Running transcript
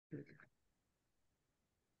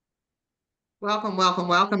Welcome, welcome,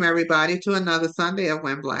 welcome, everybody, to another Sunday of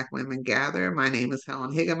When Black Women Gather. My name is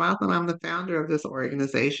Helen Higginbotham. I'm the founder of this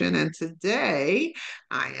organization. And today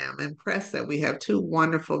I am impressed that we have two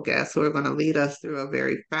wonderful guests who are going to lead us through a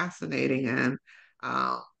very fascinating and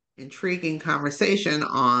uh, intriguing conversation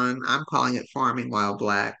on, I'm calling it Farming While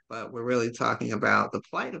Black, but we're really talking about the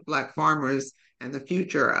plight of Black farmers and the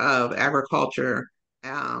future of agriculture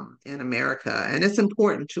in America. And it's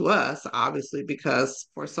important to us, obviously, because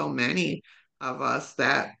for so many of us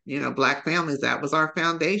that, Black families, that was our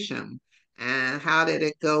foundation. And how did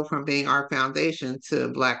it go from being our foundation to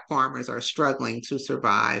Black farmers are struggling to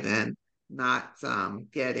survive and not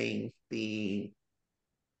getting the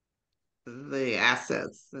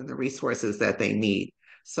assets and the resources that they need?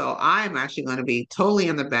 So I'm actually going to be totally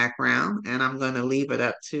in the background and I'm going to leave it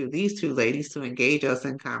up to these two ladies to engage us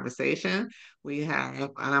in conversation. We have,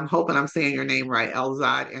 and I'm hoping I'm saying your name right,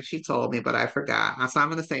 Elzadia, and she told me, but I forgot. So I'm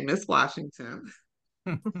going to say Miss Washington.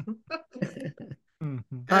 And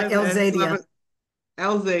Elzadia.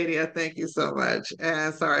 Elzadia, thank you so much.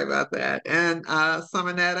 And sorry about that. And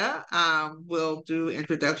Simonetta will do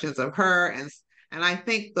introductions of her. And I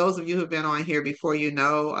think those of you who've been on here before,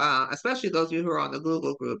 especially those of you who are on the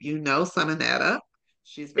Google group, Simonetta.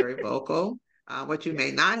 She's very vocal. What you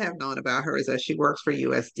may not have known about her is that she works for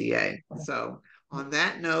USDA. So on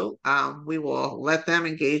that note, we will let them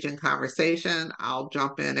engage in conversation. I'll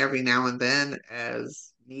jump in every now and then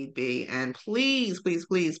as need be. And please, please,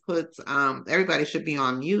 please put, everybody should be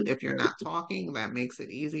on mute if you're not talking. That makes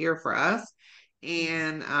it easier for us.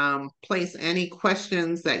 And place any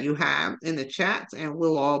questions that you have in the chats, and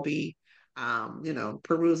we'll all be,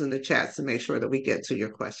 perusing the chats to make sure that we get to your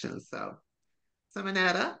questions. So,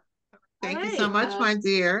 Simonetta, All thank you so right. much, my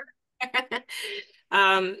dear.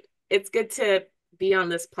 um, it's good to be on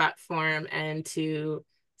this platform and to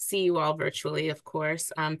see you all virtually, of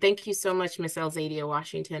course. Thank you so much, Miss Elzadia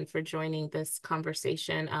Washington, for joining this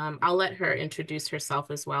conversation. I'll let her introduce herself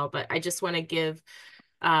as well, but I just want to give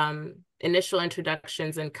initial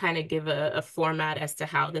introductions and kind of give a format as to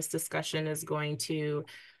how this discussion is going to,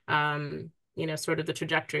 sort of the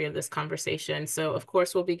trajectory of this conversation. So, of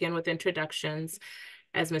course, we'll begin with introductions.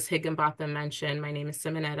 As Ms. Higginbotham mentioned, my name is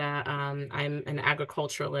Simonetta. I'm an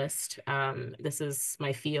agriculturalist. This is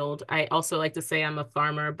my field. I also like to say I'm a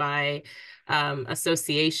farmer by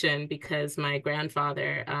association because my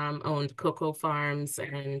grandfather owned cocoa farms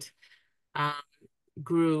and um,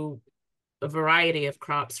 grew a variety of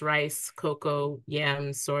crops: rice, cocoa,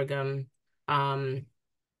 yams, sorghum,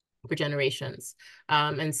 for generations.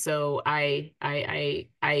 And so I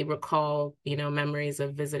recall, memories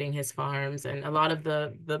of visiting his farms, and a lot of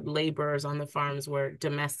the laborers on the farms were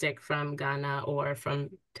domestic from Ghana or from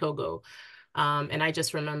Togo. And I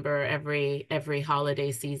just remember every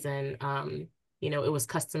holiday season, it was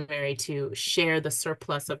customary to share the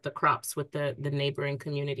surplus of the crops with the neighboring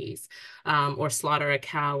communities, or slaughter a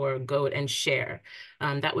cow or a goat and share.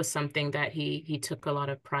 That was something that he took a lot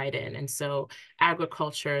of pride in. And so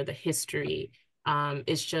agriculture, the history,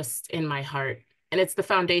 is just in my heart. And it's the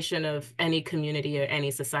foundation of any community or any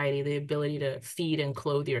society, the ability to feed and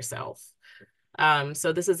clothe yourself.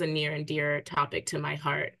 So this is a near and dear topic to my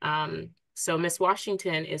heart. So Miss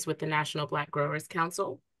Washington is with the National Black Growers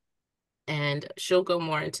Council, and she'll go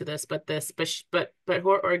more into this, but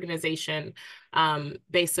her organization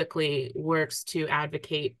basically works to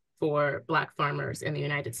advocate for Black farmers in the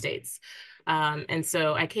United States. And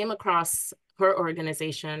so I came across her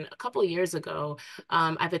organization a couple of years ago.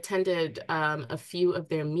 I've attended a few of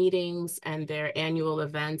their meetings and their annual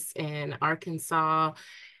events in Arkansas,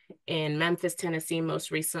 in Memphis, Tennessee,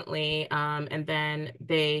 most recently. And then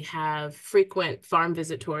they have frequent farm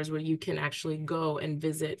visit tours where you can actually go and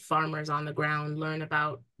visit farmers on the ground, learn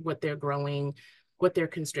about what they're growing, what their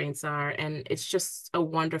constraints are. And it's just a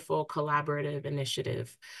wonderful collaborative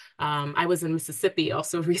initiative. I was in Mississippi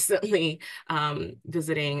also recently,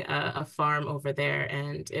 visiting a farm over there,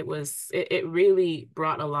 and it really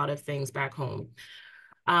brought a lot of things back home.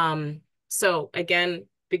 So again,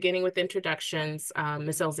 beginning with introductions,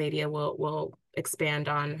 Ms. Elzadia will expand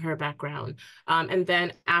on her background. And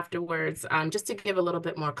then afterwards, just to give a little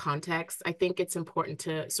bit more context, I think it's important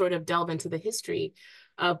to sort of delve into the history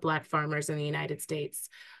of Black farmers in the United States.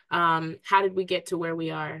 How did we get to where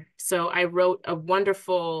we are? So I wrote a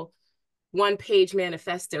wonderful one-page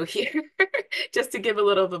manifesto here, just to give a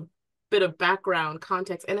little bit of background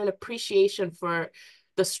context and an appreciation for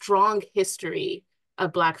the strong history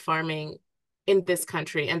of Black farming in this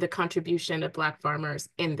country and the contribution of Black farmers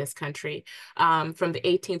in this country, from the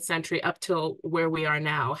 18th century up till where we are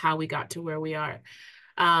now, how we got to where we are.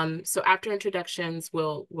 So after introductions,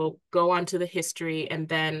 we'll go on to the history, and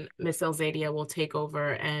then Miss Elzadia will take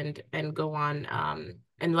over and go on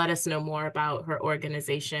and let us know more about her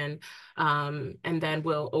organization. And then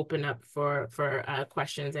we'll open up for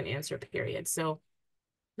questions and answer period. So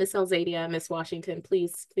Miss Elzadia, Miss Washington,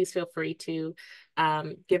 please feel free to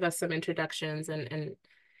give us some introductions, and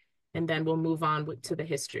then we'll move on to the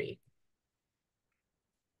history.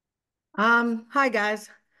 Hi guys.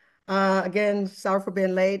 Again, sorry for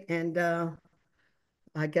being late, and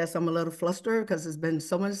I guess I'm a little flustered because there's been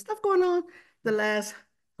so much stuff going on the last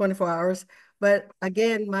 24 hours. But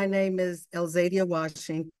again, my name is Elzadia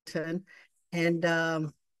Washington, and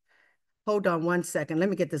hold on one second. Let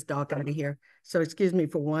me get this dog out of here. So excuse me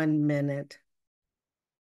for 1 minute.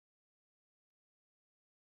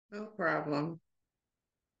 No problem.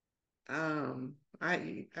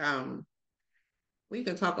 We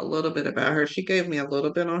can talk a little bit about her. She gave me a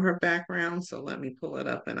little bit on her background, so let me pull it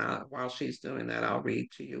up, and while she's doing that, I'll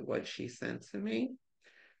read to you what she sent to me.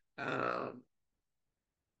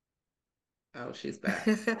 Oh, she's back.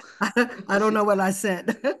 I don't know what I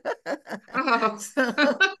sent. Oh. So,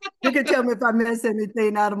 you can tell me if I missed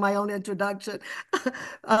anything out of my own introduction.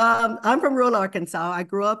 I'm from rural Arkansas. I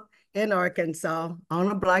grew up in Arkansas on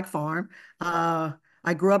a black farm. I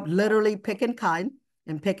grew up literally picking cotton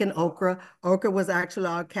and picking okra. Okra was actually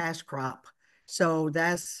our cash crop. So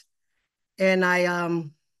and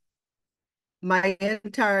my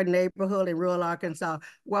entire neighborhood in rural Arkansas.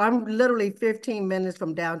 Well, I'm literally 15 minutes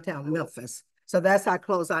from downtown Memphis. So that's how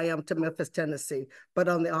close I am to Memphis, Tennessee, but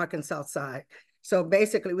on the Arkansas side. So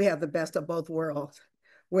basically, we have the best of both worlds.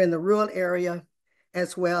 We're in the rural area,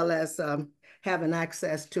 as well as having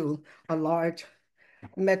access to a large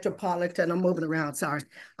metropolitan, I'm moving around, sorry,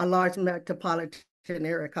 a large metropolitan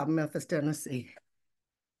area called Memphis, Tennessee.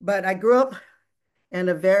 But I grew up in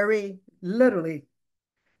a literally,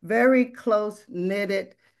 very close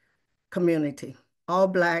knitted community, all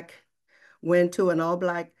black, went to an all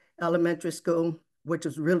black elementary school, which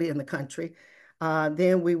was really in the country.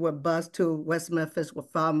 Then we were bused to West Memphis,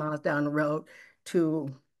 5 miles down the road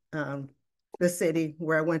to the city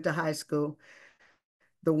where I went to high school,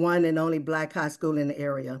 the one and only black high school in the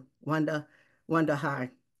area, Wanda High.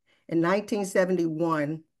 In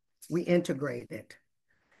 1971, we integrated,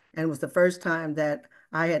 and it was the first time that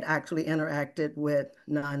I had actually interacted with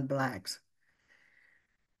non-blacks.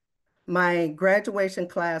 My graduation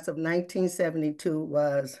class of 1972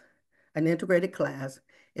 was an integrated class.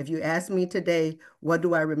 If you ask me today, what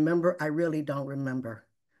do I remember? I really don't remember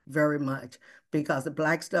very much, because the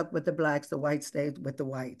blacks stuck with the blacks, the whites stayed with the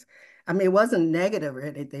whites. I mean, it wasn't negative or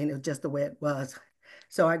anything, it was just the way it was.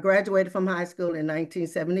 So I graduated from high school in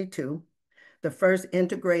 1972, the first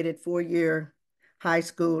integrated 4-year high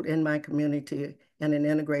school in my community in an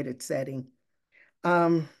integrated setting.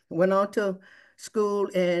 Went on to school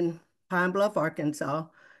in Pine Bluff, Arkansas,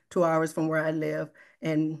 2 hours from where I live.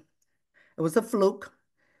 And it was a fluke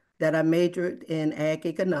that I majored in ag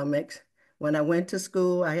economics. When I went to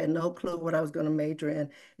school, I had no clue what I was going to major in.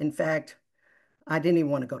 In fact, I didn't even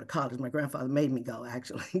want to go to college. My grandfather made me go,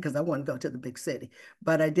 actually, because I wanted to go to the big city.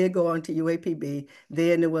 But I did go on to UAPB.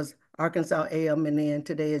 Then it was Arkansas AM, and then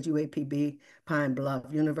today is UAPB Pine Bluff,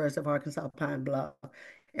 University of Arkansas Pine Bluff.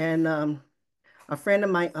 And a friend of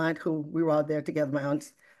my aunt, who we were all there together, my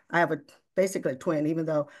aunt's, I have basically a twin, even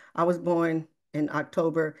though I was born in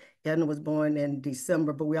October, Edna was born in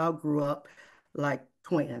December, but we all grew up like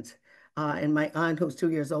twins. And my aunt, who's 2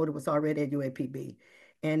 years older, was already at UAPB.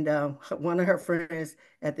 And one of her friends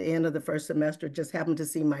at the end of the first semester just happened to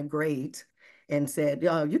see my grades and said,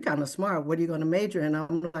 "Yo, you're kind of smart. What are you going to major in?"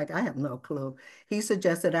 I'm like, "I have no clue." He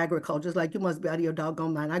suggested agriculture. It's like, you must be out of your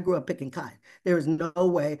doggone mind. I grew up picking cotton. There is no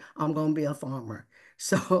way I'm going to be a farmer.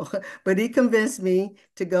 So, but he convinced me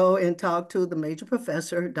to go and talk to the major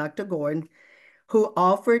professor, Dr. Gordon, who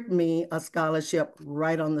offered me a scholarship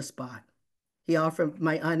right on the spot. He offered,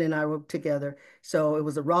 my aunt and I were together. So it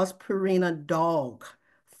was a Ross Perina dog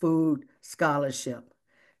food scholarship.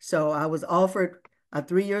 So I was offered a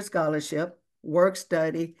 3-year scholarship, work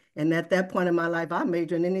study. And at that point in my life, I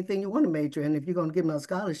major in anything you want to major in if you're going to give me a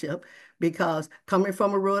scholarship, because coming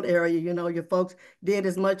from a rural area, you know, your folks did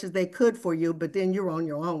as much as they could for you, but then you're on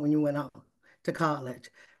your own when you went on to college,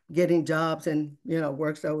 getting jobs and, you know,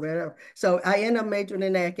 works or whatever. So I ended up majoring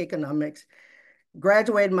in ag economics.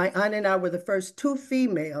 Graduated, my aunt and I were the first 2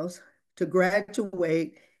 females to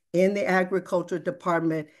graduate in the agriculture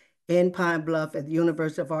department in Pine Bluff at the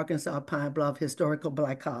University of Arkansas Pine Bluff Historical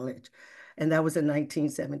Black College. And that was in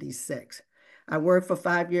 1976. I worked for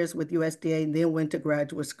 5 years with USDA and then went to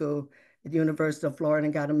graduate school at the University of Florida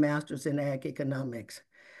and got a master's in ag economics.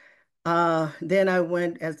 Then I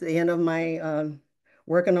went, at the end of my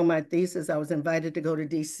working on my thesis, I was invited to go to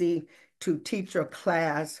DC to teach a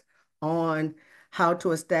class on how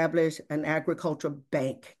to establish an agricultural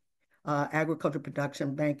bank, agricultural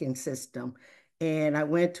production banking system. And I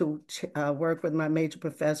went to work with my major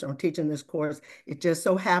professor on teaching this course. It just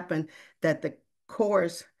so happened that the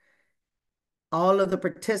course, all of the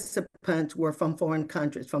participants were from foreign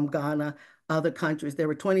countries, from Ghana, other countries. There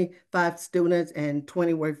were 25 students and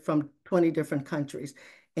 20 were from 20 different countries.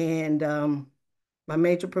 And my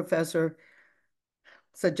major professor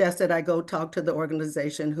suggested I go talk to the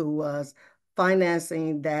organization who was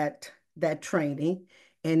financing that training.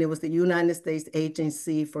 And it was the United States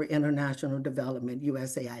Agency for International Development,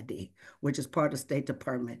 USAID, which is part of State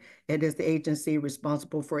Department. It is the agency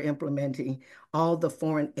responsible for implementing all the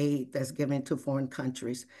foreign aid that's given to foreign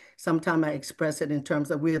countries. Sometimes I express it in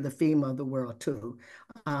terms of we're the FEMA of the world too,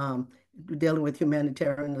 dealing with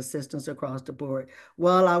humanitarian assistance across the board.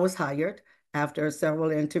 Well, I was hired after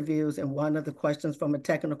several interviews, and one of the questions from a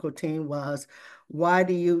technical team was, why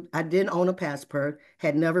do you, I didn't own a passport,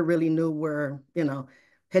 had never really knew where,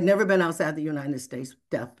 had never been outside the United States,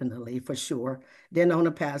 definitely, for sure, didn't own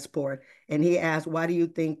a passport. And he asked, why do you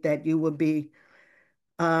think that you would be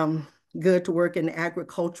good to work in the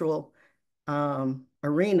agricultural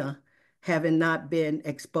arena, having not been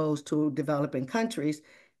exposed to developing countries?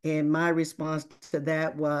 And my response to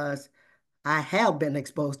that was, I have been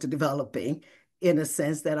exposed to developing in a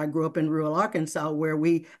sense that I grew up in rural Arkansas where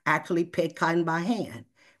we actually picked cotton by hand.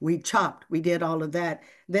 We chopped, we did all of that.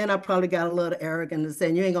 Then I probably got a little arrogant and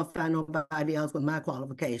saying, you ain't gonna find nobody else with my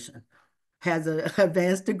qualification. Has an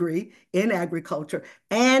advanced degree in agriculture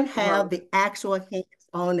and have the actual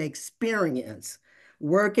hands-on experience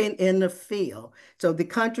working in the field. So the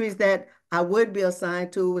countries that I would be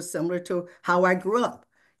assigned to was similar to how I grew up,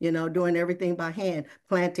 doing everything by hand,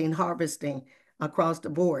 planting, harvesting across the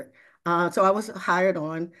board. So I was hired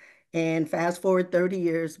on, and fast forward 30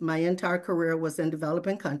 years, my entire career was in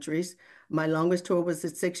developing countries. My longest tour was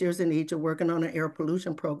 6 years in Egypt, working on an air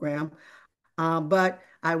pollution program. But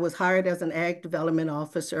I was hired as an ag development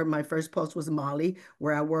officer. My first post was Mali,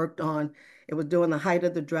 where I worked on, it was during the height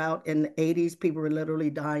of the drought in the 80s. People were literally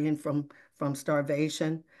dying from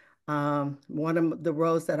starvation. One of the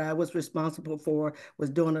roles that I was responsible for was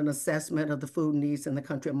doing an assessment of the food needs in the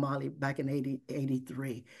country of Mali back in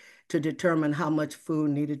 83 to determine how much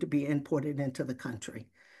food needed to be imported into the country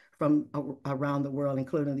from around the world,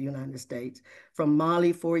 including the United States. From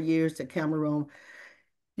Mali, 4 years, to Cameroon,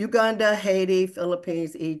 Uganda, Haiti,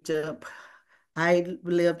 Philippines, Egypt. I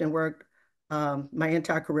lived and worked my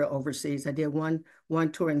entire career overseas. I did one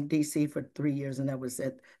tour in DC for 3 years, and that was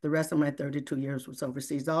it. The rest of my 32 years was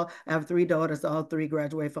overseas. I have three daughters, all three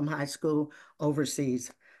graduated from high school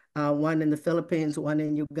overseas. One in the Philippines, one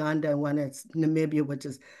in Uganda, and one in Namibia, which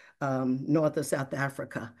is north of South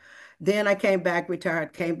Africa. Then I came back,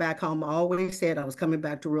 retired, came back home. I always said I was coming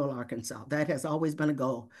back to rural Arkansas. That has always been a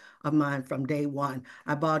goal of mine from day one.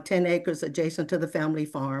 I bought 10 acres adjacent to the family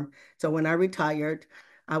farm. So when I retired,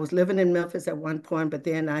 I was living in Memphis at one point, but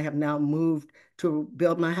then I have now moved to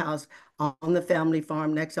build my house on the family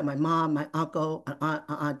farm next to my mom, my uncle,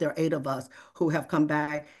 aunt. There are 8 of us who have come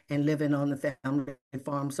back and living on the family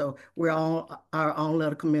farm. So we're all our own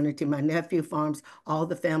little community. My nephew farms all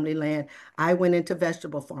the family land. I went into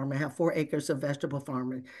vegetable farming. I have 4 acres of vegetable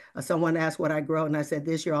farming. Someone asked what I grow, and I said,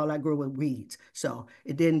 this year all I grew was weeds. So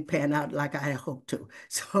it didn't pan out like I had hoped to.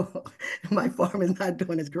 So my farm is not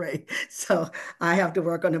doing as great. So I have to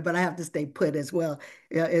work on it, but I have to stay put as well.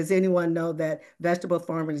 As anyone know that vegetable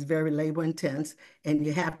farming is very labor intense, and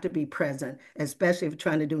you have to be present, especially if you're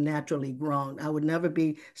trying to do naturally grown. I would never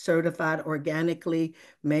be certified organically,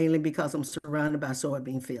 mainly because I'm surrounded by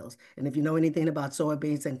soybean fields. And if you know anything about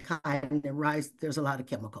soybeans and cotton and rice, there's a lot of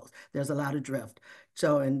chemicals. There's a lot of drift.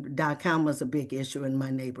 So, and dicamba is a big issue in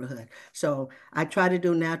my neighborhood. So I try to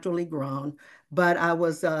do naturally grown, but I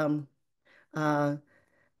was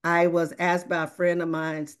asked by a friend of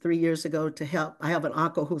mine 3 years ago to help. I have an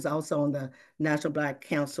uncle who's also on the National Black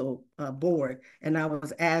Council board, and I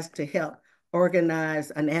was asked to help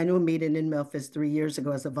organize an annual meeting in Memphis 3 years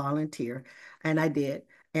ago as a volunteer, and I did.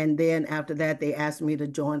 And then after that, they asked me to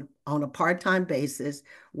join on a part-time basis,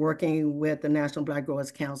 working with the National Black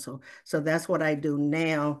Growers Council. So that's what I do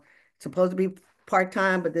now. It's supposed to be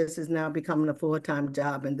part-time, but this is now becoming a full-time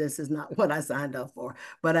job, and this is not what I signed up for.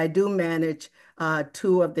 But I do manage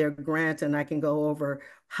 2 of their grants, and I can go over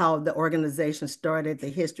how the organization started, the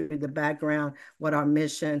history, the background, what our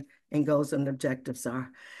mission and goals and objectives are.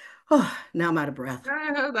 Oh, now I'm out of breath.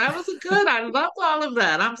 That was good. I loved all of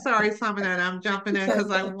that. I'm sorry, some of that I'm jumping in because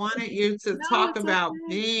I wanted you to No, talk it's about okay.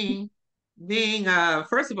 being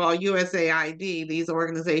first of all, USAID, these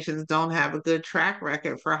organizations don't have a good track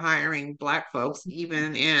record for hiring Black folks,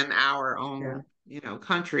 even in our Yeah, own,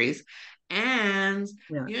 countries. And,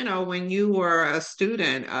 yeah. when you were a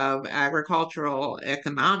student of agricultural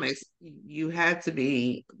economics, you had to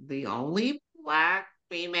be the only Black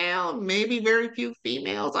female, maybe very few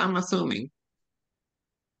females, I'm assuming.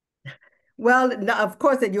 Well, no, of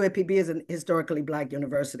course, the UAPB is a historically Black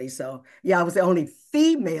university. So, yeah, I was the only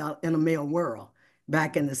female in a male world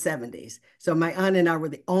back in the 70s. So, my aunt and I were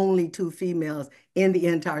the only two females in the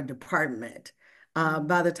entire department.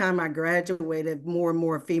 By the time I graduated, more and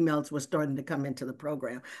more females were starting to come into the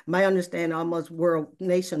program. My understanding, almost world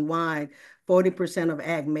nationwide, 40% of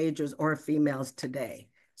ag majors are females today.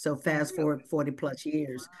 So, fast Really? forward 40 plus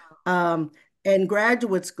years. Wow. In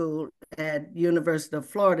graduate school, at University of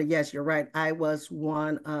Florida, yes, you're right. I was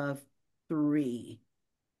one of three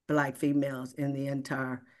Black females in the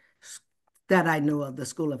entire that I knew of the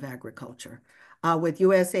School of Agriculture. With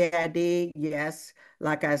USAID, yes,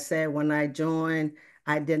 like I said, when I joined,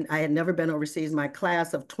 I had never been overseas. My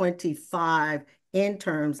class of 25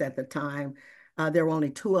 interns at the time, there were only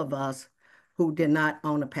two of us who did not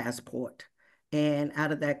own a passport. And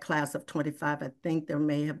out of that class of 25, I think there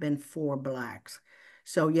may have been four Blacks.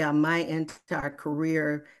 So yeah, my entire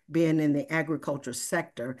career being in the agriculture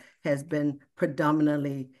sector has been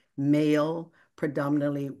predominantly male,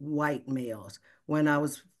 predominantly white males. When I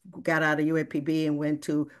was got out of UAPB and went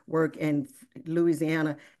to work in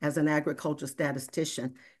Louisiana as an agriculture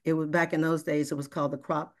statistician, it was back in those days, it was called the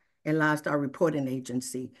Crop and Livestock Reporting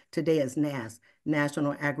Agency. Today is NASS,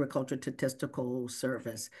 National Agriculture Statistical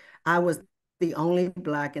Service. I was the only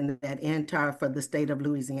Black in that entire for the state of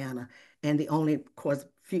Louisiana, and the only, of course,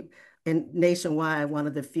 few and nationwide, one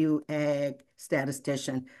of the few ag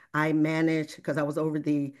statistician. I managed, because I was over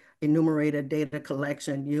the enumerated data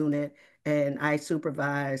collection unit, and I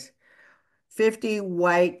supervised 50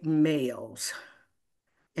 white males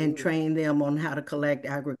and Ooh. train them on how to collect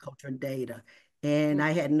agriculture data. And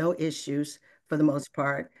I had no issues for the most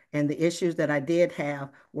part. And the issues that I did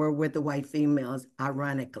have were with the white females,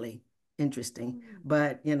 ironically. Interesting. Mm.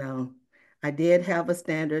 But, I did have a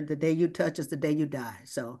standard. The day you touch is the day you die.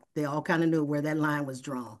 So they all kind of knew where that line was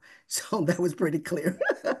drawn. So that was pretty clear.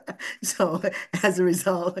 So as a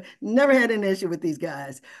result, never had an issue with these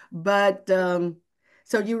guys. But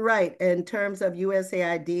so you're right. In terms of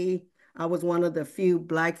USAID, I was one of the few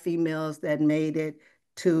Black females that made it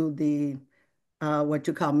to the what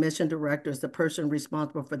you call mission directors, the person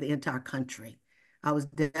responsible for the entire country. I was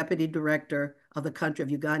deputy director of the country of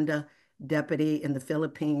Uganda, deputy in the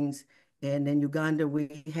Philippines, and in Uganda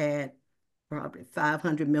we had probably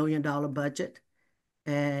 $500 million budget,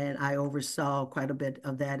 and I oversaw quite a bit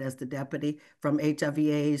of that as the deputy, from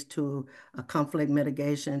HIV/AIDS to conflict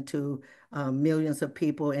mitigation to millions of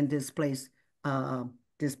people in uh,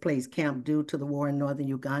 displaced camp due to the war in northern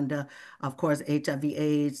Uganda. Of course,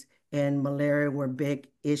 HIV/AIDS and malaria were big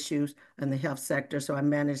issues in the health sector, so I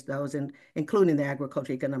managed those, including the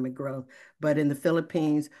agriculture economic growth. But in the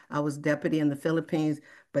Philippines, I was deputy in the Philippines,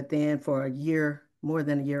 but then for a year, more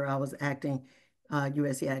than a year, I was acting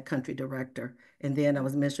USAID country director, and then I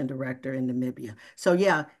was mission director in Namibia. So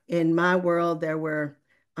yeah, in my world, there were,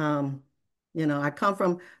 I come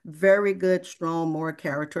from very good, strong, moral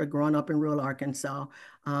character growing up in rural Arkansas.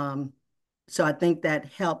 Um, so I think that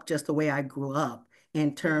helped just the way I grew up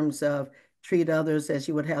in terms of treat others as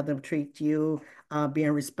you would have them treat you,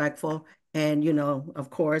 being respectful. And, of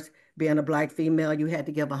course, being a Black female, you had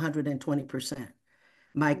to give 120%.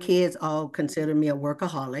 My kids all consider me a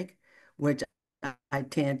workaholic, which I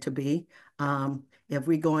tend to be. If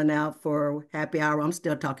we going out for happy hour, I'm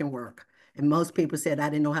still talking work. And most people said I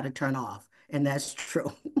didn't know how to turn off, and that's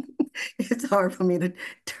true. It's hard for me to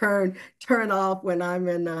turn off when I'm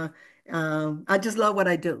in. I just love what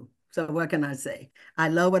I do. So what can I say? I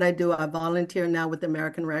love what I do. I volunteer now with the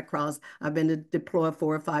American Red Cross. I've been to deploy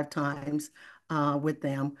 4 or 5 times with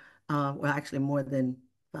them. Well, actually more than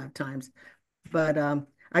 5 times. But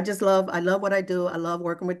I love what I do. I love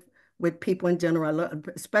working with people in general.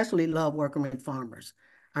 Especially love working with farmers.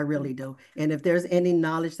 I really do. And if there's any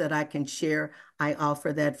knowledge that I can share, I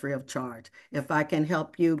offer that free of charge. If I can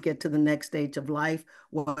help you get to the next stage of life,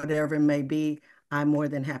 whatever it may be, I'm more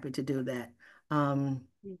than happy to do that. Um,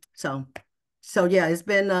 so, so yeah, it's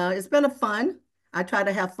been a fun. I try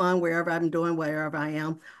to have fun wherever I'm doing, wherever I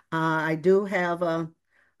am. I do have a,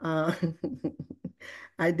 uh,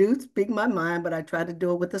 I do speak my mind, but I try to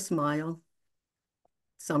do it with a smile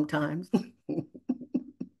sometimes.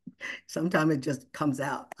 Sometimes it just comes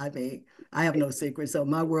out. I mean, I have no secret, so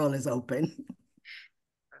my world is open.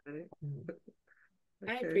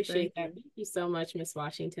 I Okay, appreciate thank that. Thank you so much, Ms.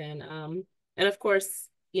 Washington. And of course,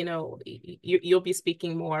 you know, you'll be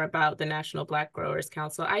speaking more about the National Black Growers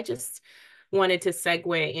Council. I just wanted to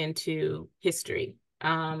segue into history.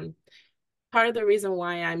 Part of the reason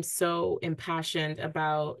why I'm so impassioned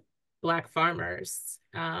about Black farmers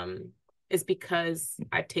is because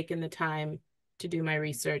I've taken the time to do my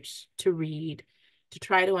research, to read, to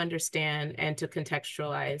try to understand, and to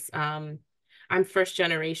contextualize. I'm first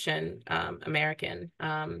generation American,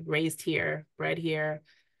 raised here, bred here,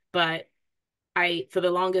 but for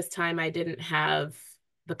the longest time, I didn't have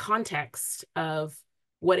the context of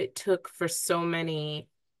what it took for so many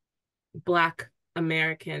Black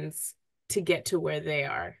Americans to get to where they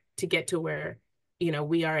are, to get to where, you know,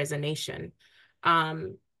 we are as a nation.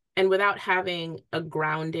 And without having a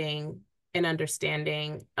grounding and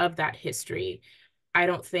understanding of that history, I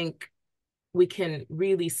don't think we can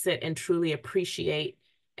really sit and truly appreciate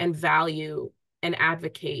and value and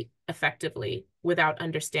advocate effectively without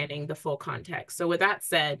understanding the full context. So with that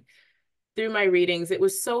said, through my readings, it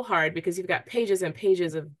was so hard because you've got pages and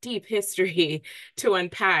pages of deep history to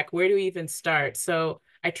unpack. Where do we even start? So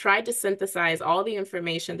I tried to synthesize all the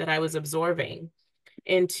information that I was absorbing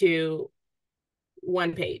into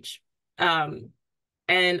one page.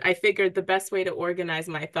 And I figured the best way to organize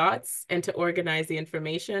my thoughts and to organize the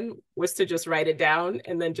information was to just write it down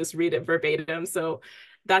and then just read it verbatim. So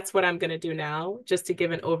that's what I'm going to do now, just to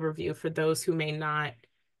give an overview for those who may not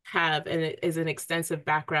have an extensive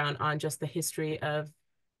background on just the history of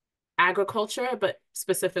agriculture, but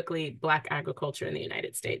specifically Black agriculture in the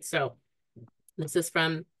United States. So this is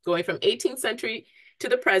going from 18th century to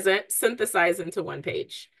the present, synthesized into one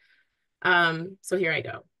page. So here I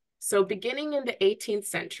go. So beginning in the 18th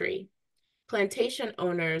century, plantation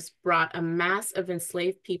owners brought a mass of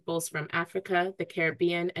enslaved peoples from Africa, the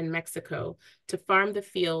Caribbean, and Mexico to farm the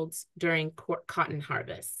fields during cotton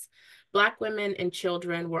harvests. Black women and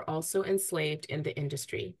children were also enslaved in the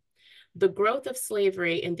industry. The growth of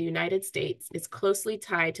slavery in the United States is closely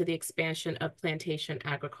tied to the expansion of plantation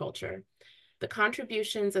agriculture. The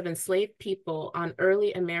contributions of enslaved people on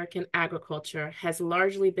early American agriculture has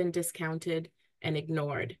largely been discounted and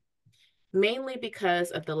ignored, mainly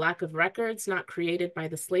because of the lack of records not created by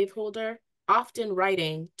the slaveholder, often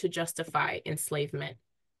writing to justify enslavement.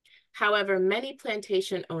 However, many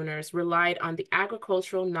plantation owners relied on the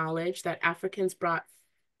agricultural knowledge that Africans brought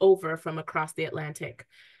over from across the Atlantic.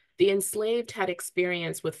 The enslaved had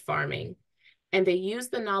experience with farming, and they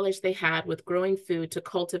used the knowledge they had with growing food to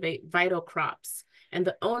cultivate vital crops, and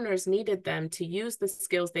the owners needed them to use the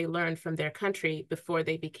skills they learned from their country before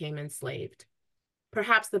they became enslaved.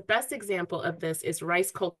 Perhaps the best example of this is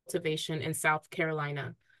rice cultivation in South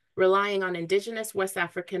Carolina, relying on indigenous West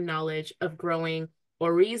African knowledge of growing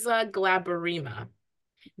Oryza glaberrima.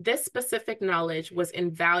 This specific knowledge was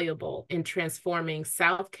invaluable in transforming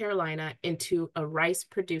South Carolina into a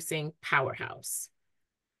rice-producing powerhouse.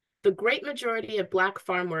 The great majority of Black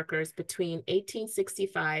farm workers between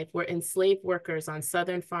 1865 were enslaved workers on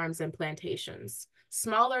Southern farms and plantations.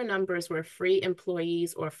 Smaller numbers were free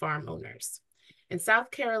employees or farm owners. In South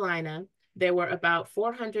Carolina, there were about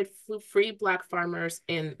 400 free Black farmers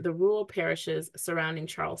in the rural parishes surrounding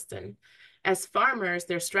Charleston. As farmers,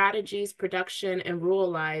 their strategies, production, and rural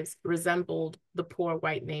lives resembled the poor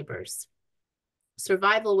white neighbors.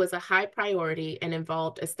 Survival was a high priority and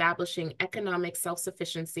involved establishing economic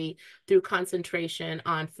self-sufficiency through concentration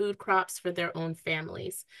on food crops for their own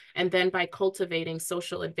families, and then by cultivating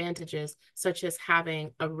social advantages, such as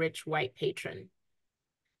having a rich white patron.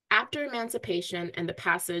 After emancipation and the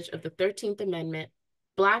passage of the 13th Amendment,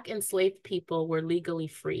 Black enslaved people were legally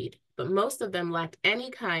freed, but most of them lacked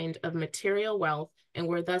any kind of material wealth and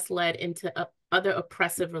were thus led into other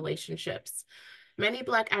oppressive relationships. Many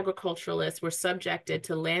Black agriculturalists were subjected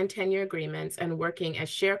to land tenure agreements and working as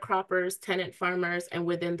sharecroppers, tenant farmers, and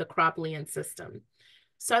within the cropland system.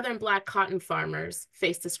 Southern Black cotton farmers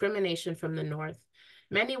faced discrimination from the North.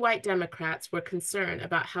 Many white Democrats were concerned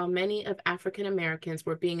about how many of African Americans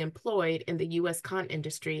were being employed in the U.S. cotton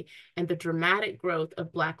industry and the dramatic growth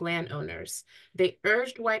of Black landowners. They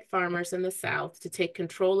urged white farmers in the South to take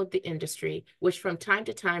control of the industry, which from time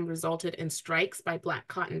to time resulted in strikes by Black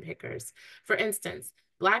cotton pickers. For instance,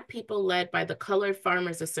 Black people led by the Colored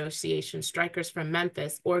Farmers Association strikers from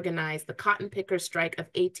Memphis organized the Cotton Pickers Strike of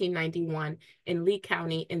 1891 in Lee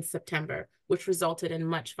County in September, which resulted in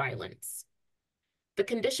much violence. The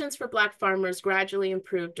conditions for Black farmers gradually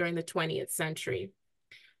improved during the 20th century.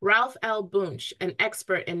 Ralph L. Bunche, an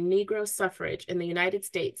expert in Negro suffrage in the United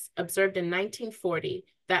States, observed in 1940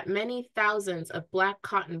 that many thousands of Black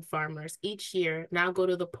cotton farmers each year now go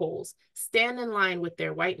to the polls, stand in line with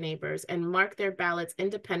their white neighbors, and mark their ballots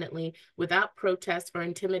independently without protest or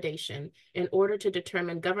intimidation in order to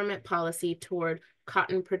determine government policy toward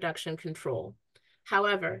cotton production control.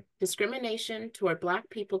 However, discrimination toward Black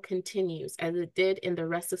people continues as it did in the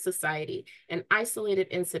rest of society, and isolated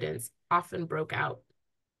incidents often broke out.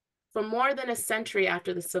 For more than a century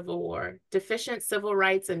after the Civil War, deficient civil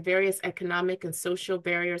rights and various economic and social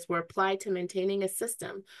barriers were applied to maintaining a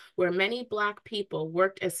system where many Black people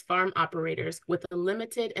worked as farm operators with a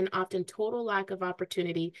limited and often total lack of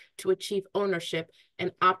opportunity to achieve ownership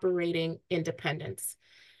and operating independence.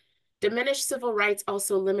 Diminished civil rights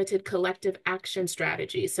also limited collective action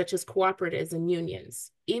strategies, such as cooperatives and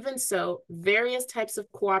unions. Even so, various types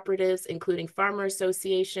of cooperatives, including farmer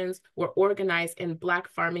associations, were organized in Black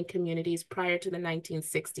farming communities prior to the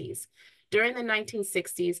 1960s. During the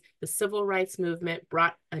 1960s, the civil rights movement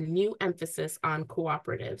brought a new emphasis on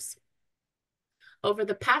cooperatives. Over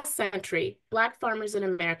the past century, Black farmers in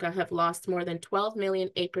America have lost more than 12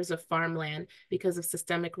 million acres of farmland because of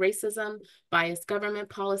systemic racism, biased government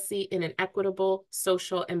policy, and inequitable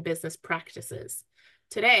social and business practices.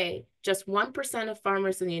 Today, just 1% of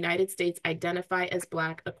farmers in the United States identify as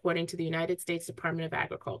Black, according to the United States Department of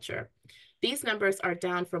Agriculture. These numbers are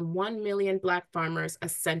down from 1 million Black farmers a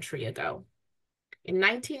century ago. In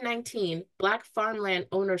 1919, Black farmland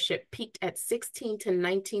ownership peaked at 16 to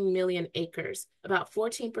 19 million acres, about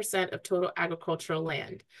 14% of total agricultural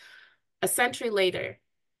land. A century later,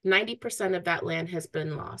 90% of that land has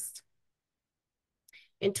been lost.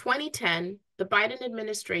 In 2010, the Biden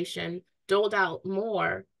administration doled out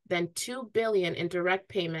more than $2 billion in direct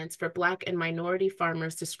payments for Black and minority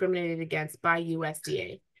farmers discriminated against by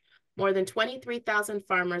USDA. More than 23,000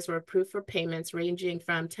 farmers were approved for payments ranging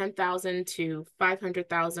from $10,000 to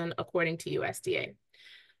 $500,000, according to USDA.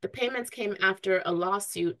 The payments came after a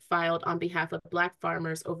lawsuit filed on behalf of Black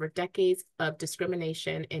farmers over decades of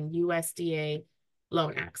discrimination in USDA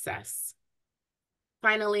loan access.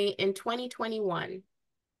 Finally, in 2021,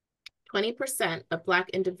 20% of Black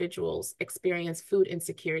individuals experienced food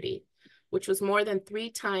insecurity, which was more than 3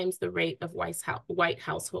 times the rate of white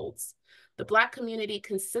households. The Black community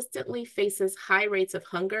consistently faces high rates of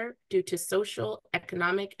hunger due to social,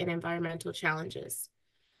 economic, and environmental challenges.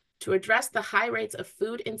 To address the high rates of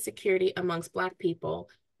food insecurity amongst Black people,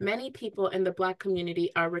 many people in the Black community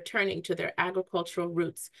are returning to their agricultural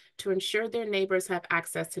roots to ensure their neighbors have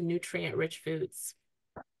access to nutrient-rich foods.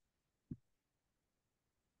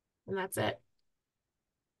 And that's it.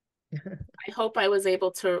 I hope I was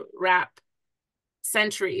able to wrap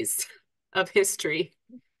centuries of history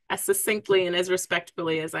as succinctly and as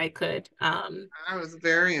respectfully as I could. I was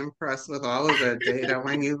very impressed with all of that data.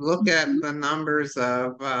 When you look at the numbers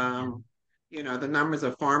of, the numbers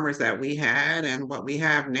of farmers that we had and what we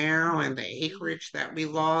have now and the acreage that we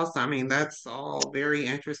lost, I mean, that's all very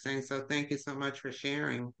interesting. So thank you so much for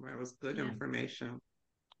sharing. That was good information.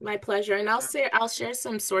 My pleasure. And I'll share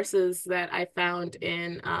some sources that I found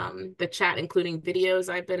in the chat, including videos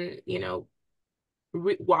I've been,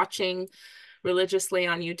 watching religiously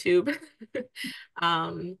on YouTube.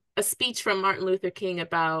 A speech from Martin Luther King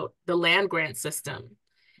about the land grant system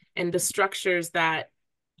and the structures that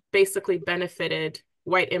basically benefited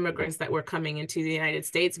white immigrants that were coming into the United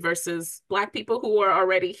States versus Black people who were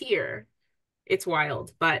already here. It's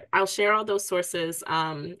wild, but I'll share all those sources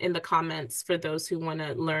in the comments for those who want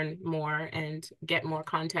to learn more and get more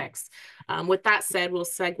context. With that said, we'll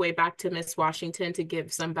segue back to Ms. Washington to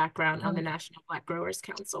give some background on the National Black Growers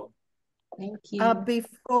Council. Thank you.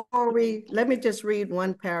 Let me just read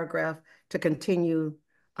one paragraph to continue,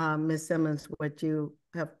 Ms. Simmons, what you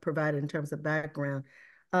have provided in terms of background.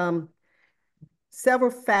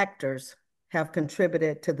 Several factors have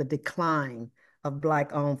contributed to the decline of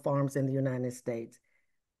Black-owned farms in the United States.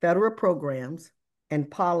 Federal programs and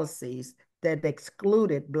policies that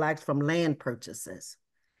excluded Blacks from land purchases,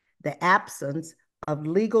 the absence of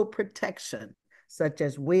legal protection, such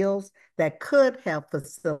as wills that could help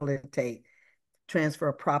facilitate transfer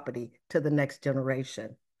of property to the next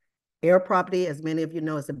generation. Heir property, as many of you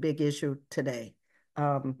know, is a big issue today.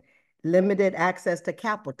 Limited access to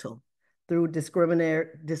capital through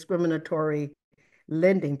discriminatory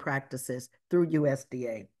lending practices through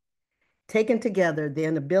USDA. Taken together, the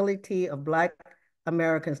inability of Black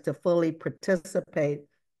Americans to fully participate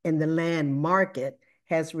in the land market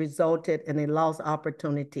has resulted in a lost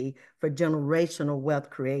opportunity for generational wealth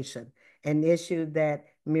creation, an issue that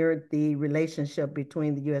mirrored the relationship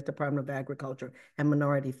between the U.S. Department of Agriculture and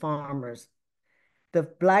minority farmers. The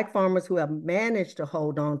Black farmers who have managed to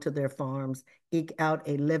hold on to their farms eke out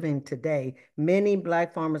a living today. Many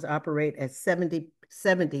Black farmers operate at 70%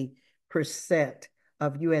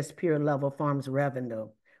 of U.S. peer level farms revenue,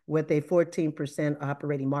 with a 14%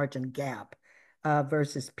 operating margin gap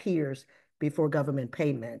versus peers before government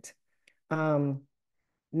payment.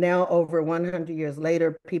 Now, over 100 years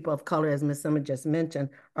later, people of color, as Ms. Simmons just mentioned,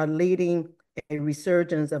 are leading a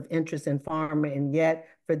resurgence of interest in farming, and yet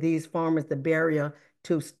for these farmers, the barrier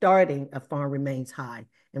to starting a farm remains high.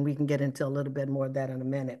 And we can get into a little bit more of that in a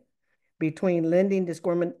minute. Between lending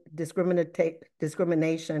discrimination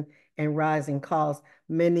and rising costs,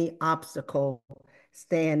 many obstacles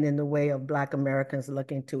stand in the way of Black Americans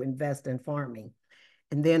looking to invest in farming.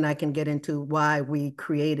 And then I can get into why we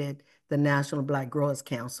created the National Black Growers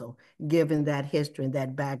Council, given that history and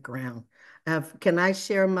that background. Can I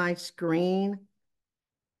share my screen?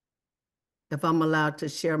 If I'm allowed to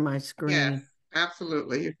share my screen. Yes,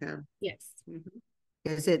 absolutely, you can. Yes.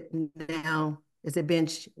 Is it now, is it been,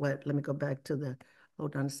 what, let me go back to the,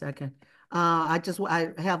 hold on a second. I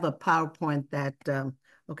have a PowerPoint that,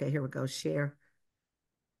 okay, here we go, share.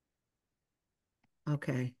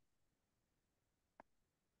 Okay.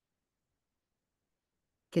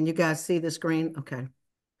 Can you guys see the screen? Okay.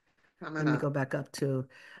 Let me go back up to,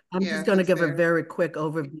 I'm just going to give a very quick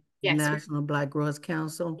overview of the National Black Growers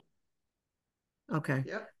Council. Okay.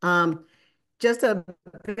 Yep. Just a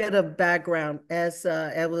bit of background, as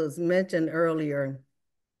it was mentioned earlier,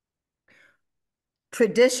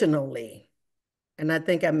 traditionally, and I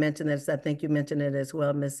think I mentioned this, I think you mentioned it as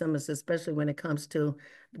well, Ms. Simmons, especially when it comes to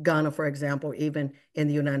Ghana, for example, even in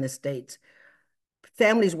the United States,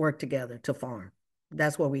 families work together to farm.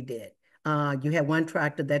 That's what we did. You had one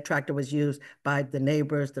tractor, that tractor was used by the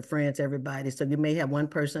neighbors, the friends, everybody. So you may have one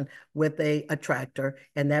person with a tractor,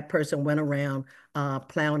 and that person went around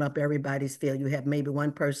plowing up everybody's field. You have maybe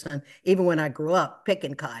one person, even when I grew up,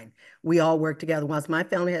 picking cotton, we all worked together. Once my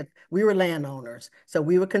family we were landowners. So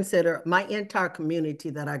we would consider, my entire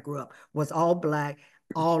community that I grew up was all Black,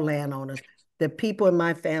 all landowners. The people in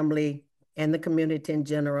my family and the community in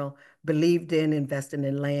general believed in investing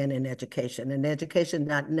in land and education,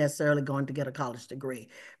 not necessarily going to get a college degree.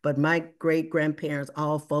 But my great-grandparents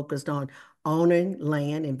all focused on owning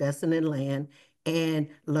land, investing in land, and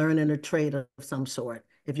learning a trade of some sort.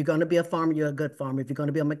 If you're going to be a farmer, you're a good farmer. If you're going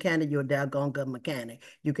to be a mechanic, you're a daggone good mechanic.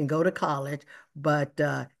 You can go to college, but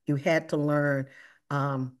you had to learn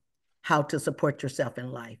how to support yourself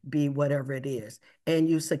in life, be whatever it is, and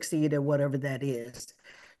you succeed at whatever that is.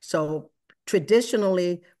 So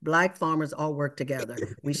traditionally, Black farmers all work together.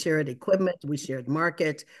 We shared equipment, we shared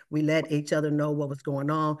markets, we let each other know what was going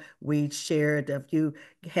on. We shared, if you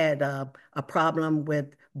had a problem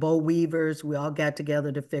with boll weavers, we all got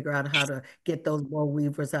together to figure out how to get those boll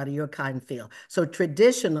weavers out of your cotton field. So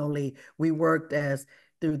traditionally, we worked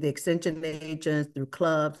through the extension agents, through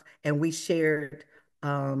clubs, and we shared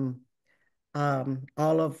all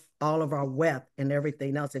of our wealth and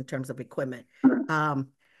everything else in terms of equipment.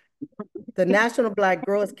 The National Black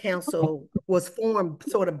Growers Council was formed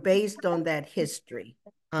sort of based on that history.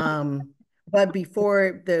 But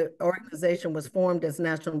before the organization was formed as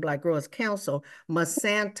National Black Growers Council,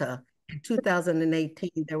 Monsanto, in 2018,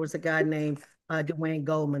 there was a guy named Dwayne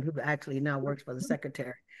Goldman, who actually now works for the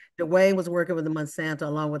secretary. Dwayne was working with the Monsanto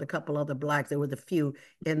along with a couple other Blacks. There were the few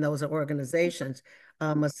in those organizations.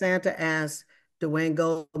 Monsanto asked Dwayne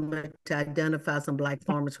Goldman to identify some Black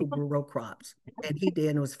farmers who grew row crops. And he did.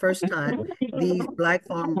 And it was the first time these Black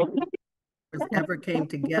farmers ever came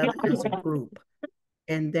together as a group.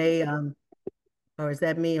 And they, or is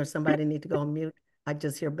that me or somebody need to go on mute? I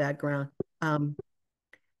just hear background. And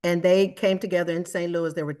they came together in St.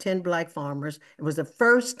 Louis. There were 10 Black farmers. It was the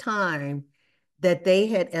first time that they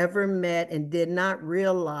had ever met and did not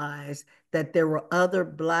realize that there were other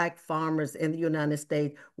Black farmers in the United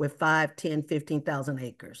States with 5, 10, 15,000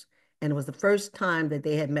 acres. And it was the first time that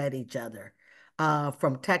they had met each other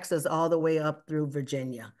from Texas all the way up through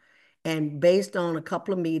Virginia. And based on a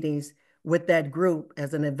couple of meetings with that group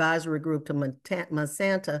as an advisory group to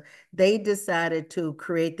Monsanto, they decided to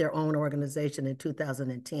create their own organization in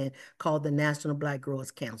 2010 called the National Black Growers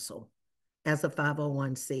Council as a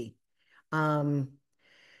 501c.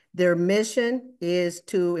 Their mission is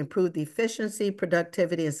to improve the efficiency,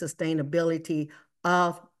 productivity, and sustainability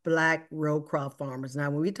of Black row crop farmers. Now,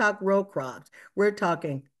 when we talk row crops, we're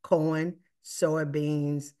talking corn,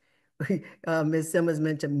 soybeans, Ms. Simmons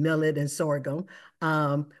mentioned millet and sorghum,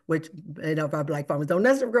 which our Black farmers don't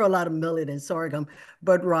necessarily grow a lot of millet and sorghum,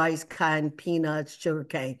 but rice, cotton, peanuts,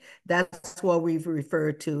 sugarcane. That's what we've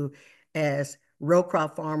referred to as row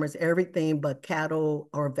crop farmers, everything but cattle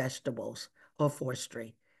or vegetables or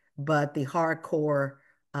forestry, but the hardcore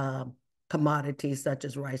commodities such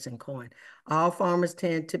as rice and corn. Our farmers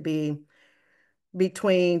tend to be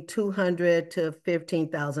between 200 to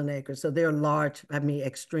 15,000 acres. So they're large, I mean,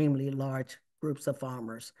 extremely large groups of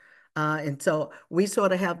farmers. And so we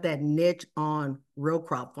sort of have that niche on row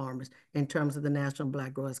crop farmers in terms of the National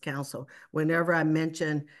Black Growers Council. Whenever I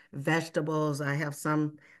mention vegetables, I have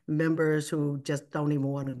some members who just don't even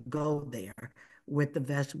want to go there with the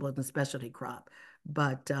vegetables and specialty crop.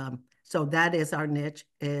 But so that is our niche,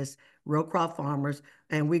 is row crop farmers,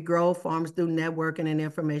 and we grow farms through networking and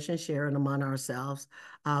information sharing among ourselves.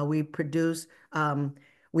 We produce,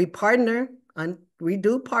 we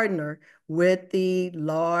do partner with the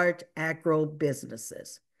large agro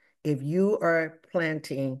businesses. If you are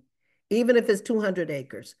planting, even if it's 200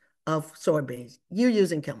 acres of soybeans, you're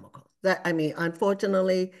using chemicals. That, I mean,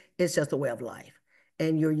 unfortunately, it's just a way of life.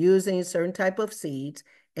 And you're using certain type of seeds,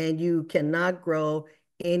 and you cannot grow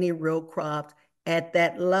any row crops at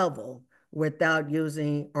that level without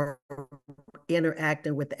using or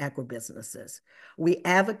interacting with the agribusinesses. We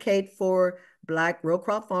advocate for Black row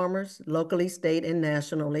crop farmers locally, state, and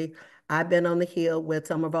nationally. I've been on the Hill with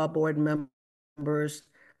some of our board members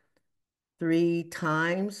 3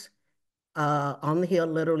 times on the Hill,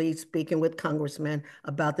 literally speaking with congressmen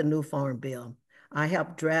about the new farm bill. I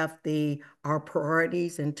helped draft our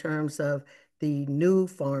priorities in terms of the new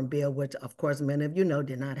farm bill, which of course many of you know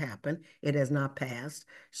did not happen. It has not passed.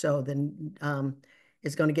 So then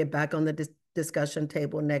it's going to get back on the discussion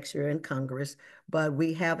table next year in Congress. But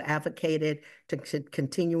we have advocated to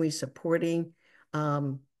continuing supporting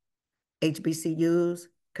HBCUs,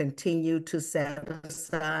 continue to set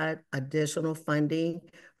aside additional funding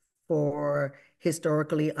for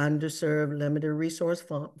historically underserved, limited resource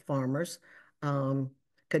farmers.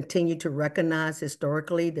 Continue to recognize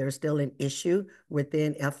historically there's still an issue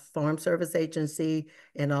within Farm Service Agency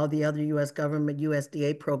and all the other U.S. government,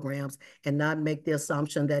 USDA programs, and not make the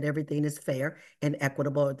assumption that everything is fair and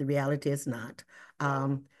equitable. The reality is not.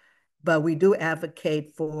 But we do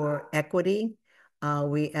advocate for equity.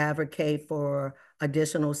 We advocate for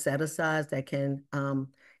additional set-asides that can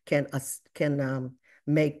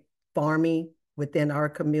make farming within our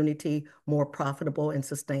community more profitable and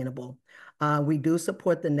sustainable. We do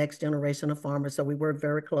support the next generation of farmers, so we work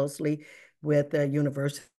very closely with the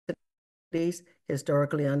universities,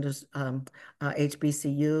 historically under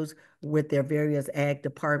HBCUs, with their various ag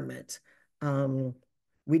departments.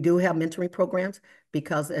 We do have mentoring programs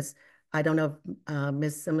because, as I don't know if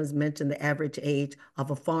Ms. Simmons mentioned, the average age of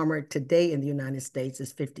a farmer today in the United States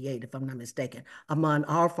is 58, if I'm not mistaken. Among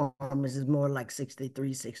our farmers is more like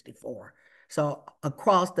 63, 64. So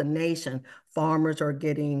across the nation, farmers are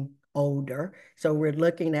getting older. So we're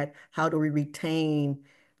looking at how do we retain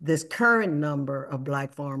this current number of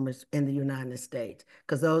Black farmers in the United States,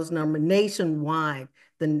 because those numbers nationwide,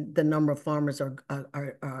 the number of farmers are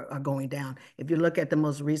going down. If you look at the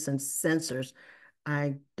most recent census,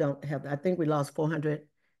 I think we lost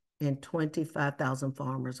 425,000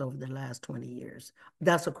 farmers over the last 20 years.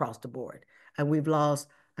 That's across the board. And we've lost,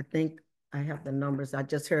 I think I have the numbers. I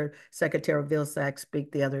just heard Secretary Vilsack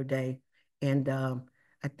speak the other day, and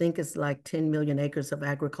I think it's like 10 million acres of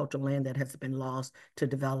agricultural land that has been lost to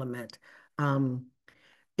development.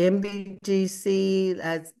 MBGC,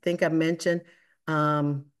 I think I mentioned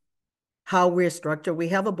how we're structured. We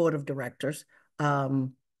have a board of directors.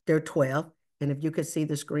 There are 12. And if you could see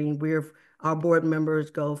the screen, our board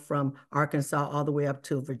members go from Arkansas all the way up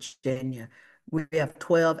to Virginia. We have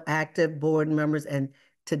 12 active board members, and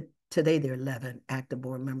today there are 11 active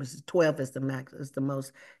board members. 12 is the max, is the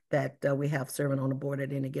most that we have serving on the board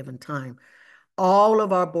at any given time. All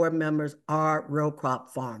of our board members are row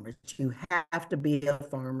crop farmers. You have to be a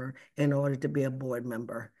farmer in order to be a board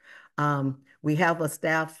member. We have a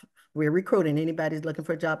staff. We're recruiting. Anybody's looking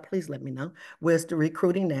for a job, please let me know. We're still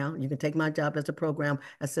recruiting now. You can take my job as a program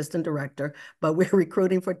assistant director, but we're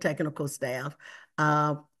recruiting for technical staff.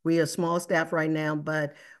 We are a small staff right now,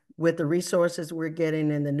 but with the resources we're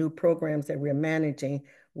getting and the new programs that we're managing,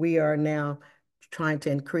 we are now trying to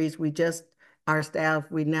increase. Our staff,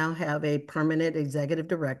 we now have a permanent executive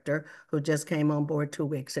director who just came on board 2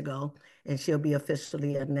 weeks ago, and she'll be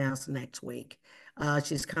officially announced next week.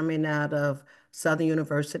 She's coming out of Southern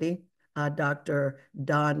University, Dr.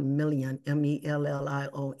 Dawn Million,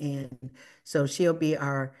 Mellion. So she'll be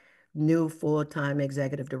our new full-time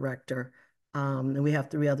executive director. And we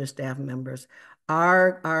have 3 other staff members.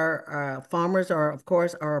 Our farmers are, of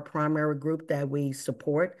course, our primary group that we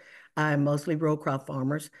support, mostly row crop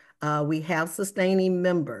farmers. We have sustaining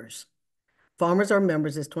members. Farmers are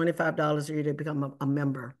members. It's $25 a year to become a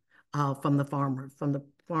member from the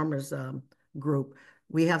farmers group.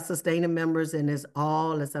 We have sustaining members, and it's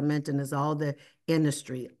all, as I mentioned, it's all the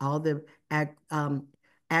industry, all the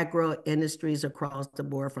agro industries across the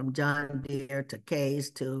board, from John Deere to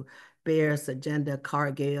Case to Bayer, Syngenta,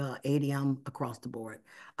 Cargill, ADM, across the board.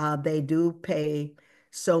 They do pay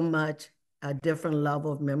so much, a different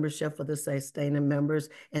level of membership for the sustaining members,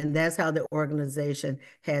 and that's how the organization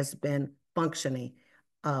has been functioning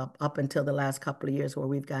up until the last couple of years, where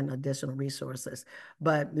we've gotten additional resources.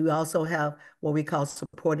 But we also have what we call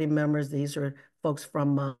supporting members. These are folks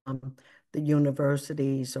from the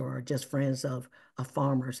universities or just friends of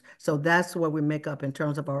farmers. So that's what we make up in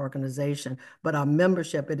terms of our organization. But our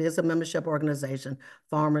membership, it is a membership organization,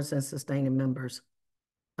 farmers and sustaining members.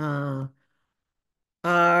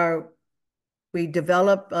 We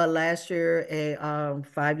developed last year a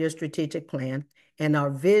 5-year strategic plan, and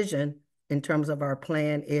our vision in terms of our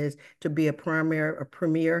plan is to be a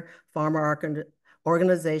premier farmer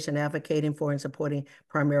organization advocating for and supporting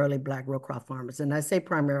primarily Black row crop farmers. And I say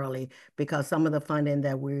primarily because some of the funding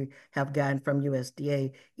that we have gotten from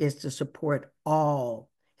USDA is to support all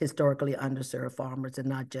historically underserved farmers and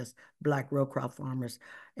not just Black row crop farmers.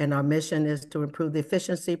 And our mission is to improve the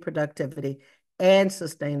efficiency, productivity, and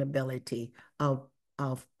sustainability of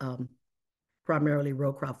primarily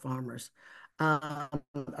row crop farmers.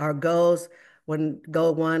 Our goals,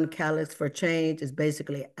 goal 1, Catalyst for Change, is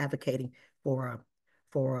basically advocating for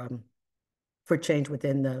change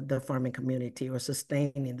within the farming community, or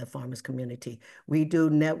sustaining the farmers community. We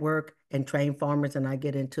do network and train farmers, and I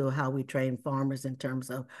get into how we train farmers in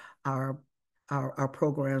terms of our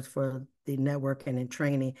programs for the networking and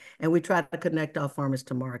training, and we try to connect our farmers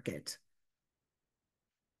to markets.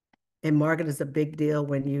 And market is a big deal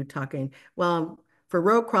when you're talking, well, for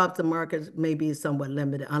row crops, the market may be somewhat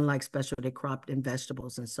limited, unlike specialty crop and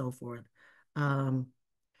vegetables and so forth.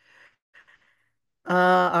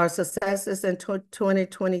 Our successes in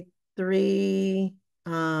 2023,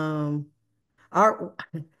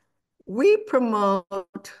 we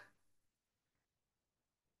promote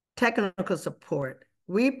technical support.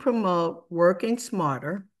 We promote working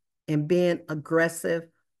smarter and being aggressive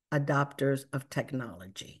adopters of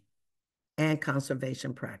technology and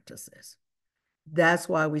conservation practices. That's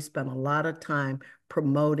why we spend a lot of time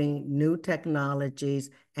promoting new technologies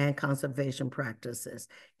and conservation practices,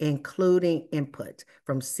 including inputs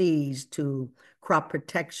from seeds to crop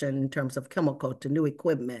protection in terms of chemical to new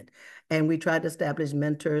equipment. And we try to establish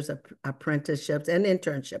mentors, apprenticeships, and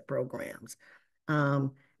internship programs.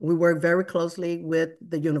 We work very closely with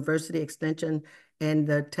the university extension and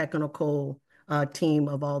the technical team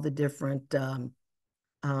of all the different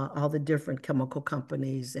chemical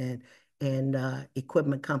companies and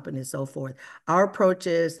equipment companies, so forth. Our approach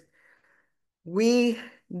is we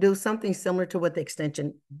do something similar to what the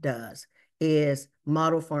extension does, is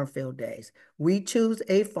model farm field days. We choose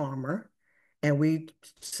a farmer and we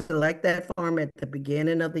select that farm at the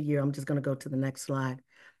beginning of the year. I'm just going to go to the next slide.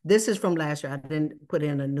 This is from last year. I didn't put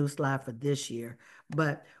in a new slide for this year,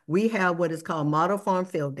 but we have what is called model farm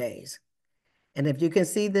field days. And if you can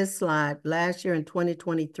see this slide, last year in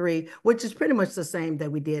 2023, which is pretty much the same that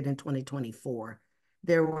we did in 2024,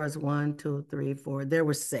 there was 1, 2, 3, 4, there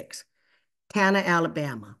were 6. Tanner,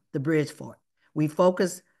 Alabama, the Bridgeport. We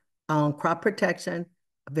focus on crop protection,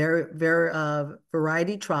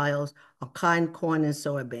 variety trials on cotton, corn, and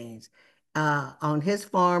soybeans. On his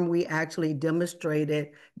farm, we actually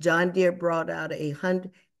demonstrated, John Deere brought out a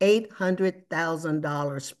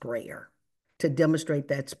 $800,000 sprayer to demonstrate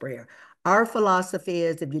that sprayer. Our philosophy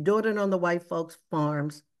is, if you're doing it on the white folks'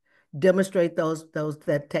 farms, demonstrate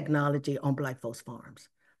that technology on Black folks' farms.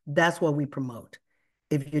 That's what we promote.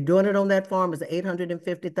 If you're doing it on that farm, it's an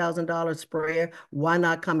 $850,000 sprayer. Why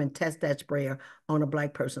not come and test that sprayer on a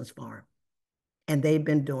Black person's farm? And they've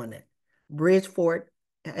been doing it. Bridgeport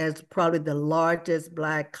is probably the largest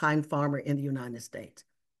Black cotton farmer in the United States.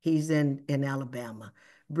 He's in Alabama.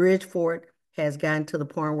 Bridgeport has gotten to the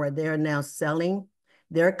point where they're now selling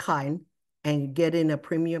their cotton and getting a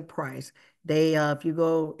premium price. They, if you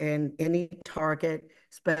go in any Target,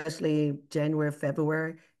 especially January,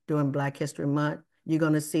 February, during Black History Month, you're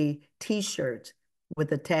going to see T-shirts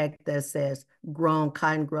with a tag that says "grown,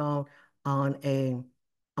 cotton grown" on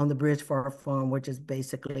the Bridgeport farm, which is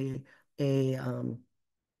basically a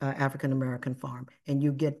African-American farm. And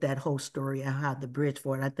you get that whole story of how the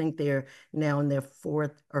Bridgeport, I think they're now in their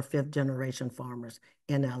 4th or 5th generation farmers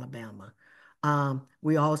in Alabama.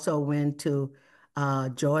 We also went to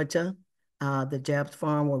Georgia, the Jabs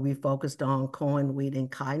farm, where we focused on corn, wheat,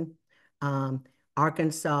 and cotton.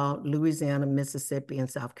 Arkansas, Louisiana, Mississippi, and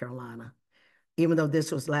South Carolina. Even though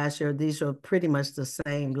this was last year, these are pretty much the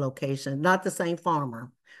same location, not the same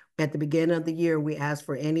farmer. At the beginning of the year, we asked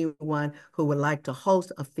for anyone who would like to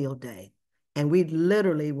host a field day. And we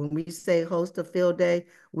literally, when we say host a field day,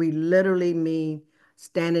 we literally mean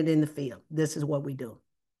standing in the field. This is what we do.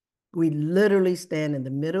 We literally stand in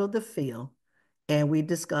the middle of the field and we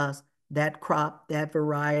discuss that crop, that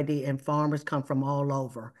variety, and farmers come from all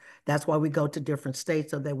over. That's why we go to different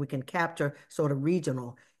states so that we can capture sort of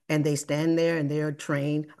regional. And they stand there and they're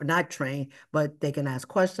trained, or not trained, but they can ask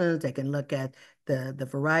questions. They can look at the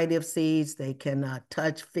variety of seeds. They can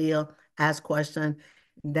touch, feel, ask questions.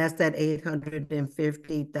 That's that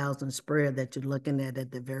 850,000 spread that you're looking at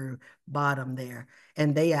the very bottom there.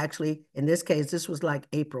 And they actually, in this case, this was like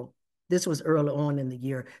April. This was early on in the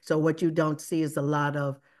year. So what you don't see is a lot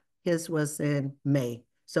of, his was in May.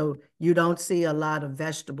 So you don't see a lot of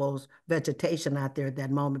vegetation out there at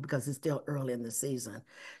that moment because it's still early in the season.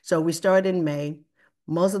 So we start in May.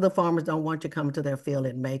 Most of the farmers don't want you to come to their field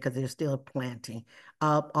in May because they're still planting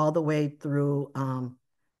all the way through,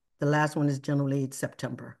 the last one is generally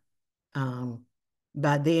September.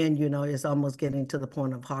 By then, you know, it's almost getting to the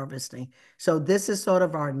point of harvesting. So this is sort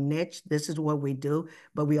of our niche. This is what we do,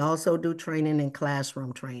 but we also do training and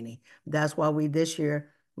classroom training. That's why this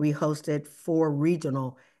year, we hosted 4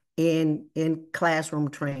 regional in classroom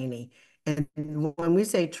training. And when we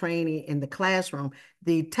say training in the classroom,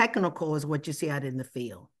 the technical is what you see out in the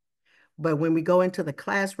field. But when we go into the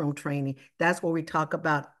classroom training, that's where we talk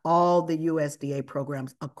about all the USDA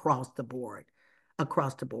programs across the board.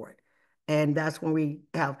 And that's when we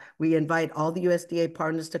invite all the USDA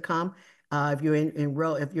partners to come. If you're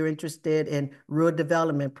if you're interested in rural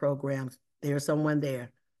development programs, there's someone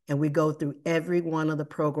there. And we go through every one of the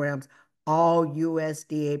programs all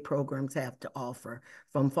USDA programs have to offer,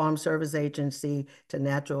 from Farm Service Agency to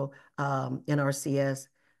Natural NRCS,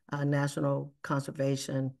 National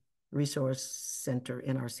Conservation Resource Center,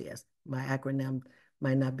 NRCS. My acronym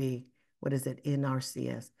might not be, what is it,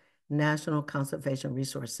 NRCS? National Conservation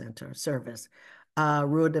Resource Center Service.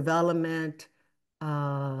 Rural Development,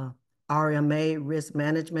 RMA, Risk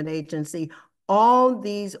Management Agency. All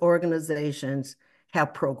these organizations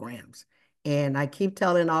have programs. And I keep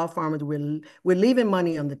telling all farmers, we're leaving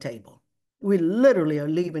money on the table. We literally are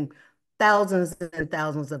leaving thousands and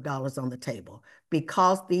thousands of dollars on the table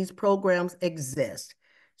because these programs exist.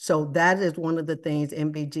 So that is one of the things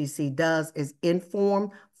NBGC does, is inform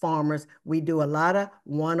farmers. We do a lot of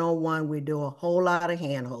one-on-one. We do a whole lot of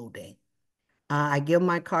hand-holding. I give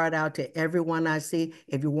my card out to everyone I see.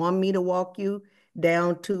 If you want me to walk you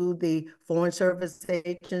down to the Foreign Service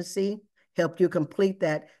Agency, help you complete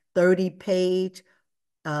that 30-page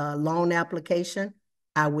loan application,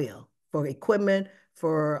 I will. For equipment,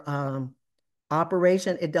 for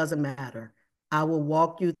operation, it doesn't matter. I will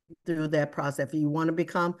walk you through that process. If you want to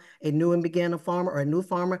become a new and beginner farmer or a new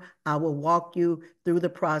farmer, I will walk you through the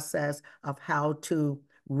process of how to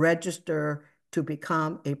register to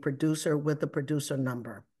become a producer with a producer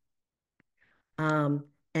number.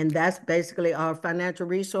 And that's basically our financial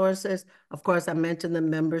resources. Of course, I mentioned the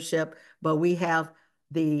membership, but we have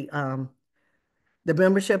the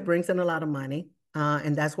membership brings in a lot of money.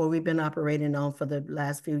 And that's what we've been operating on for the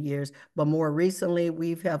last few years. But more recently,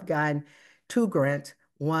 we have gotten 2 grants,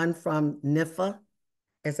 one from NIFA.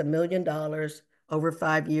 It's $1 million over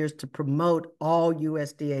 5 years to promote all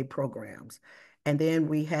USDA programs. And then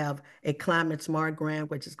we have a Climate Smart grant,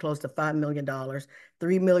 which is close to $5 million. $3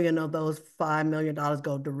 million of those $5 million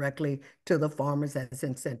go directly to the farmers as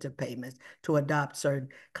incentive payments to adopt certain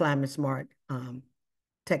climate smart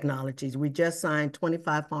technologies. We just signed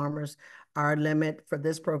 25 farmers. Our limit for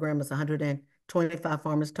this program is 125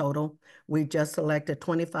 farmers total. We just selected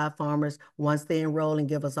 25 farmers. Once they enroll and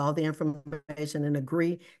give us all the information and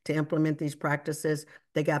agree to implement these practices,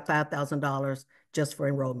 they got $5,000 just for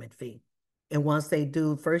enrollment fee. And once they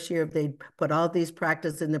do, first year, if they put all these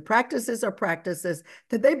practices, and the practices are practices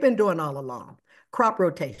that they've been doing all along. Crop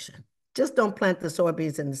rotation. Just don't plant the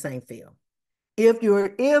soybeans in the same field. If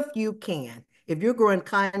you can, if you're growing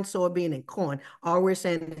cotton, soybean, and corn, all we're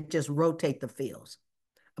saying is just rotate the fields.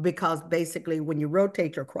 Because basically when you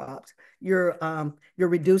rotate your crops, you're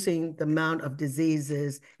reducing the amount of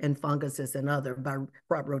diseases and funguses and other by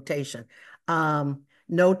crop rotation.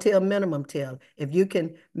 No-till, minimum till. If you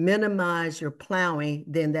can minimize your plowing,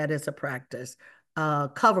 then that is a practice.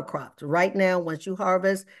 Cover crops. Right now, once you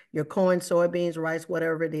harvest your corn, soybeans, rice,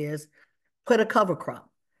 whatever it is, put a cover crop,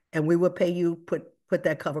 and we will pay you put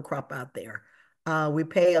that cover crop out there. We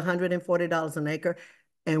pay $140 an acre,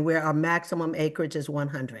 and where our maximum acreage is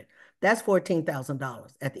 100. That's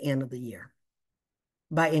 $14,000 at the end of the year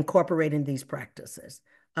by incorporating these practices.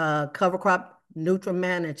 Cover crop nutrient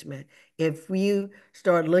management. If you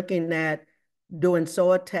start looking at doing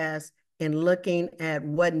soil tests and looking at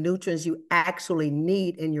what nutrients you actually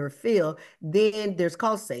need in your field, then there's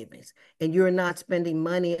cost savings. And you're not spending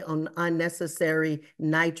money on unnecessary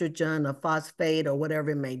nitrogen or phosphate or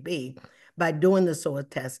whatever it may be by doing the soil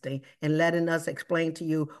testing and letting us explain to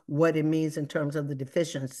you what it means in terms of the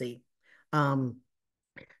deficiency.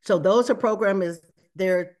 So those are programs,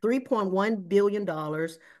 they're $3.1 billion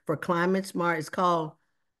for climate smart. It's called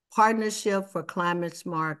Partnership for Climate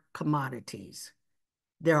Smart Commodities.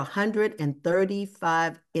 There are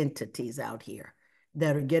 135 entities out here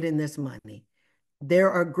that are getting this money.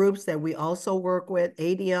 There are groups that we also work with.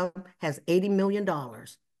 ADM has $80 million.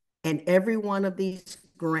 And every one of these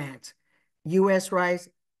grants, US Rice,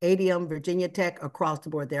 ADM, Virginia Tech, across the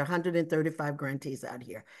board, there are 135 grantees out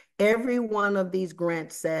here. Every one of these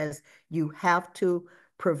grants says you have to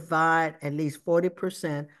provide at least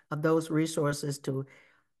 40% of those resources to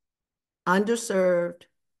underserved,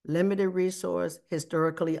 limited resource,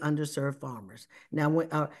 historically underserved farmers. Now,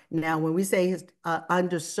 when we say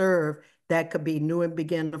underserved, that could be new and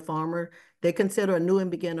beginner farmer. They consider a new and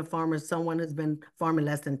beginner farmer someone who's been farming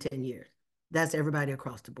less than 10 years. That's everybody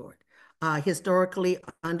across the board. Historically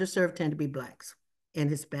underserved tend to be Blacks and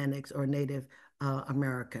Hispanics or Native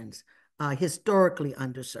Americans. Historically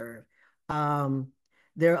underserved.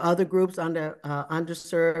 There are other groups under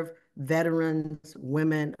underserved, veterans,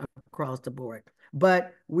 women across the board.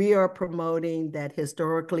 But we are promoting that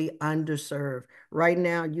historically underserved. Right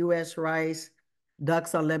now, US Rice,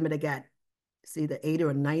 Ducks Unlimited got, see, the 80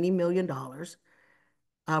 or $90 million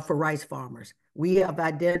for rice farmers. We have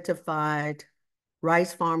identified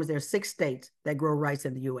rice farmers. There are 6 states that grow rice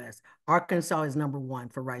in the U.S. Arkansas is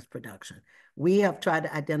 #1 for rice production. We have tried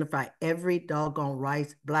to identify every doggone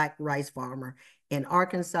Black rice farmer in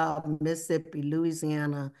Arkansas, Mississippi,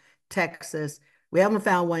 Louisiana, Texas. We haven't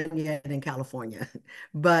found one yet in California,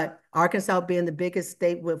 but Arkansas being the biggest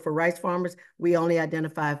state for rice farmers, we only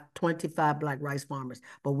identify 25 Black rice farmers,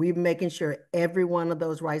 but we're making sure every one of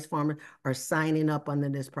those rice farmers are signing up under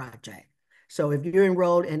this project. So if you're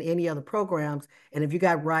enrolled in any other programs, and if you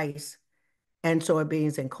got rice and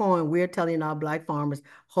soybeans and corn, we're telling our Black farmers,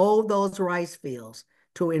 hold those rice fields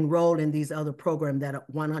to enroll in these other programs that are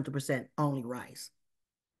 100% only rice.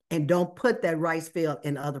 And don't put that rice field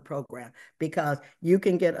in other programs because you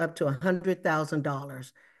can get up to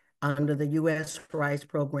 $100,000 under the U.S. Rice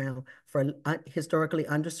Program for historically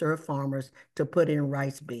underserved farmers to put in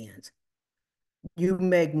rice bins. You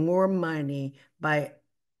make more money by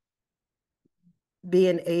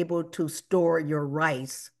being able to store your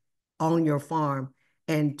rice on your farm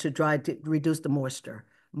and to try to reduce the moisture.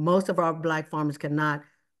 Most of our Black farmers cannot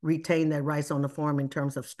retain that rice on the farm in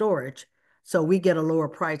terms of storage. So we get a lower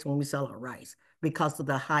price when we sell our rice because of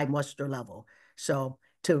the high moisture level. So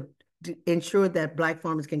to ensure that Black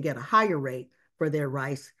farmers can get a higher rate for their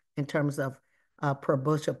rice in terms of per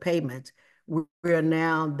bushel payments, we're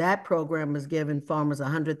now, that program is giving farmers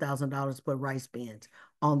 $100,000 to put rice bins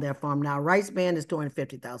on their farm. Now, rice bin is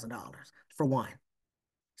 $250,000 for one.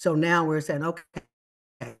 So now we're saying, okay,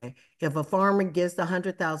 if a farmer gets the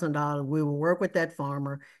 $100,000, we will work with that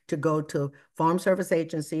farmer to go to Farm Service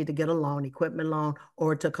Agency to get a loan, equipment loan,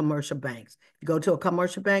 or to commercial banks. If you go to a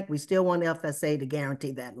commercial bank, we still want FSA to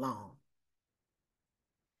guarantee that loan.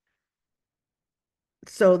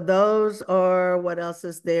 So those are, what else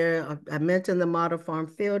is there? I mentioned the Model Farm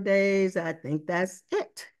Field Days. I think that's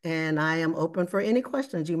it. And I am open for any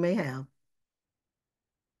questions you may have.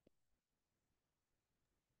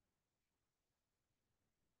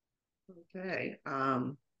 Okay.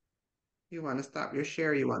 You want to stop your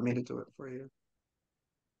share? You want me to do it for you?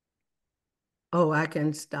 Oh, I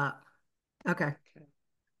can stop. Okay.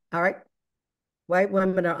 All right. White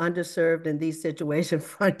women are underserved in these situations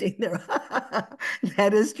fronting their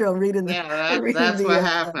that is true. I'm reading that's what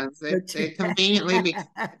happens. They conveniently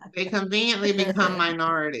become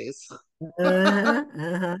minorities.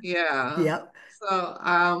 Yeah. Yep. So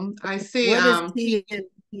I see What is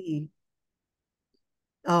TNT?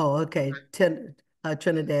 Oh, okay.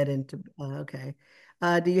 Trinidad and okay.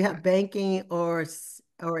 Do you have banking or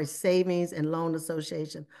a savings and loan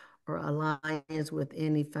association or alliance with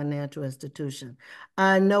any financial institution?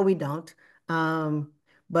 No, we don't.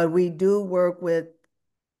 But we do work with.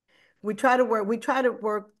 We try to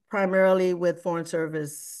work primarily with Foreign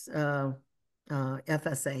Service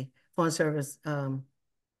FSA, Foreign Service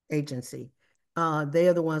Agency. They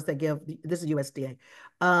are the ones that give. This is USDA.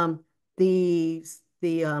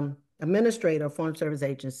 The administrator of Foreign Service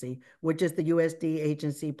Agency, which is the USDA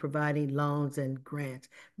agency providing loans and grants,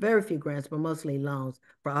 very few grants, but mostly loans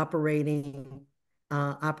for operating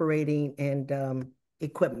and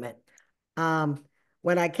equipment.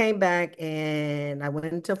 when I came back and I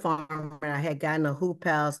went into farm, I had gotten a hoop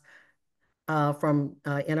house from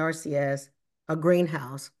NRCS, a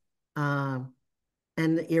greenhouse, and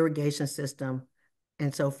the irrigation system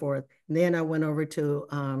and so forth. And then I went over to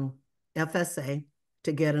FSA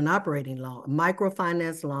to get an operating loan.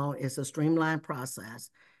 Microfinance loan is a streamlined process,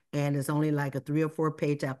 and it's only like a 3 or 4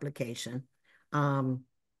 page application. So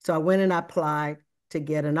I went and I applied to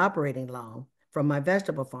get an operating loan from my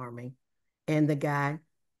vegetable farming. And the guy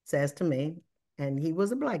says to me, and he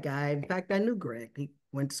was a Black guy. In fact, I knew Greg. He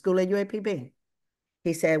went to school at UAPB.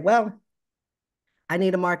 He said, well, I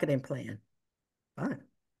need a marketing plan. Fine.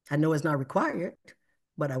 I know it's not required,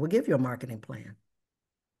 but I will give you a marketing plan.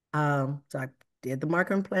 So I did the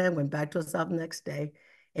marketing plan, went back to his office the next day,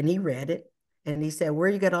 and he read it. And he said, where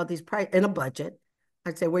you get all these prices in a budget?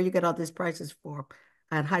 I said, where you get all these prices for?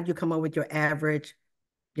 And how'd you come up with your average,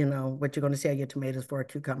 you know, what you're going to sell your tomatoes for,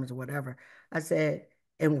 cucumbers or whatever? I said,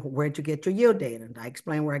 and where'd you get your yield data? And I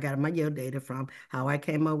explained where I got my yield data from, how I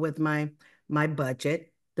came up with my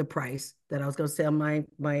budget, the price that I was going to sell my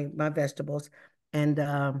vegetables. And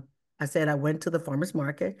I said, I went to the farmer's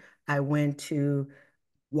market. I went to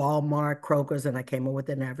Walmart, Kroger's, and I came up with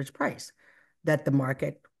an average price that the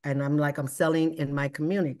market, and I'm selling in my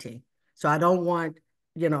community. So I don't want,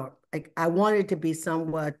 you know, I want it to be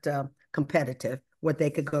somewhat competitive, what they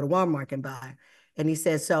could go to Walmart and buy. And he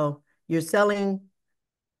said, so you're selling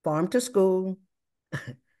farm to school,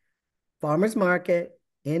 farmer's market,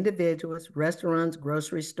 individuals, restaurants,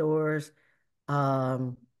 grocery stores.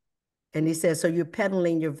 And he said, so you're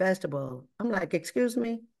peddling your vegetable. I'm like, excuse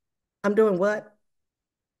me? I'm doing what?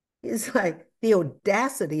 It's like the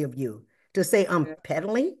audacity of you to say I'm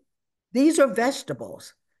peddling. These are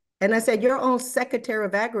vegetables. And I said, your own Secretary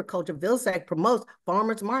of Agriculture, Vilsack, promotes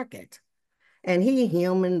farmers markets. And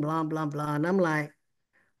him and blah, blah, blah. And I'm like,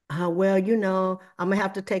 well, you know, I'm going to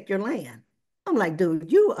have to take your land. I'm like,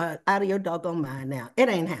 dude, you are out of your doggone mind now. It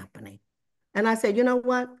ain't happening. And I said, you know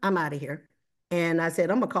what? I'm out of here. And I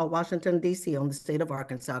said, I'm going to call Washington, D.C. on the state of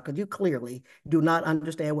Arkansas because you clearly do not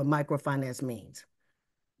understand what microfinance means.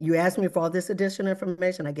 You asked me for all this additional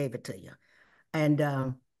information, I gave it to you.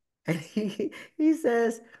 And he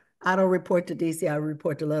says, I don't report to DC, I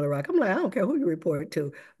report to Little Rock. I'm like, I don't care who you report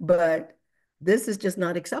to, but this is just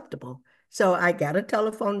not acceptable. So I got a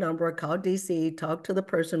telephone number, called DC, talked to the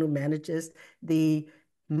person who manages the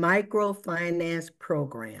microfinance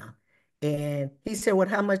program. And he said, well,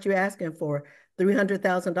 how much you asking for?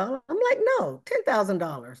 $300,000? I'm like, no,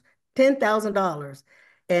 $10,000, $10,000.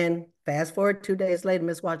 And fast forward 2 days later,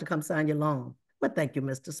 Ms. Washington, come sign your loan. Well, thank you,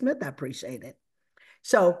 Mr. Smith. I appreciate it.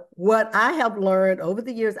 So what I have learned over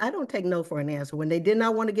the years, I don't take no for an answer. When they did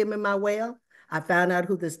not want to give me my well, I found out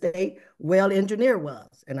who the state well engineer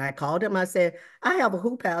was. And I called him. I said, I have a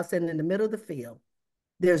hoop house sitting in the middle of the field.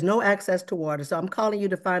 There's no access to water. So I'm calling you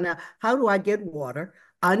to find out, how do I get water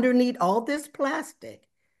underneath all this plastic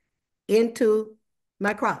into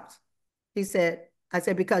my crops? He said, I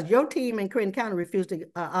said, because your team in Creighton County refused to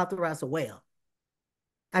authorize a well.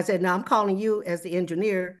 I said, now I'm calling you as the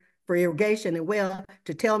engineer for irrigation and well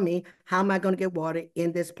to tell me how am I going to get water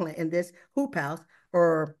in this plant, in this hoop house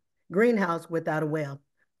or greenhouse without a well.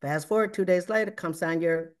 Fast forward 2 days later, come sign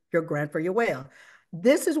your grant for your well.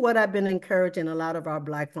 This is what I've been encouraging a lot of our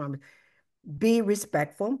Black farmers. Be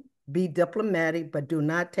respectful, be diplomatic, but do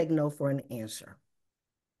not take no for an answer.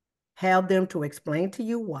 Have them to explain to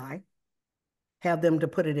you why. Have them to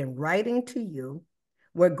put it in writing to you,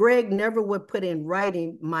 where Greg never would put in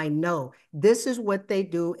writing my no. This is what they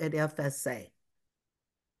do at FSA.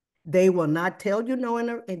 They will not tell you no,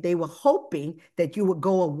 and they were hoping that you would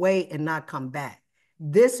go away and not come back.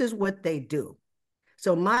 This is what they do.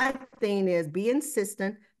 So my thing is, be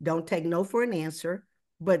insistent, don't take no for an answer,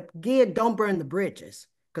 but again, don't burn the bridges,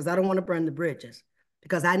 because I don't want to burn the bridges,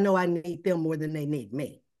 because I know I need them more than they need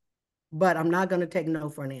me. But I'm not going to take no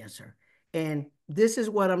for an answer. And this is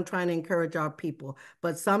what I'm trying to encourage our people.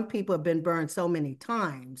 But some people have been burned so many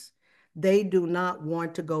times, they do not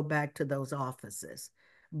want to go back to those offices.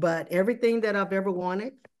 But everything that I've ever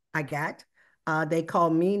wanted, I got. They call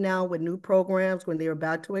me now with new programs when they're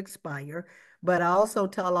about to expire. But I also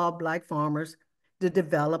tell all Black farmers to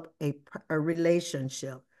develop a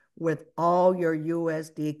relationship with all your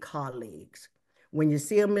USD colleagues. When you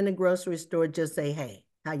see them in the grocery store, just say, hey,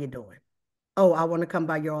 how you doing? Oh, I want to come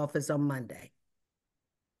by your office on Monday.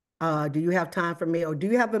 Do you have time for me? Or do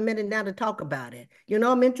you have a minute now to talk about it? You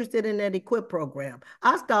know, I'm interested in that EQUIP program.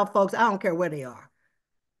 I stop folks, I don't care where they are.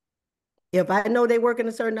 If I know they work in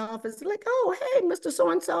a certain office, like, oh, hey, Mr.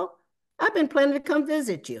 So-and-so, I've been planning to come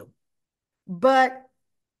visit you. But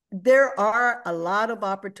there are a lot of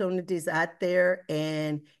opportunities out there,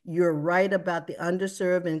 and you're right about the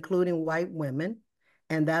underserved, including white women.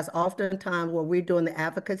 And that's oftentimes when we're doing the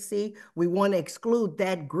advocacy, we want to exclude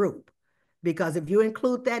that group. Because if you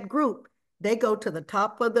include that group, they go to the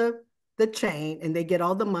top of the chain and they get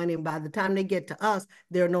all the money. And by the time they get to us,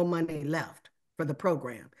 there's no money left for the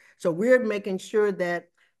program. So we're making sure that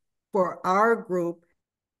for our group,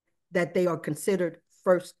 that they are considered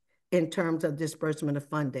first in terms of disbursement of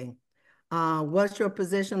funding. What's your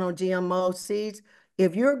position on GMO seeds?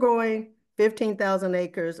 If you're growing 15,000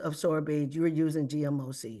 acres of soybeans, you're using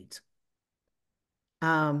GMO seeds.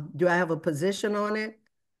 Do I have a position on it?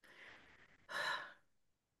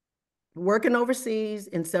 Working overseas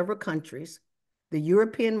in several countries, the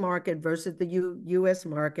European market versus the US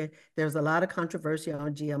market, there's a lot of controversy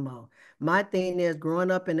on GMO. My thing is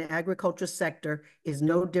growing up in the agriculture sector is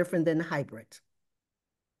no different than hybrids.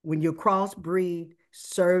 When you crossbreed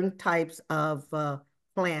certain types of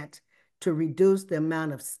plants to reduce the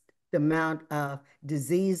amount of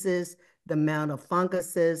diseases, the amount of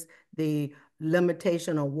funguses, the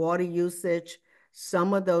limitation on water usage,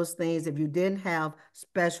 some of those things, if you didn't have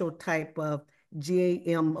special type of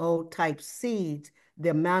GMO type seeds, the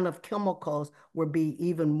amount of chemicals would be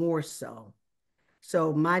even more so.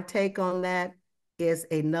 So my take on that is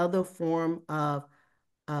another form of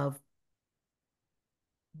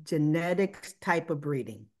genetics type of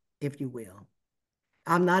breeding, if you will.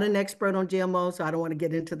 I'm not an expert on GMO, so I don't want to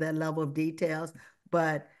get into that level of details,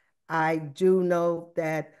 but I do know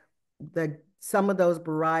that some of those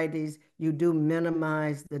varieties, you do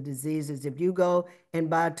minimize the diseases. If you go and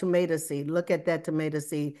buy a tomato seed, look at that tomato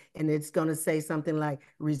seed, and it's going to say something like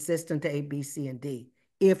resistant to A, B, C, and D,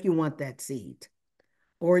 if you want that seed.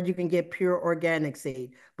 Or you can get pure organic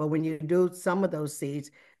seed. But when you do some of those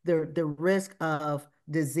seeds, the risk of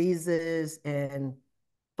diseases and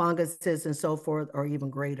funguses and so forth are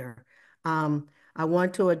even greater. I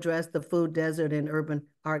want to address the food desert in urban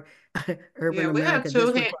America.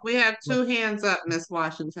 We have two hands up, Miss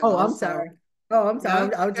Washington. Oh, also. I'm sorry. Oh, I'm sorry.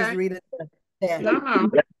 No, I was just reading that. No, no.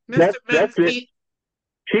 That's it.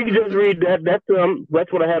 She can just read that.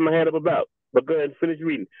 That's what I had my hand up about. But go ahead and finish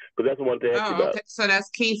reading, because that's what I wanted to ask you about. Okay. So that's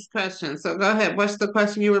Keith's question. So go ahead. What's the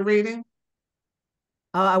question you were reading?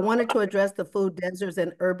 I wanted to address the food deserts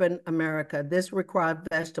in urban America. This requires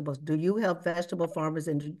vegetables. Do you help vegetable farmers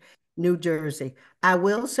in New Jersey? I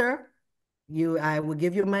will, sir. I will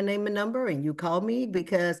give you my name and number and you call me,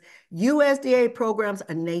 because USDA programs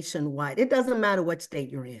are nationwide. It doesn't matter what state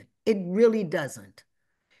you're in. It really doesn't.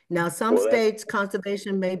 Now, some states,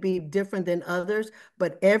 conservation may be different than others,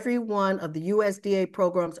 but every one of the USDA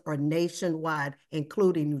programs are nationwide,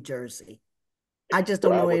 including New Jersey. I just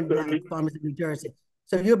don't know anybody farmers in New Jersey.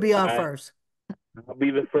 So you'll be our first. I'll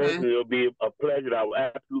be the first, and it'll be a pleasure. I will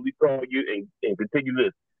absolutely call you and continue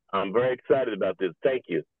this. I'm very excited about this. Thank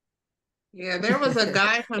you. Yeah, there was a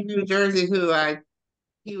guy from New Jersey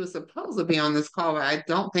he was supposed to be on this call, but I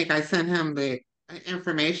don't think I sent him the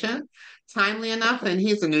information timely enough. And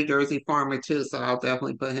he's a New Jersey farmer too, so I'll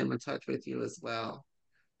definitely put him in touch with you as well.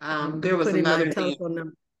 There was another telephone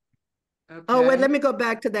number. Okay. Oh, wait, let me go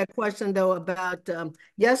back to that question though about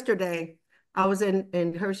yesterday. I was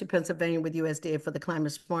in Hershey, Pennsylvania with USDA for the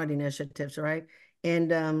Climate Smart initiatives, right?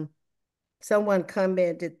 And someone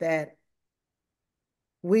commented that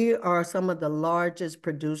we are some of the largest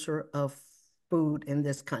producer of food in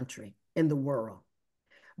this country, in the world.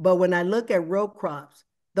 But when I look at row crops,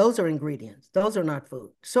 those are ingredients. Those are not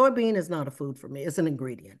food. Soybean is not a food for me. It's an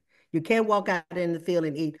ingredient. You can't walk out in the field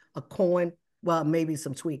and eat a corn, well, maybe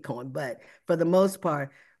some sweet corn, but for the most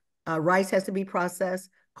part, rice has to be processed.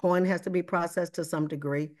 Corn has to be processed to some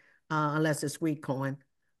degree, unless it's sweet corn.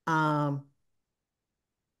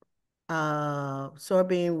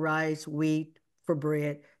 Soybean, rice, wheat for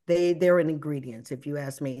bread, they're an ingredients, if you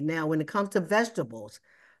ask me. Now, when it comes to vegetables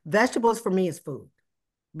for me is food,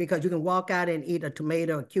 because you can walk out and eat a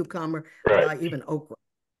tomato, a cucumber, even okra,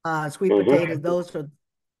 sweet potatoes. Those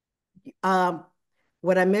are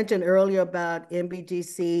what I mentioned earlier about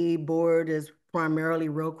NBGC board is primarily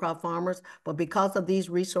row crop farmers, but because of these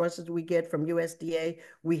resources we get from USDA,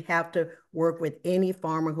 we have to work with any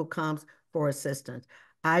farmer who comes for assistance.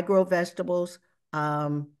 I grow vegetables.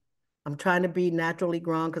 I'm trying to be naturally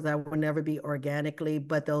grown because I will never be organically,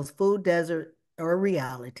 but those food deserts are a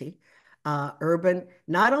reality. Urban,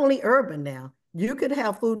 not only urban now, you could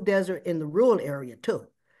have food desert in the rural area too,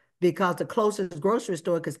 because the closest grocery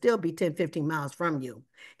store could still be 10, 15 miles from you.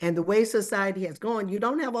 And the way society has gone, you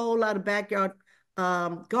don't have a whole lot of backyard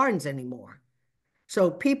gardens anymore.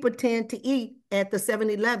 So people tend to eat at the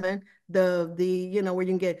 7-Eleven, where you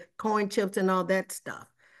can get corn chips and all that stuff.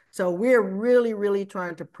 So we're really, really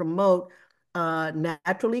trying to promote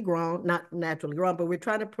naturally grown, not naturally grown, but we're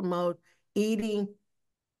trying to promote eating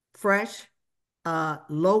fresh,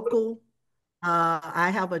 local.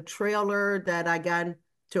 I have a trailer that I got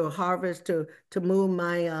to harvest to move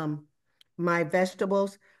my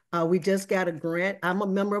vegetables. We just got a grant. I'm a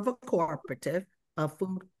member of a cooperative, a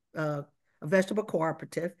food a vegetable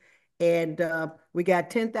cooperative, and we got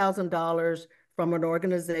 $10,000 from an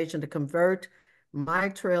organization to convert my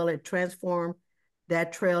trailer, transform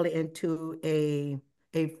that trailer into a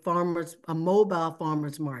mobile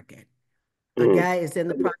farmers market. A guy is in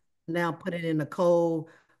the process now putting in a cold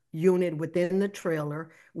unit within the trailer.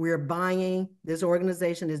 This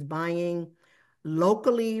organization is buying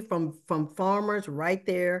locally from farmers right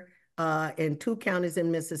there in 2 counties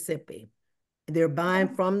in Mississippi. They're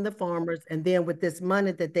buying from the farmers, and then with this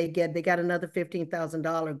money that they get, they got another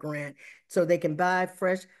 $15,000 grant, so they can buy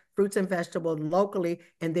fresh fruits and vegetables locally,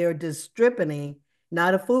 and they're distributing,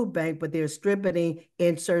 not a food bank, but they're distributing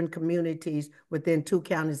in certain communities within 2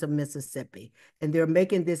 counties of Mississippi. And they're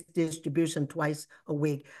making this distribution twice a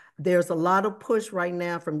week. There's a lot of push right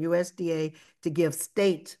now from USDA to give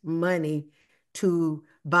states money to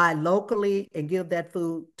buy locally and give that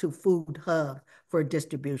food to food hub for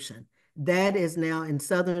distribution. That is now in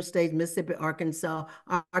southern states, Mississippi, Arkansas.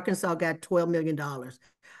 Arkansas got $12 million.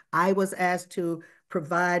 I was asked to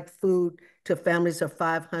provide food to families of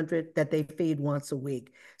 500 that they feed once a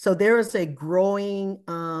week. So there is a growing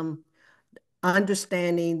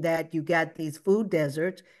understanding that you got these food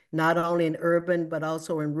deserts, not only in urban, but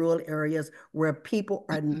also in rural areas where people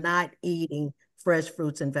are not eating fresh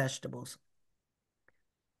fruits and vegetables.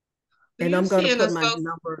 And I'm going to put my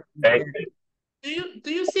number there.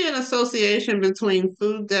 Do you see an association between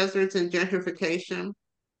food deserts and gentrification?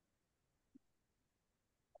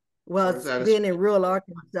 Well, being in rural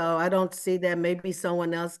Arkansas, I don't see that. Maybe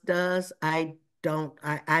someone else does. I don't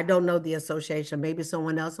know the association. Maybe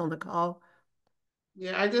someone else on the call.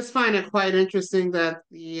 Yeah, I just find it quite interesting that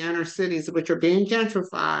the inner cities, which are being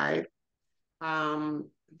gentrified,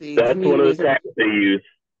 that's one of the tactics they use.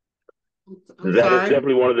 That's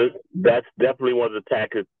definitely one of the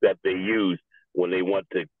tactics that they use when they want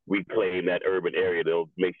to reclaim that urban area. They'll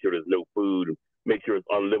make sure there's no food, make sure it's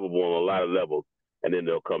unlivable on a lot of levels, and then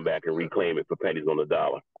they'll come back and reclaim it for pennies on the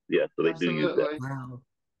dollar. Yeah, so they do use that. Wow.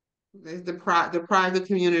 They deprive the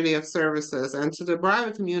community of services, and to deprive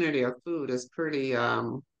a community of food is pretty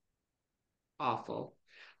awful.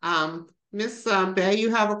 Miss Bay,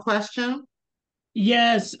 you have a question?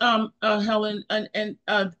 Yes, Helen, and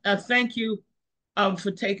thank you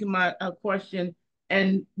for taking my question,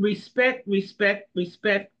 and respect, Ms.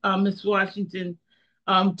 Washington,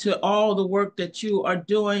 to all the work that you are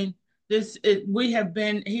doing. We have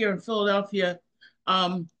been here in Philadelphia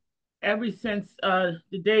ever since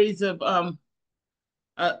the days of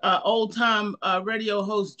old time radio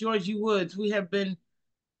host Georgie Woods. We have been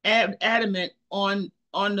adamant on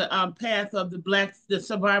the path of the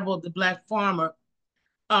survival of the Black farmer.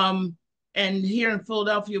 And here in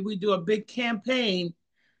Philadelphia, we do a big campaign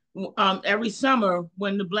every summer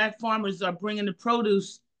when the Black farmers are bringing the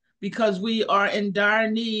produce, because we are in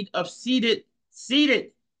dire need of seeded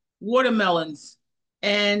watermelons.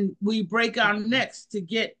 And we break our necks to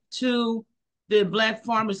get to the Black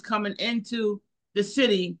farmers coming into the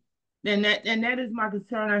city. And that is my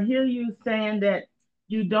concern. I hear you saying that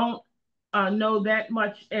you don't know that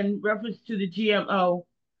much in reference to the GMO,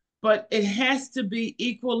 but it has to be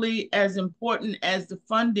equally as important as the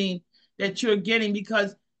funding that you're getting,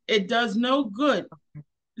 because it does no good.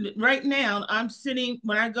 Right now,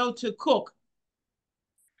 when I go to cook,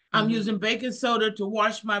 I'm using baking soda to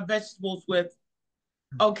wash my vegetables with.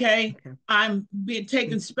 Okay. I'm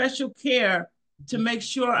taking special care to make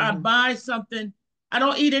sure I buy something. I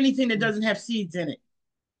don't eat anything that doesn't have seeds in it.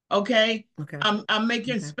 Okay. I'm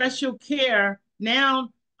making special care. Now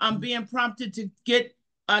I'm being prompted to get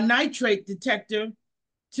a nitrate detector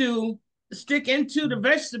to stick into the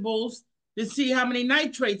vegetables to see how many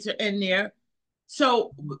nitrates are in there.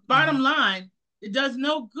 So bottom line, it does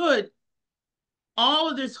no good. All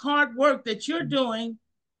of this hard work that you're doing,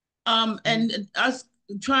 and us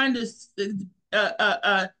trying to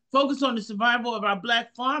focus on the survival of our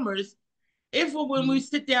Black farmers, when we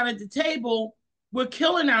sit down at the table, we're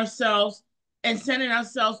killing ourselves and sending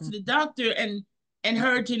ourselves to the doctor and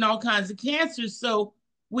hurting all kinds of cancers. So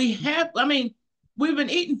we've been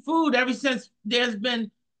eating food ever since there's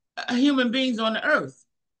been human beings on the earth.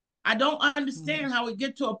 I don't understand how we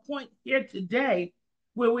get to a point here today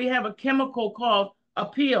where we have a chemical called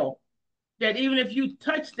appeal, that even if you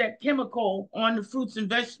touch that chemical on the fruits and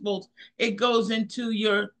vegetables, it goes into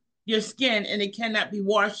your your skin, and it cannot be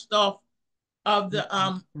washed off of the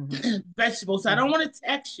vegetables. So I don't want to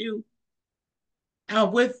text you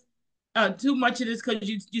with too much of this, because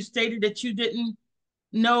you stated that you didn't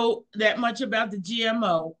know that much about the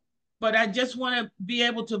GMO, but I just want to be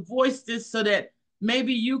able to voice this so that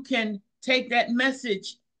maybe you can take that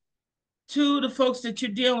message to the folks that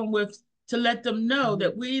you're dealing with, to let them know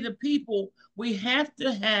that we, the people, we have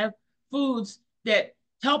to have foods that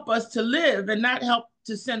help us to live and not help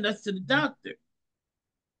to send us to the doctor.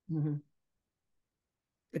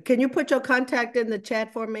 Can you put your contact in the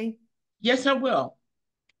chat for me? Yes, I will.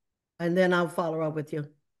 And then I'll follow up with you.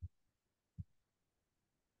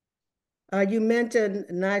 You mentioned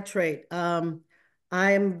nitrate. I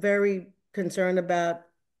am very concerned about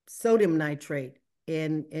sodium nitrate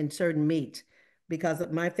in certain meats, because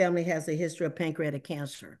my family has a history of pancreatic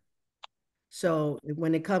cancer. So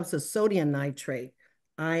when it comes to sodium nitrate,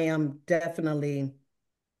 I am definitely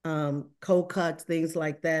cold cuts, things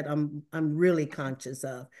like that. I'm really conscious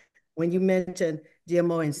of. When you mentioned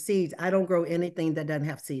GMO and seeds, I don't grow anything that doesn't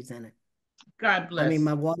have seeds in it. God bless. I mean,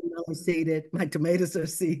 my watermelon is seeded, my tomatoes are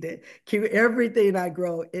seeded. Everything I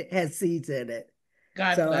grow, it has seeds in it.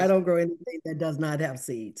 God so bless. I don't grow anything that does not have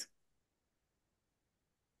seeds.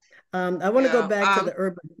 I want to go back to the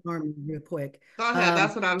urban farming real quick. Go ahead.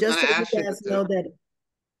 That's what I was going to ask you. Just so you guys know that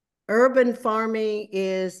urban farming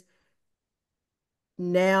is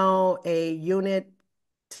now a unit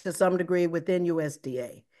to some degree within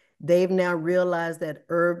USDA. They've now realized that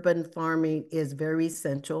urban farming is very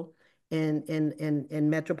essential in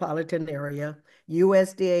metropolitan area.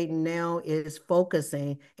 USDA now is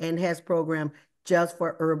focusing and has program just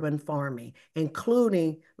for urban farming,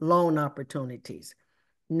 including loan opportunities.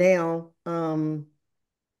 Now,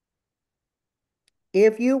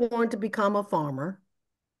 if you want to become a farmer,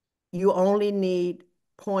 you only need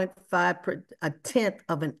 0.5 a tenth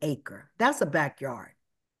of an acre. That's a backyard.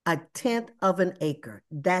 A tenth of an acre.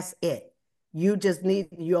 That's it. You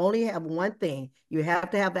only have one thing. You have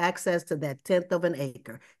to have access to that tenth of an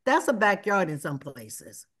acre. That's a backyard in some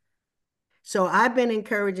places. So I've been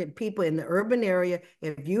encouraging people in the urban area,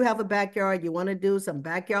 if you have a backyard, you want to do some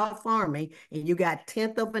backyard farming, and you got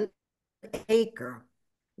tenth of an acre,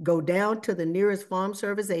 go down to the nearest farm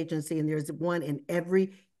service agency, and there's one in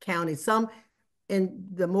every county. Some in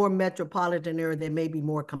the more metropolitan area, there may be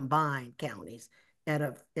more combined counties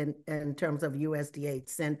in terms of USDA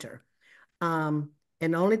center. And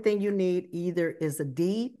the only thing you need either is a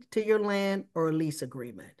deed to your land or a lease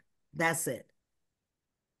agreement. That's it.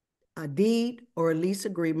 A deed or a lease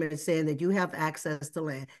agreement saying that you have access to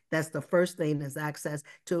land. That's the first thing, is access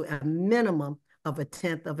to a minimum of a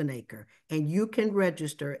tenth of an acre. And you can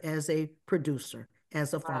register as a producer,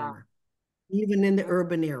 as a farmer, even in the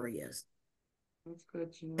urban areas. That's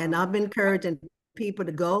good to know. And I've been encouraging people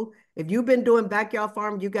to go. If you've been doing backyard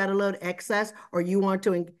farming, you got a little excess, or you want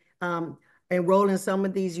to enroll in some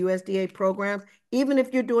of these USDA programs, even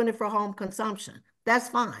if you're doing it for home consumption, that's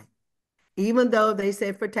fine. Even though they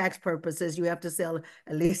say for tax purposes, you have to sell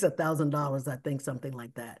at least $1,000, I think, something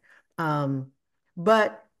like that.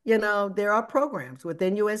 But, there are programs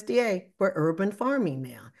within USDA for urban farming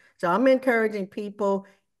now. So I'm encouraging people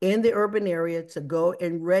in the urban area to go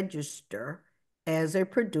and register as a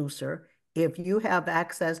producer if you have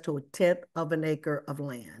access to a tenth of an acre of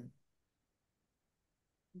land.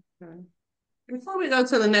 Okay. Before we go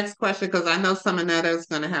to the next question, because I know Simonetta is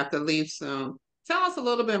going to have to leave soon, tell us a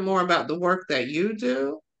little bit more about the work that you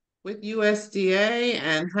do with USDA,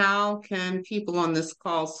 and how can people on this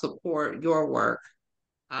call support your work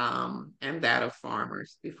and that of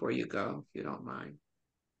farmers, before you go, if you don't mind.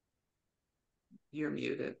 You're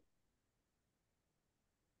muted.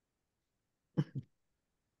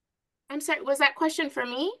 I'm sorry, was that question for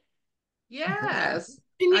me? Yes.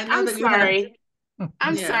 I'm sorry.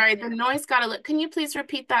 I'm sorry, the noise got a little. Can you please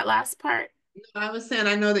repeat that last part? I was saying,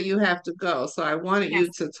 I know that you have to go, so I wanted you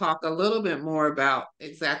to talk a little bit more about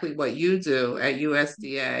exactly what you do at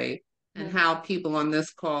USDA and how people on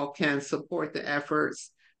this call can support the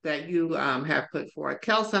efforts that you have put forth.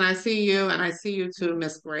 Kelson, I see you, and I see you too,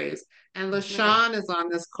 Ms. Graves. And LaShawn is on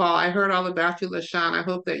this call. I heard all about you, LaShawn. I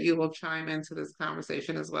hope that you will chime into this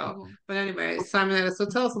conversation as well. But anyway, Simonetta, so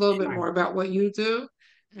tell us a little bit more about what you do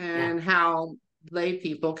and how lay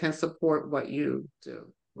people can support what you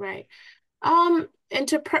do. Right. In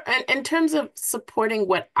terms of supporting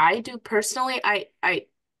what I do personally, I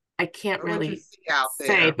can't really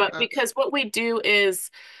say, but because what we do is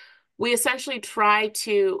we essentially try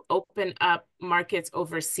to open up markets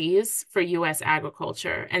overseas for U.S.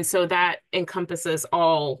 agriculture. And so that encompasses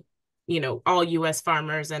all US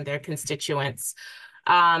farmers and their constituents.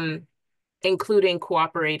 including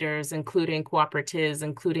cooperators, including cooperatives,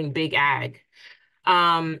 including big ag.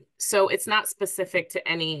 So it's not specific to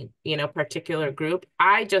any, particular group.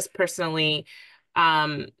 I just personally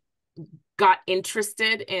got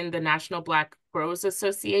interested in the National Black Growers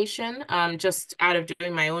Association, just out of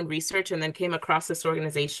doing my own research, and then came across this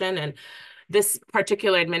organization. And this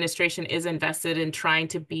particular administration is invested in trying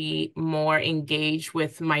to be more engaged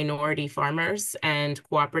with minority farmers and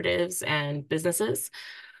cooperatives and businesses.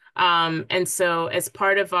 And so as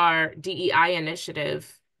part of our DEI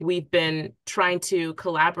initiative, we've been trying to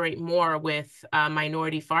collaborate more with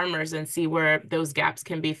minority farmers and see where those gaps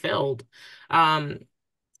can be filled,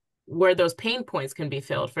 where those pain points can be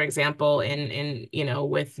filled. For example,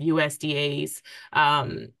 with USDA's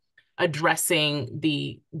addressing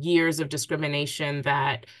the years of discrimination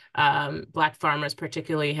that Black farmers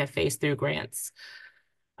particularly have faced through grants.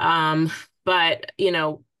 But,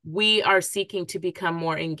 we are seeking to become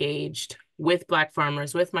more engaged with Black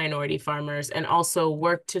farmers, with minority farmers, and also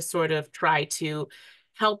work to sort of try to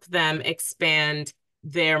help them expand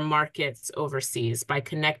their markets overseas by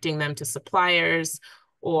connecting them to suppliers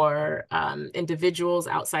or individuals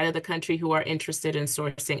outside of the country who are interested in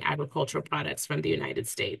sourcing agricultural products from the United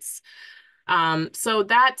States. So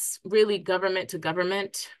that's really government to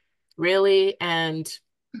government, really. And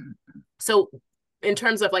so in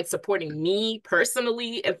terms of like supporting me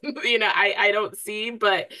personally, I don't see,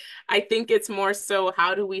 but I think it's more so,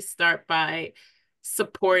 how do we start by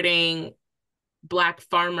supporting Black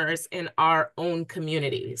farmers in our own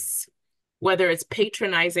communities, whether it's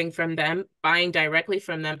patronizing from them, buying directly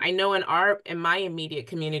from them. I know in my immediate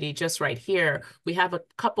community, just right here, we have a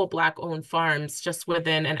couple Black-owned farms just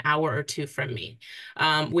within an hour or two from me.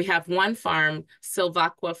 We have one farm,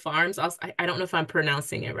 Silvaqua Farms. I don't know if I'm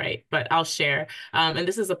pronouncing it right, but I'll share. And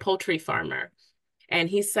this is a poultry farmer. And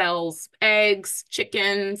he sells eggs,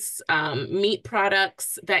 chickens, meat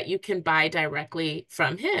products that you can buy directly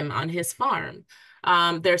from him on his farm.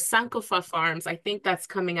 There's Sankofa Farms. I think that's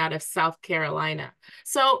coming out of South Carolina.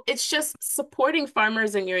 So it's just supporting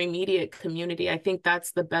farmers in your immediate community. I think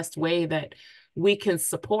that's the best way that we can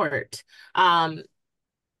support.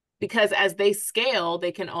 Because as they scale,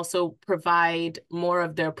 they can also provide more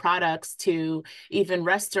of their products to even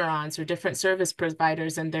restaurants or different service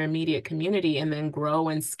providers in their immediate community, and then grow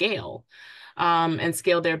and scale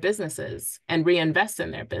their businesses and reinvest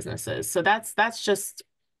in their businesses. So that's just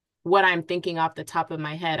what I'm thinking off the top of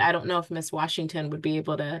my head. I don't know if Ms. Washington would be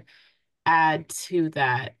able to add to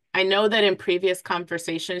that. I know that in previous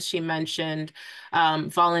conversations, she mentioned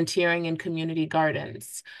volunteering in community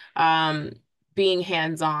gardens, being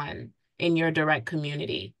hands-on in your direct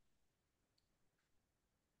community.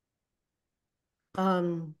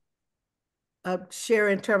 Share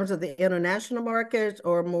in terms of the international market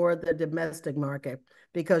or more the domestic market?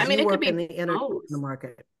 Because you work in the international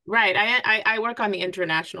market. Right. I work on the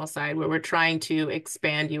international side, where we're trying to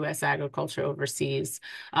expand U.S. agriculture overseas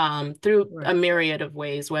through a myriad of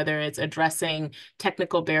ways, whether it's addressing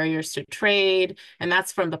technical barriers to trade, and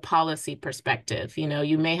that's from the policy perspective.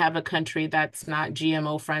 You may have a country that's not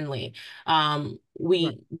GMO friendly.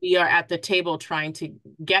 We are at the table trying to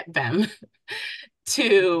get them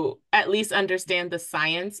to at least understand the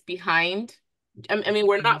science behind. I mean,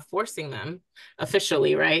 we're not forcing them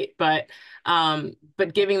officially, right? But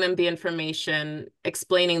giving them the information,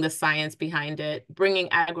 explaining the science behind it, bringing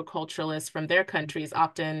agriculturalists from their countries,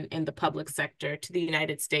 often in the public sector, to the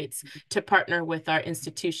United States to partner with our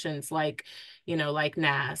institutions like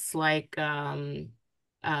NAS, like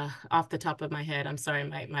off the top of my head, I'm sorry,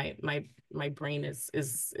 my brain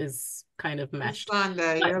is kind of meshed.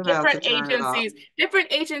 Different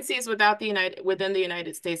agencies within the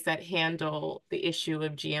United States that handle the issue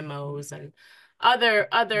of GMOs and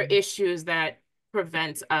other issues that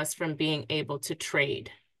prevent us from being able to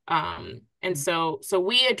trade. And so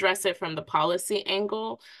we address it from the policy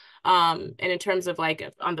angle. And in terms of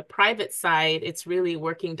like on the private side, it's really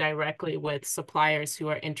working directly with suppliers who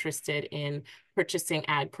are interested in purchasing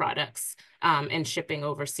ag products and shipping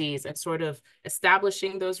overseas, and sort of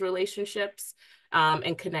establishing those relationships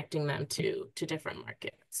and connecting them to different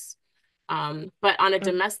markets. But on a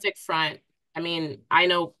domestic front, I mean, I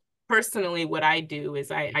know personally what I do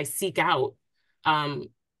is I seek out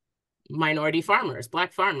minority farmers,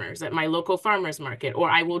 Black farmers at my local farmers market, or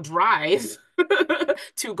I will drive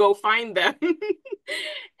to go find them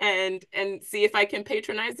and see if I can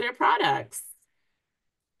patronize their products.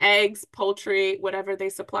 Eggs, poultry, whatever they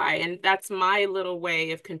supply. And that's my little way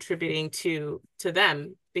of contributing to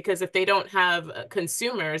them. Because if they don't have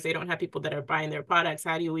consumers, they don't have people that are buying their products,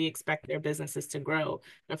 how do we expect their businesses to grow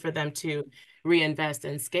and for them to reinvest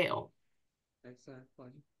and scale? Exactly.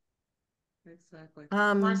 Exactly.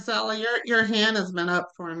 Marcella, your hand has been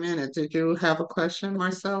up for a minute. Did you have a question,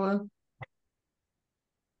 Marcella?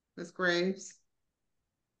 Ms. Graves?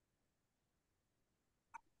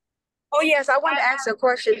 Oh, yes, I want to ask a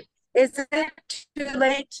question. Is it too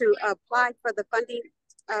late to apply for the funding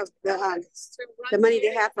of the money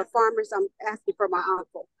they have for farmers? I'm asking for my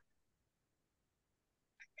uncle.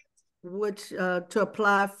 Which to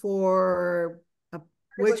apply for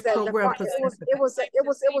which program? It was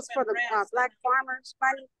for the Black farmers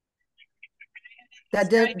money. That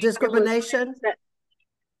discrimination?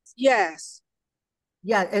 Yes.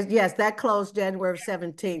 Yeah, yes, that closed January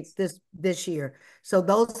 17th this year. So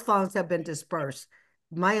those funds have been dispersed.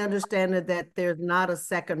 My understanding that there's not a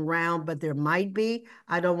second round, but there might be.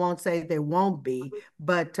 I don't want to say there won't be,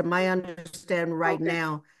 but to my understanding right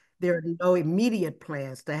now, there are no immediate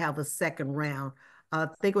plans to have a second round. I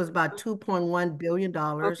think it was about $2.1 billion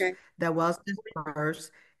that was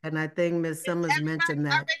dispersed. And I think Ms. Simmons mentioned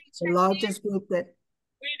that. The largest group that,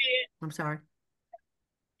 I'm sorry.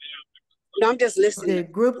 No, I'm just listening. The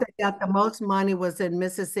group that got the most money was in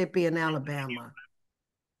Mississippi and Alabama.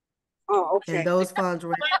 Oh, okay. And those funds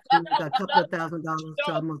were like a couple of $1,000s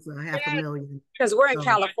to almost $500,000. Because we're in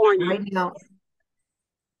California. Right now,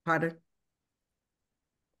 pardon?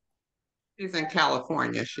 She's in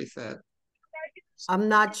California, she said. I'm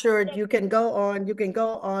not sure. You can go on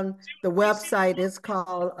the website. It's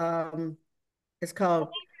called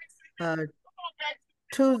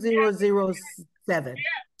 2007.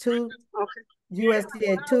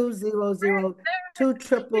 USDA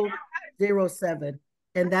 200-20007.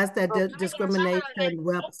 And that's that discrimination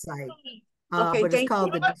website. But it's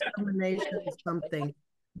called the discrimination something.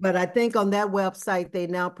 But I think on that website, they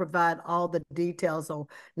now provide all the details on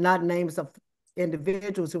not names of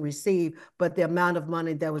individuals who receive, but the amount of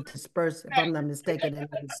money that was dispersed, if I'm not mistaken, in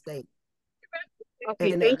the state.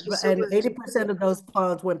 Okay, thank you so much. And 80% of those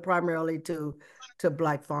funds went primarily to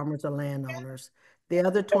Black farmers or landowners. The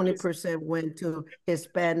other 20% went to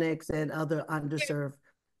Hispanics and other underserved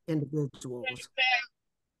individuals.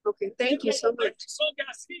 Okay, thank you so much.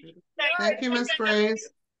 Thank you, Ms. Graves.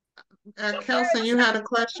 Kelson, you had a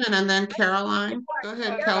question, and then Caroline. Go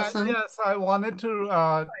ahead, Kelson. Yes, I wanted to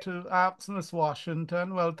ask Ms.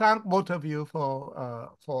 Washington. Well, thank both of you for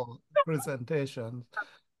presentations.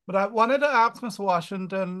 But I wanted to ask Ms.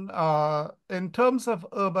 Washington, in terms of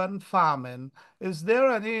urban farming, is there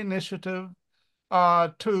any initiative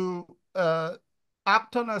to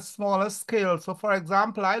act on a smaller scale? So, for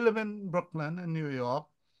example, I live in Brooklyn, in New York,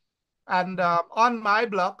 and on my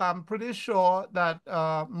block, I'm pretty sure that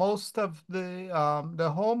most of the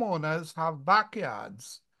homeowners have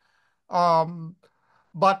backyards.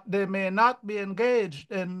 But they may not be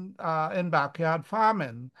engaged in backyard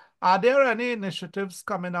farming. Are there any initiatives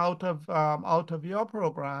coming out of your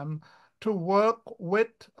program to work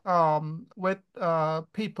with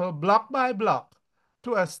people block by block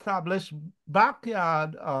to establish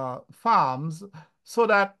backyard farms so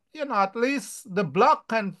that, at least the block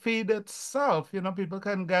can feed itself? People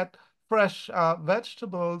can get fresh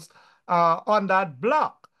vegetables on that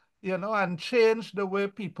block, and change the way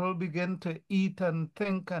people begin to eat and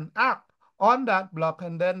think and act on that block.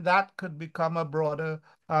 And then that could become a broader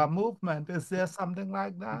movement. Is there something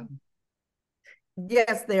like that?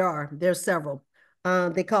 Yes, there are. There's several.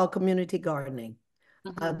 They call community gardening.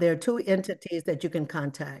 There are two entities that you can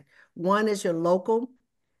contact. One is your local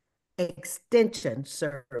extension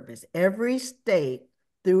service. Every state,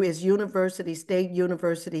 through its state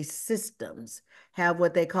university systems, have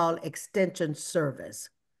what they call extension service.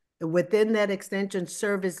 Within that extension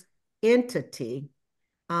service entity,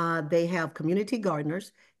 they have community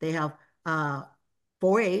gardeners. They have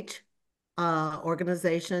 4-H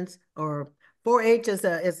organizations, or 4-H is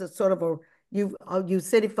a sort of you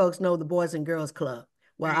city folks know the Boys and Girls Club.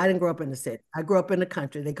 Well, I didn't grow up in the city. I grew up in the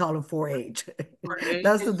country. They call them 4-H.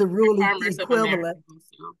 That's the ruling equivalent.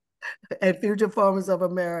 And Future Farmers of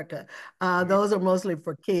America. Those are mostly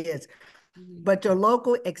for kids. But your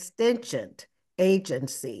local extension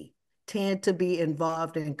agency tend to be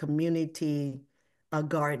involved in community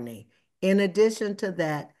gardening. In addition to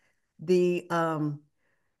that, the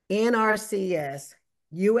NRCS,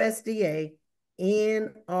 USDA,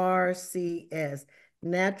 NRCS,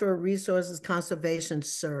 Natural Resources Conservation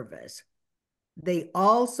Service, they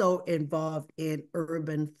also involved in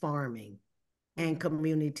urban farming and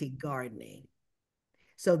community gardening.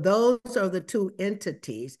 So those are the two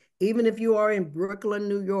entities. Even if you are in Brooklyn,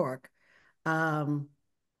 New York,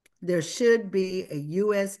 there should be a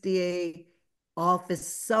USDA office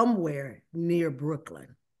somewhere near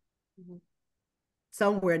Brooklyn.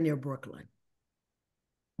 Somewhere near Brooklyn.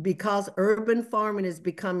 because urban farming is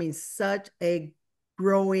becoming such a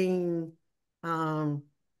growing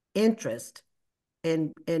interest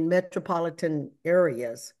in metropolitan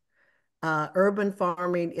areas, urban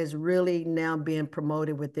farming is really now being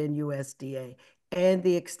promoted within USDA and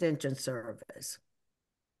the Extension Service.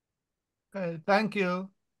 Okay, thank you.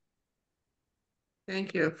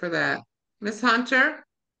 Thank you for that. Ms. Hunter?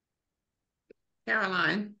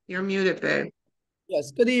 Caroline, you're muted, babe.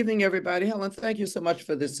 Yes, good evening, everybody. Helen, thank you so much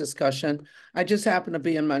for this discussion. I just happen to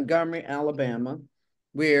be in Montgomery, Alabama,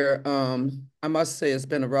 where I must say it's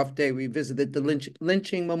been a rough day. We visited the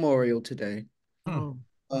lynching memorial today. Oh.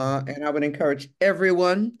 And I would encourage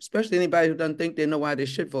everyone, especially anybody who doesn't think they know why they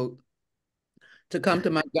should vote, to come to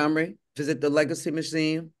Montgomery, visit the Legacy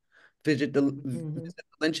Museum, visit the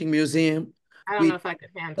Lynching Museum. I don't know if I could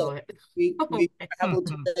handle it. We traveled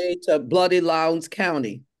today to Bloody Lowndes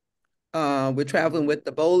County. We're traveling with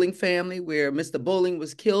the Bowling family, where Mr. Bowling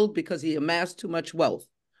was killed because he amassed too much wealth.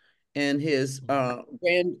 And his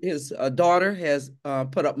daughter has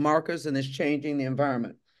put up markers and is changing the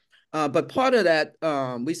environment. But part of that,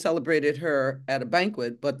 we celebrated her at a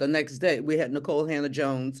banquet, but the next day we had Nicole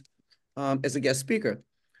Hannah-Jones as a guest speaker.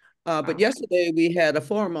 But yesterday we had a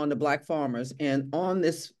forum on the Black farmers, and on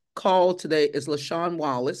this call today is LaShawn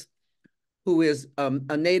Wallace, who is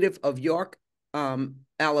a native of York,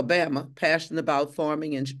 Alabama, passionate about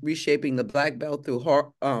farming and reshaping the Black Belt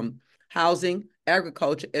through housing,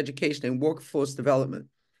 agriculture, education, and workforce development.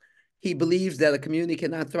 He believes that a community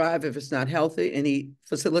cannot thrive if it's not healthy, and he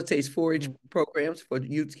facilitates 4-H programs for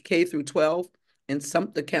youth K through 12 in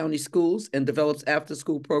Sumter County schools and develops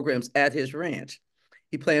after-school programs at his ranch.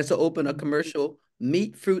 He plans to open a commercial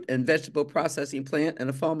meat, fruit, and vegetable processing plant and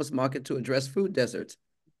a farmer's market to address food deserts.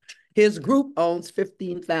 His group owns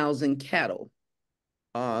 15,000 cattle.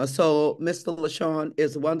 So Mr. LaShawn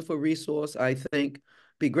is a wonderful resource. I think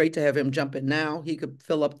be great to have him jump in now. He could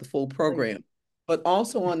fill up the full program. But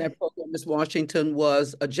also on that program, Ms. Washington,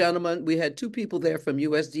 was a gentleman. We had 2 people there from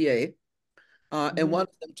USDA. And one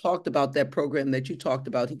of them talked about that program that you talked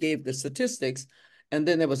about. He gave the statistics. And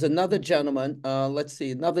then there was another gentleman,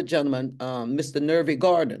 Mr. Nervy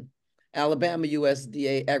Garden, Alabama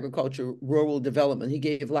USDA Agriculture Rural Development. He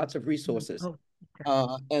gave lots of resources.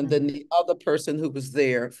 And then the other person who was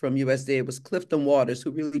there from USDA was Clifton Waters,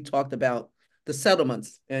 who really talked about the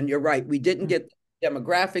settlements. And you're right, we didn't get the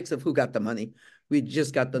demographics of who got the money. We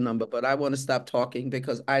just got the number. But I want to stop talking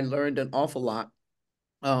because I learned an awful lot.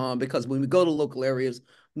 Because when we go to local areas,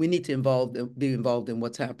 we need to be involved in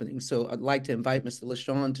what's happening. So I'd like to invite Mr.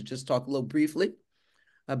 LaShawn to just talk a little briefly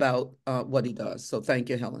about what he does. So thank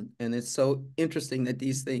you, Helen. And it's so interesting that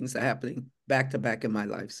these things are happening back to back in my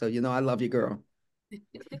life. So, you know, I love you, girl.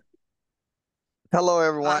 Hello,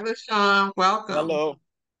 everyone. Hi, LaShawn. Welcome. Hello.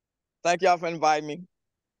 Thank y'all for inviting me.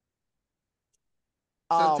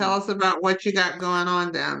 So tell us about what you got going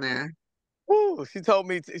on down there. She told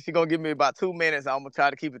me she's gonna give me about 2 minutes. I'm gonna try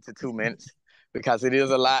to keep it to 2 minutes because it is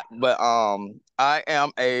a lot. But I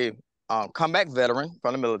am a comeback veteran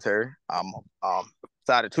from the military.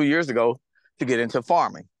 Decided 2 years ago to get into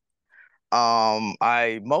farming.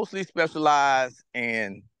 I mostly specialize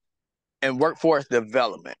in workforce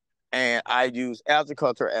development, and I use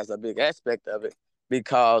agriculture as a big aspect of it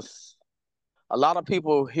because a lot of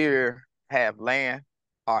people here have land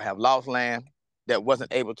or have lost land that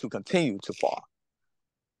wasn't able to continue to farm.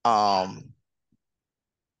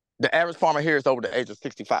 The average farmer here is over the age of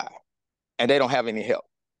 65, and they don't have any help.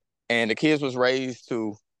 And the kids was raised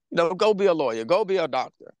to, go be a lawyer, go be a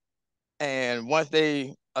doctor. And once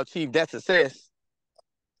they achieve that success,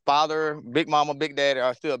 father, big mama, big daddy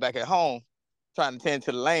are still back at home trying to tend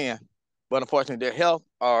to the land. But unfortunately, their health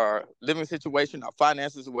or living situation or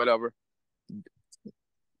finances or whatever,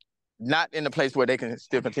 not in a place where they can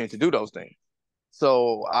still continue to do those things.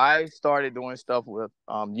 So I started doing stuff with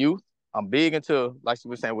youth. I'm big into, like you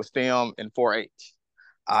were saying, with STEM and 4-H.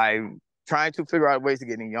 I'm trying to figure out ways to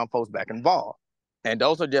getting young folks back involved. And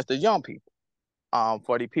those are just the young people.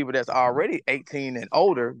 For the people that's already 18 and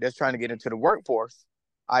older that's trying to get into the workforce,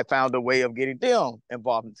 I found a way of getting them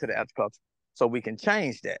involved into the agriculture so we can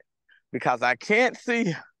change that. Because I can't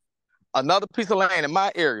see another piece of land in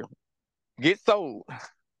my area get sold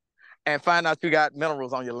and find out you got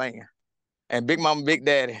minerals on your land. And Big Mama, Big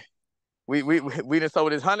Daddy, we done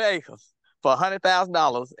sold this 100 acres for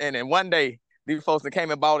 $100,000. And then one day, these folks that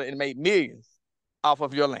came and bought it and made millions off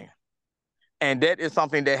of your land. And that is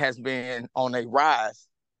something that has been on a rise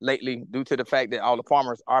lately due to the fact that all the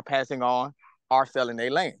farmers are passing on, are selling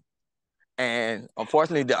their land. And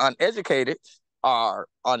unfortunately, the uneducated are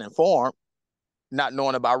uninformed, not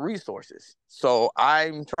knowing about resources. So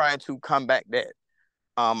I'm trying to combat that.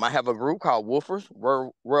 I have a group called Woofers,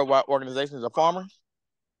 Worldwide Organizations of Farmers,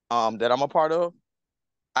 that I'm a part of.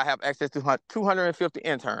 I have access to 250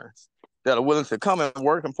 interns that are willing to come and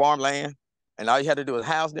work and farm land, and all you have to do is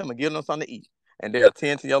house them and give them something to eat, and they'll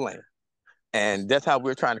attend to your land. And that's how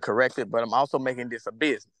we're trying to correct it, but I'm also making this a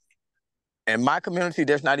business. In my community,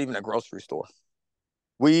 there's not even a grocery store.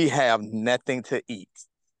 We have nothing to eat.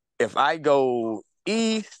 If I go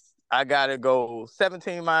east, I gotta go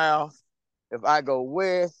 17 miles. If I go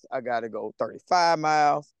west, I gotta go 35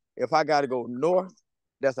 miles. If I gotta go north,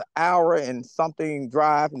 that's an hour and something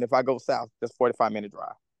drive. And if I go south, that's 45-minute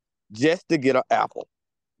drive just to get an apple.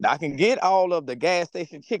 Now I can get all of the gas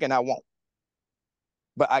station chicken I want,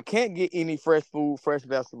 but I can't get any fresh food, fresh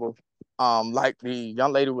vegetables. Like the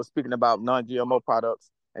young lady was speaking about non-GMO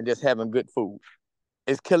products and just having good food.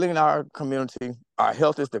 It's killing our community. Our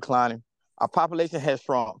health is declining. Our population has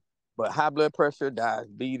shrunk, but high blood pressure,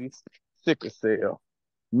 diabetes, sickle cell,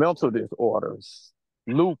 mental disorders,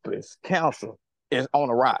 lupus, cancer is on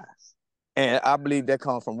the rise. And I believe that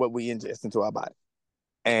comes from what we ingest into our body.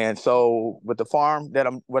 And so with the farm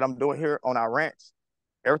what I'm doing here on our ranch,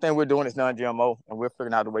 everything we're doing is non-GMO, and we're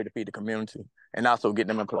figuring out a way to feed the community and also get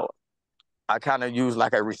them employed. I kind of use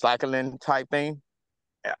like a recycling type thing,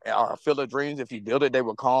 or a field of dreams. If you build it, they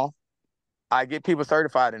will come. I get people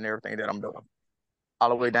certified in everything that I'm doing, all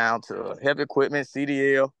the way down to heavy equipment,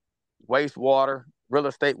 CDL, wastewater, real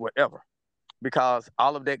estate, whatever, because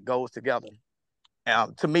all of that goes together.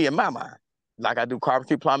 To me, in my mind, like I do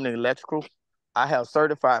carpentry, plumbing, and electrical, I have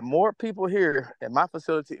certified more people here at my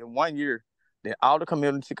facility in 1 year than all the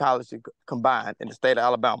community colleges combined in the state of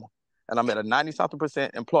Alabama. And I'm at a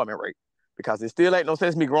 90-something% employment rate, because it still ain't no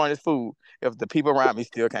sense me growing this food if the people around me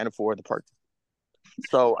still can't afford the purchase.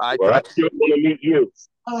 So I still want to meet you.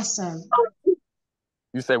 Awesome.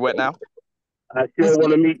 You say what now? I still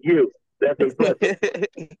want to meet you. That's impressive.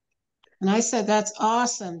 And I said, that's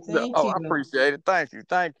awesome. Thank you. I appreciate it. Thank you.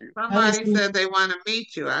 Thank you. Somebody said they want to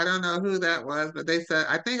meet you. I don't know who that was, but they said,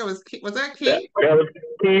 I think it was Keith. Was that Keith? That was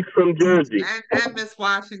Keith from Jersey. And Miss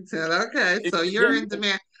Washington. Okay, so you're in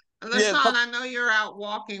demand. LaShawn, I know you're out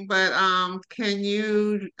walking, but can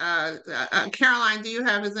you, Caroline, do you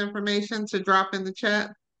have his information to drop in the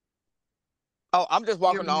chat? Oh, I'm just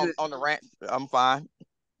walking on the ranch. I'm fine,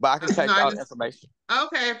 but I can take all the information.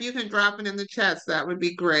 Okay, if you can drop it in the chats, that would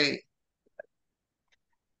be great.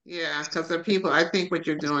 Yeah, because the people, I think what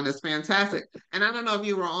you're doing is fantastic. And I don't know if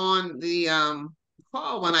you were on the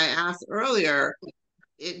call when I asked earlier,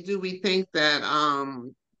 do we think that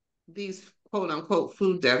these quote unquote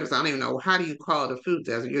food deserts, I don't even know, how do you call it a food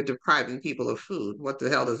desert? You're depriving people of food. What the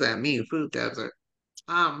hell does that mean, food desert?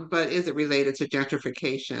 But is it related to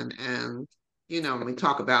gentrification? And, when we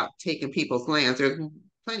talk about taking people's lands, there's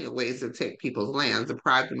plenty of ways to take people's lands.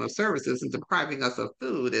 Deprive them of services, and depriving us of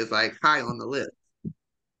food is like high on the list.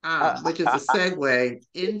 Which is a segue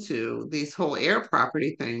into this whole air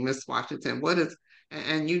property thing, Miss Washington. What is,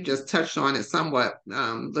 and you just touched on it somewhat,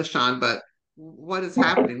 LaShawn, but what is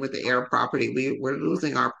happening with the air property? We're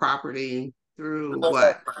losing our property through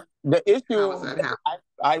what? The issue How is that happening?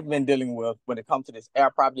 I've been dealing with when it comes to this air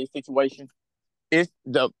property situation is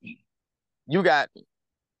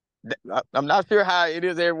I'm not sure how it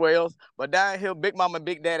is everywhere else, but down here, Big Mama and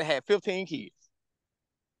Big Daddy had 15 kids.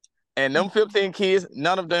 And them 15 kids,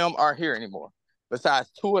 none of them are here anymore, besides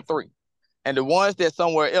 2 or 3. And the ones that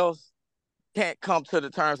somewhere else can't come to the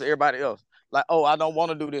terms of everybody else. Like, oh, I don't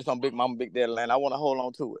want to do this on Big Mama, Big Daddy land. I want to hold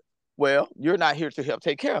on to it. Well, you're not here to help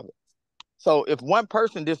take care of it. So if one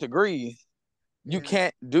person disagrees, you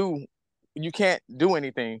can't do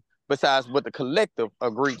anything besides what the collective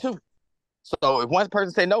agree to. So if one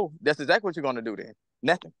person say no, that's exactly what you're going to do then.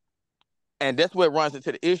 Nothing. And that's what runs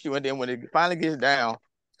into the issue. And then when it finally gets down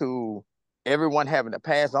to everyone having to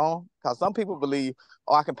pass on, because some people believe,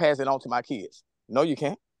 oh, I can pass it on to my kids. No, you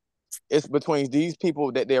can't. It's between these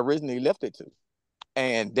people that they originally left it to.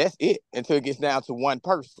 And that's it until it gets down to one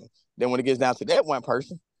person. Then when it gets down to that one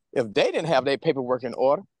person, if they didn't have their paperwork in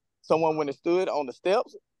order, someone went and stood on the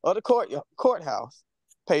steps of the courthouse,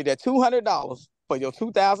 paid that $200 for your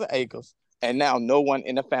 2,000 acres, and now no one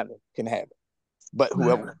in the family can have it. But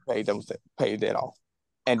whoever paid that off.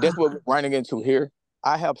 And that's what we're running into here.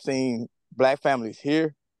 I have seen Black families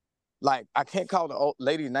here. Like, I can't call the old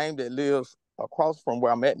lady's name that lives across from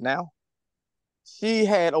where I'm at now. She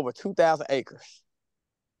had over 2,000 acres.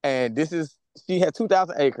 And she had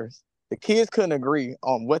 2,000 acres. The kids couldn't agree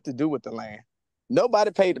on what to do with the land. Nobody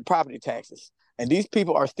paid the property taxes. And these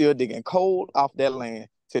people are still digging coal off that land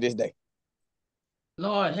to this day.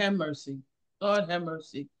 Lord have mercy. Lord have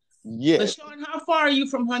mercy. Yes. LaShawn, how far are you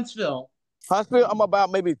from Huntsville? Huntsville, I'm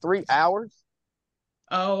about maybe 3 hours.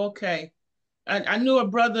 Oh, okay. I knew a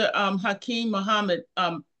brother, Hakeem Muhammad,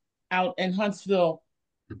 out in Huntsville.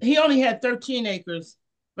 He only had 13 acres,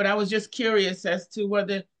 but I was just curious as to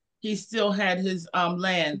whether he still had his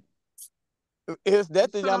land. Is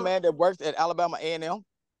that the young man that works at Alabama A&M?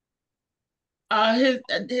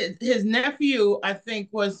 His nephew, I think,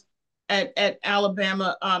 was at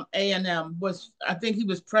Alabama A&M. I think he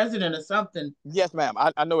was president or something. Yes, ma'am.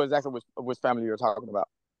 I know exactly which family you're talking about.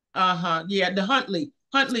 Yeah, the Huntley.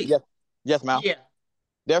 Yes, ma'am. Yeah,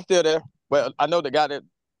 they're still there. Well, I know the guy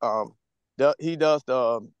that he does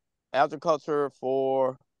the agriculture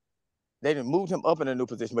for. They didn't move him up in a new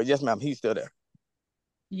position, but yes, ma'am, he's still there.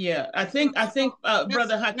 Yeah, I think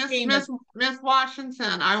Brother Hakeem. Miss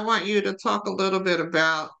Washington, I want you to talk a little bit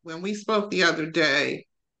about when we spoke the other day.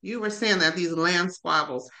 You were saying that these land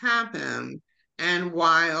squabbles happen, and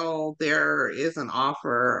while there is an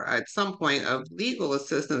offer at some point of legal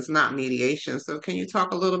assistance, not mediation. So, can you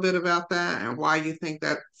talk a little bit about that and why you think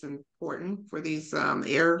that's important for these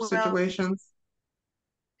error situations?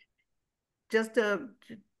 Just to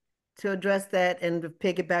address that and to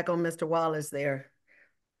piggyback on Mr. Wallace there.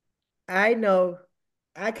 I know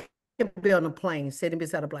I can be on a plane sitting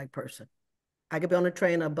beside a Black person. I could be on a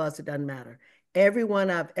train or a bus, it doesn't matter. Everyone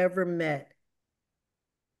I've ever met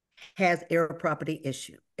has air property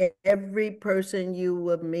issue. Every person you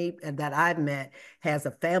would meet and that I've met has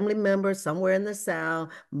a family member somewhere in the South,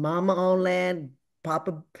 mama on land,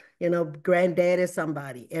 papa, granddaddy,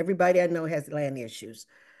 somebody. Everybody I know has land issues.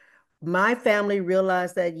 My family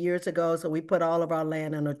realized that years ago, so we put all of our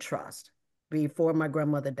land in a trust before my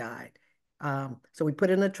grandmother died. So we put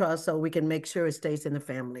in a trust so we can make sure it stays in the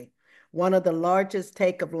family. One of the largest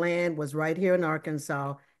take of land was right here in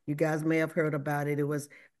Arkansas. You guys may have heard about it. It was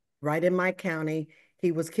right in my county.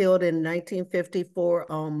 He was killed in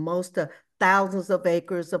 1954 on most of thousands of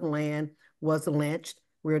acres of land, was lynched.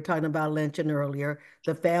 We were talking about lynching earlier.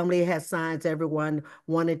 The family has signs. Everyone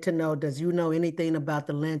wanted to know, does you know anything about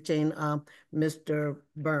the lynching of Mr.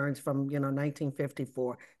 Burns from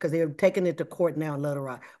 1954? Because they're taking it to court now in Little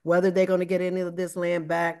Rock. Whether they're going to get any of this land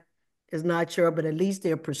back is not sure, but at least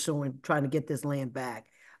they're pursuing, trying to get this land back.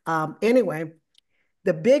 Anyway,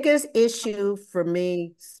 the biggest issue for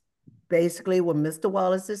me, basically what Mr.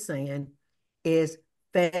 Wallace is saying, is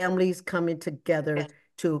families coming together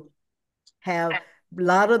to have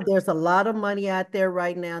there's a lot of money out there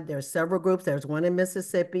right now. There's several groups. There's one in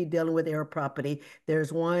Mississippi dealing with air property.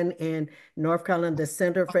 There's one in North Carolina, the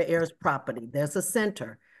Center for Heirs Property. There's a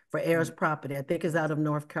center for heirs property. I think it's out of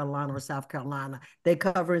North Carolina or South Carolina. They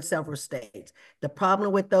cover in several states. The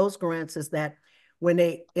problem with those grants is that when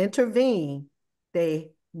they intervene,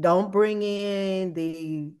 they don't bring in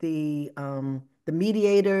the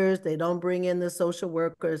mediators, they don't bring in the social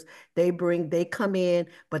workers, they come in,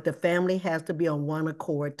 but the family has to be on one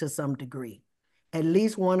accord to some degree, at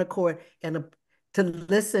least one accord, and to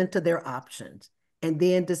listen to their options and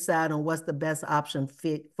then decide on what's the best option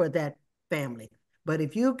fit for that family. But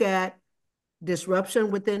if you got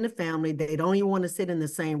disruption within the family, they don't even want to sit in the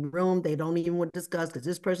same room, they don't even want to discuss because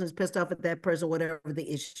this person is pissed off at that person, whatever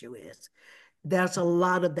the issue is. There's a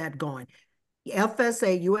lot of that going.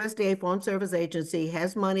 FSA, USDA Foreign Service Agency,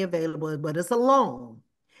 has money available, but it's a loan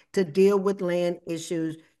to deal with land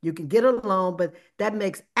issues. You can get a loan, but that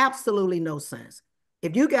makes absolutely no sense.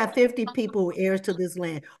 If you got 50 people who heirs to this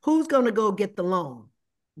land, who's going to go get the loan?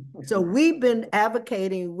 So we've been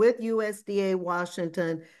advocating with USDA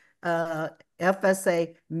Washington,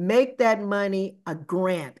 FSA, make that money a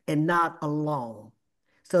grant and not a loan.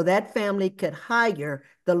 So that family could hire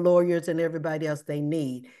the lawyers and everybody else they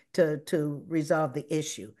need to resolve the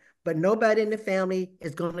issue. But nobody in the family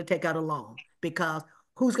is going to take out a loan because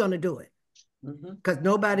who's going to do it? Because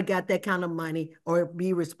nobody got that kind of money or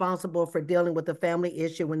be responsible for dealing with the family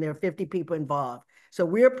issue when there are 50 people involved. So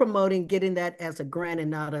we're promoting getting that as a grant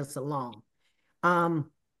and not as a loan.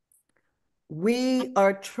 We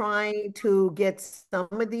are trying to get some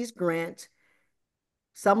of these grants,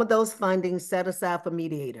 some of those fundings set aside for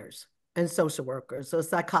mediators and social workers or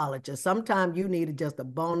psychologists. Sometimes you need just a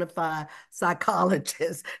bona fide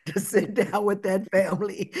psychologist to sit down with that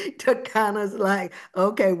family to kind of like,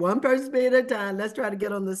 okay, one person at a time, let's try to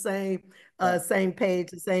get on the same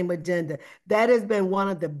page, the same agenda. That has been one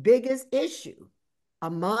of the biggest issues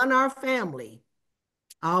among our family,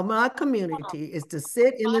 my community, is to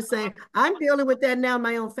sit in the same. I'm dealing with that now in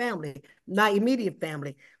my own family, not immediate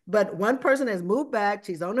family. But one person has moved back.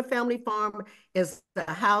 She's on a family farm. It's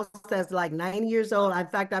a house that's like 90 years old. In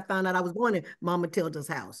fact, I found out I was born in Mama Matilda's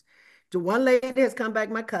house. The one lady has come back,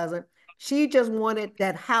 my cousin. She just wanted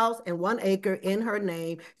that house and 1 acre in her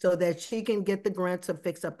name so that she can get the grant to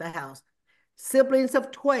fix up the house. siblings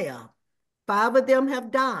of 12. 5 of them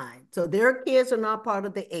have died, so their kids are not part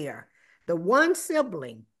of the heir. The one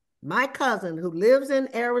sibling, my cousin who lives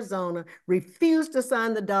in Arizona, refused to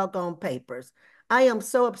sign the doggone papers. I am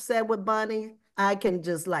so upset with Bonnie, I can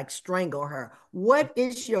just like strangle her. What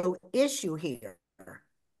is your issue here?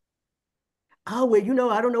 Oh,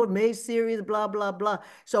 well, I don't know, it made serious, blah, blah, blah.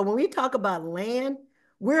 So when we talk about land,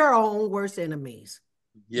 we're our own worst enemies.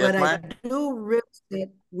 Yes, but ma'am. I do risk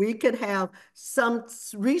that we could have some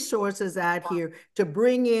resources out here to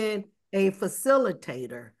bring in a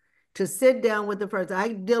facilitator to sit down with the person.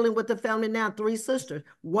 I'm dealing with the family now, 3 sisters.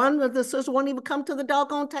 One of the sisters won't even come to the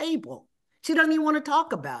doggone table. She doesn't even want to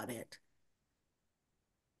talk about it.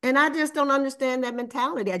 And I just don't understand that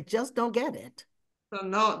mentality. I just don't get it. So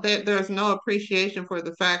no, there's no appreciation for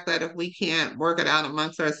the fact that if we can't work it out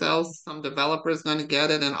amongst ourselves, some developer is going to get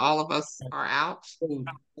it and all of us are out.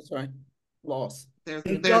 That's right. Lost.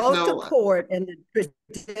 It There's goes to no court, and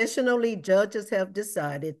traditionally judges have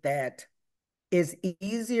decided that it's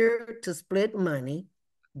easier to split money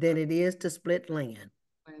than it is to split land.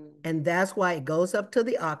 And that's why it goes up to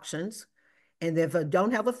the auctions. And if I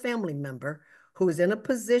don't have a family member who is in a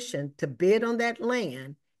position to bid on that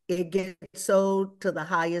land, it gets sold to the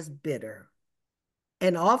highest bidder.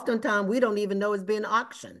 And oftentimes we don't even know it's being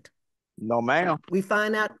auctioned. No, ma'am. We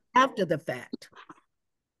find out after the fact.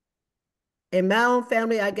 In my own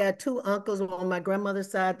family, I got 2 uncles on my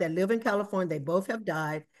grandmother's side that live in California. They both have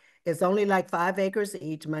died. It's only like 5 acres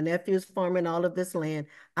each. My nephew's farming all of this land.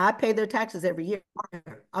 I pay their taxes every year.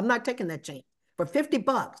 I'm not taking that chance. For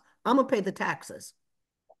 $50, I'm gonna pay the taxes.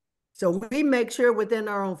 So we make sure within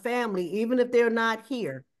our own family, even if they're not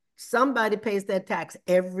here, somebody pays that tax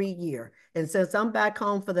every year. And since I'm back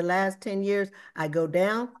home for the last 10 years, I go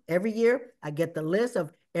down every year. I get the list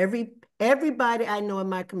of everybody I know in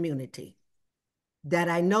my community that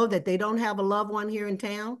I know that they don't have a loved one here in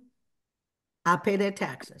town. I pay their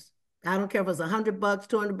taxes. I don't care if it's $100,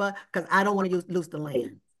 $200, because I don't want to lose the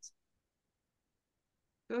land.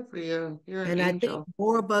 good for you. You're an And angel. I think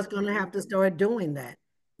more of us going to have to start doing that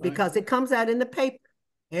because it comes out in the paper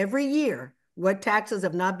every year what taxes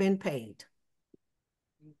have not been paid.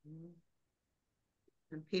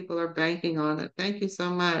 And people are banking on it. Thank you so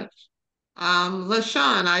much.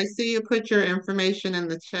 LaShawn, I see you put your information in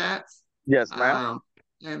the chats. Yes, ma'am.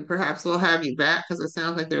 And perhaps we'll have you back because it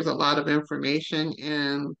sounds like there's a lot of information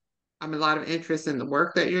and a lot of interest in the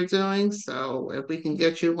work that you're doing. So if we can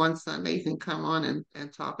get you one Sunday, you can come on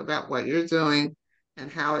and talk about what you're doing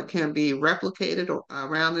and how it can be replicated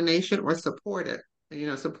around the nation or supported.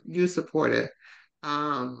 So you support it.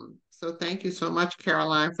 So thank you so much,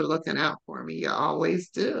 Caroline, for looking out for me. You always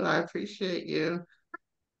do. I appreciate you.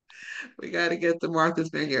 We got to get the Martha's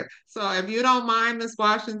Vineyard. So if you don't mind, Miss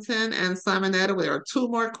Washington and Simonetta, there are 2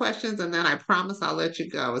 more questions, and then I promise I'll let you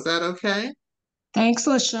go. Is that okay? Thanks,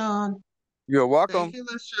 LaShawn. You're welcome. Thank you,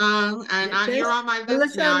 LaShawn. And you're on my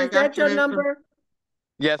list now. LaShawn, I is got that your number?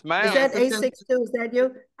 Yes, ma'am. Is that 862? Is that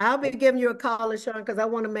you? I'll be giving you a call, LaShawn, because I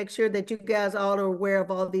want to make sure that you guys all are aware of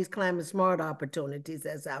all these climate smart opportunities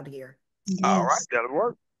that's out here. Yes. All right, that'll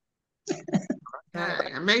work.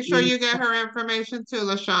 Okay. And make sure you get her information too,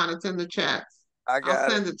 LaShawn. It's in the chat. I'll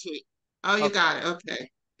send it to you. Oh, you got it. Okay.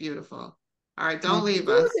 Beautiful. All right. Don't leave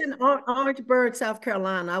us. Who's in Orangeburg, South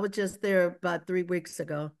Carolina? I was just there about 3 weeks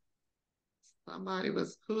ago.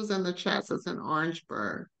 Who's in the chat that's in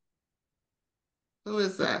Orangeburg? Who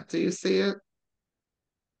is that? Do you see it?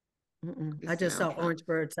 I just saw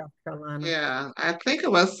Orangeburg, South Carolina. Yeah, I think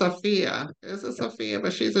it was Sophia. Is it Sophia?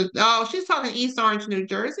 But she's talking East Orange, New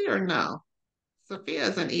Jersey, or no?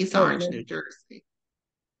 Sophia's in East Orange, New Jersey.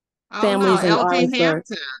 Oh Families no, in LG Orangeburg.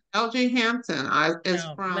 Hampton. LG Hampton is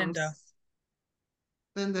from Linda.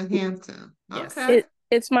 Linda Hampton. Yes. Okay.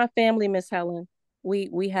 It's my family, Miss Helen.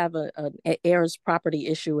 We have an heirs property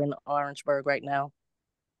issue in Orangeburg right now.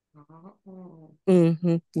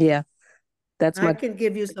 Yeah. I can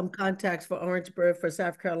give you some contacts for Orangeburg, for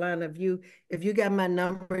South Carolina. If you got my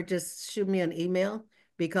number, just shoot me an email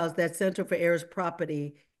because that Center for Heirs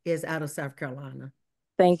Property is out of South Carolina.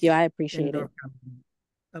 Thank you. I appreciate it.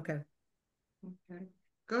 Okay. Okay.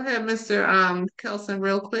 Go ahead, Mr. Kelson,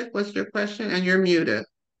 real quick. What's your question? And you're muted.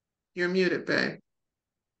 You're muted, babe.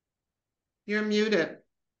 You're muted.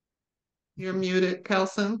 You're muted,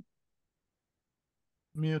 Kelson.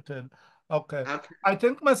 Muted. Okay. I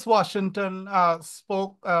think Ms. Washington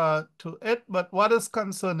spoke to it, but what is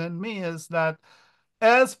concerning me is that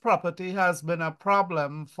heirs property has been a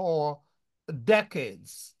problem for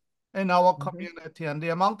decades in our community, and the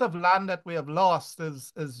amount of land that we have lost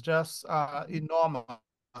is just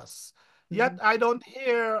enormous. Yet I don't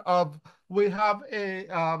hear of, we have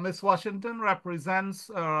a, Ms. Washington represents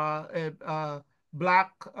a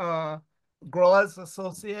Black Growers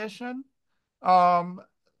Association.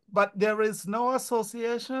 But there is no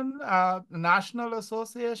association, national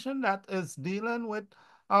association that is dealing with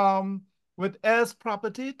heirs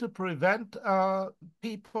property to prevent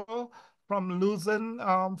people from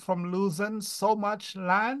losing so much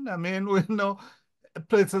land. I mean, we know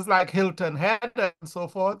places like Hilton Head and so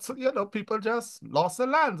forth. So, you know, people just lost the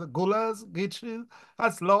land. The Gullahs, Gitche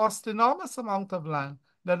has lost enormous amount of land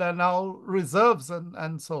that are now reserves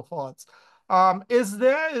and so forth. Is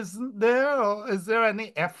there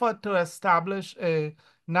any effort to establish a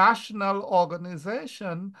national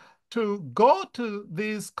organization to go to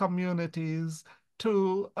these communities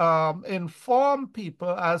to inform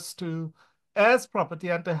people as to heirs property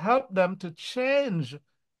and to help them to change,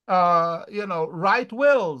 you know, write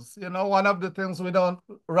wills? You know, one of the things, we don't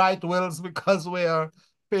write wills because we are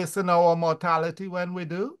facing our mortality when we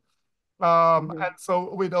do. And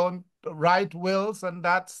so we don't write wills, and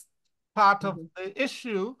that's part of the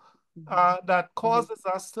issue that causes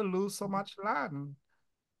us to lose so much land.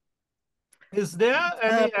 Is there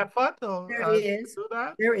any effort to do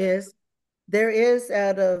that? There is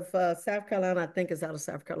out of South Carolina. I think it's out of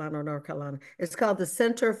South Carolina or North Carolina. It's called the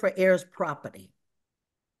Center for Heirs Property.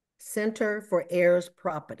 Center for Heirs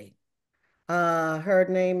Property. Her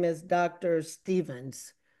name is Dr.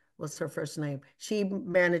 Stevens. What's her first name? She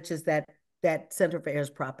manages that Center for Heirs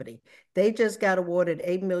Property. They just got awarded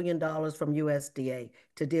 $8 million from USDA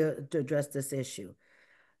to address this issue.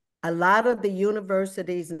 A lot of the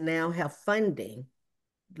universities now have funding,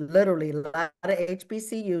 literally a lot of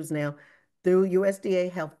HBCUs now through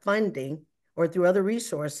USDA have funding or through other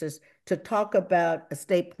resources to talk about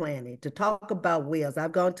estate planning, to talk about wills.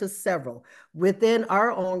 I've gone to several. Within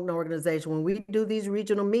our own organization, when we do these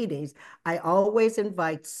regional meetings, I always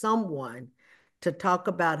invite someone to talk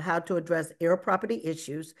about how to address heir property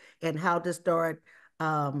issues and how to start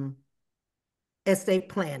estate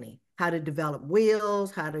planning, how to develop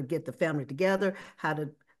wills, how to get the family together, how to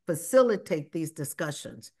facilitate these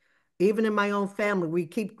discussions. Even in my own family, we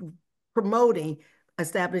keep promoting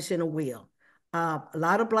establishing a will. A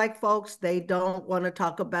lot of Black folks, they don't want to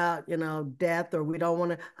talk about, you know, death, or we don't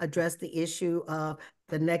want to address the issue of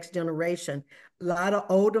the next generation. A lot of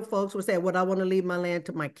older folks will say, well, I want to leave my land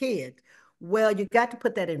to my kids. Well, you got to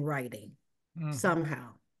put that in writing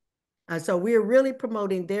somehow. So we're really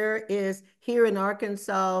promoting. There is here in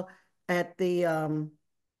Arkansas at the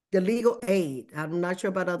legal aid. I'm not sure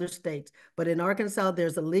about other states, but in Arkansas,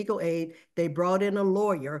 there's a legal aid. They brought in a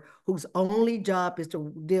lawyer whose only job is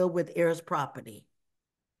to deal with heirs property.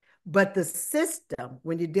 But the system,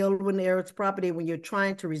 when you deal with heirs property, when you're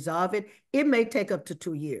trying to resolve it, it may take up to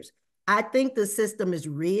 2 years. I think the system is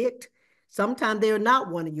rigged. Sometimes they're not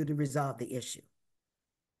wanting you to resolve the issue.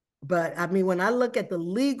 But I mean, when I look at the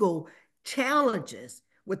legal challenges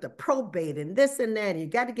with the probate and this and that, and you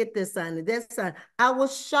got to get this signed and this signed, I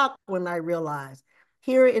was shocked when I realized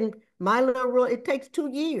here in my little world, it takes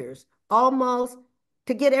 2 years almost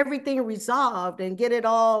to get everything resolved and get it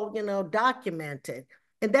all, you know, documented.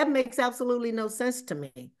 And that makes absolutely no sense to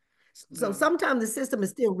me. So sometimes the system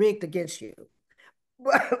is still rigged against you.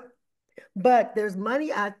 But there's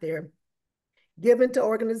money out there given to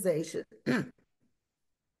organizations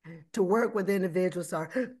to work with individuals,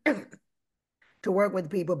 to work with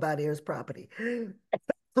people about heirs property.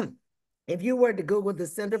 If you were to Google the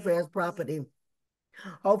Center for Heirs Property,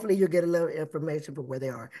 hopefully you'll get a little information from where they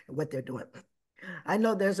are and what they're doing. I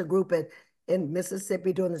know there's a group in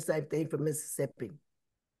Mississippi doing the same thing for Mississippi.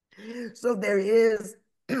 So there is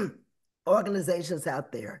organizations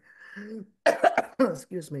out there.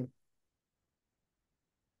 Excuse me.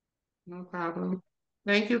 No problem.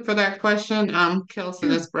 Thank you for that question,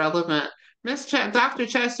 Kelson. It's relevant. Dr.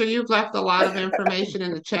 Chester, you've left a lot of information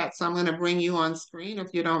in the chat, so I'm going to bring you on screen if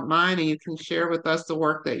you don't mind, and you can share with us the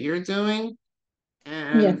work that you're doing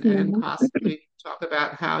and possibly talk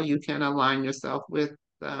about how you can align yourself with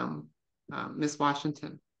Ms.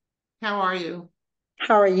 Washington. How are you?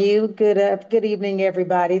 How are you? Good evening,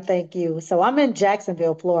 everybody. Thank you. So I'm in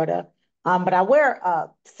Jacksonville, Florida, but I wear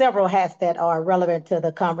several hats that are relevant to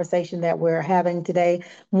the conversation that we're having today.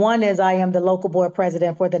 One is I am the local board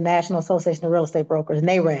president for the National Association of Real Estate Brokers,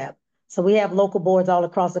 NAREB. So we have local boards all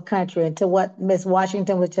across the country. And to what Ms.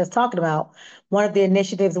 Washington was just talking about, one of the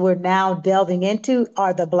initiatives we're now delving into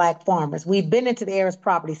are the Black farmers. We've been into the heirs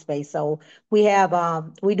property space. So we have,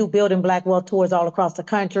 we do building Black wealth tours all across the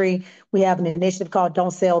country. We have an initiative called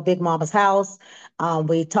Don't Sell Big Mama's House.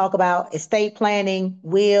 We talk about estate planning,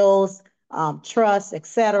 wills, trusts,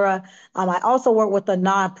 etc. I also work with a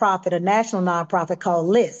nonprofit, a national nonprofit called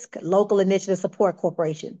LISC, Local Initiative Support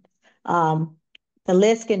Corporation. The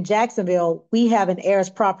LISC in Jacksonville, we have an heirs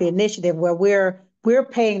property initiative where we're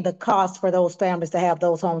paying the cost for those families to have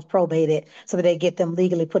those homes probated so that they get them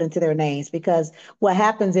legally put into their names. Because what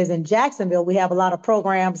happens is in Jacksonville, we have a lot of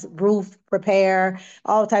programs, roof repair,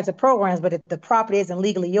 all types of programs, but if the property isn't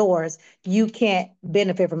legally yours, you can't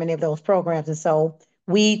benefit from any of those programs. And so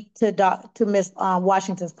to Ms.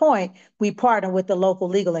 Washington's point, we partner with the local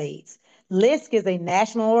legal aids. LISC is a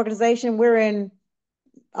national organization. We're in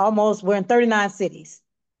 39 cities.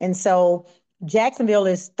 And so Jacksonville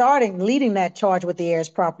is leading that charge with the heirs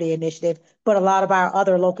property initiative, but a lot of our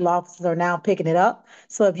other local offices are now picking it up.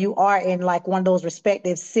 So if you are in like one of those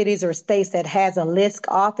respective cities or states that has a LISC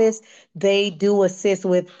office, they do assist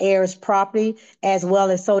with heirs property, as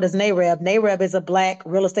well as so does NAREB. NAREB is a Black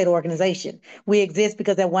real estate organization. We exist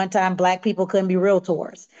because at one time Black people couldn't be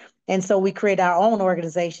realtors. And so we create our own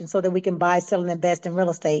organization so that we can buy, sell, and invest in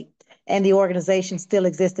real estate. And the organization still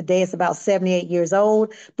exists today. It's about 78 years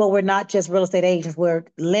old, but we're not just real estate agents. We're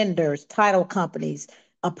lenders, title companies,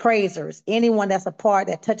 appraisers. Anyone that's a part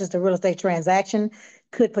that touches the real estate transaction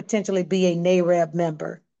could potentially be a NAREB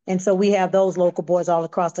member. And so we have those local boards all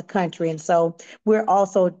across the country. And so we're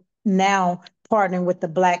also now partnering with the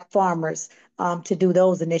Black farmers to do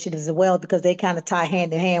those initiatives as well, because they kind of tie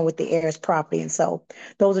hand in hand with the heirs property. And so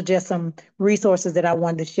those are just some resources that I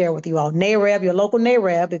wanted to share with you all. NAREB, your local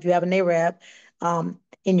NAREB, if you have a NAREB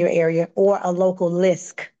in your area, or a local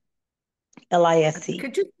LISC, LISC.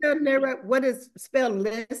 Could you spell NAREB? What is spelled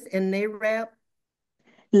LISC and NAREB?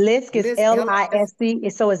 LISC is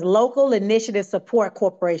LISC, so it's Local Initiative Support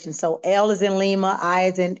Corporation. So L is in Lima, I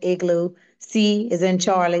is in Igloo, C is in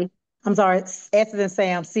Charlie. I'm sorry, S is in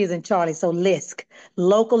Sam, C is in Charlie. So LISC,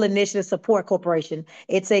 Local Initiative Support Corporation.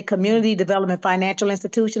 It's a community development financial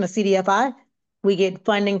institution, a CDFI. We get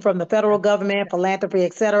funding from the federal government, philanthropy,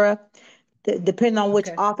 et cetera. Depending on which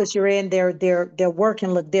office you're in, their work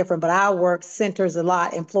can look different, but our work centers a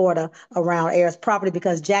lot in Florida around heirs property,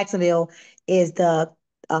 because Jacksonville is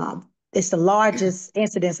it's the largest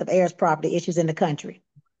incidence of heirs property issues in the country.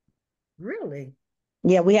 Really?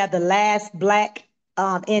 Yeah, we have the last Black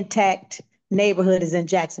intact neighborhood is in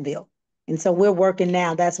Jacksonville. And so we're working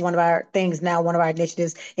now. That's one of our things now. One of our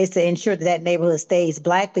initiatives is to ensure that that neighborhood stays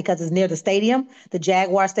Black, because it's near the stadium, the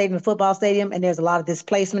Jaguar Stadium, the football stadium, and there's a lot of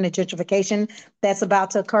displacement and gentrification that's about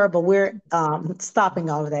to occur, but we're stopping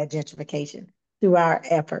all of that gentrification through our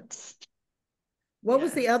efforts. What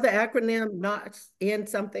was the other acronym, not in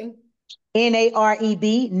something?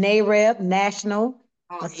 NAREB, NAREB, National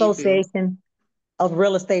Association of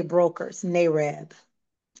Real Estate Brokers, NAREB.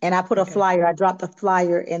 And I put a flyer, I dropped a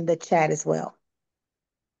flyer in the chat as well.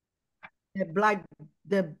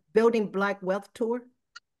 The Building Black Wealth Tour?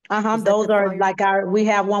 Those are like we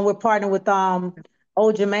have one, we're partnering with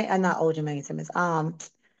Simmons.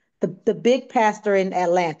 The big pastor in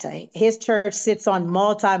Atlanta, his church sits on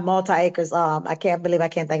multi acres. I can't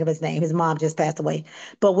think of his name. His mom just passed away,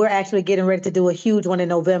 but we're actually getting ready to do a huge one in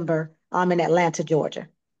November in Atlanta, Georgia,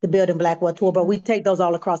 the Building Black Wealth Tour, but we take those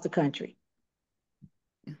all across the country.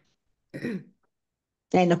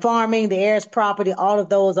 And the farming, the heirs property, all of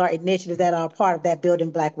those are initiatives that are part of that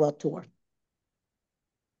Building Black Wealth Tour.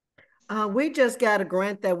 We just got a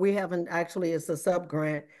grant that we haven't actually, it's a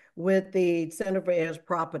sub-grant with the Center for Heirs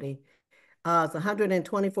Property. It's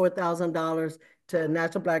 $124,000 to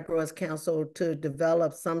National Black Growers Council to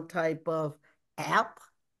develop some type of app.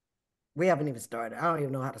 We haven't even started. I don't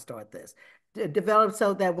even know how to start this. To develop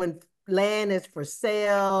so that when land is for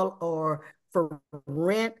sale or for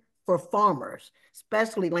rent for farmers,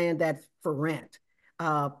 especially land that's for rent,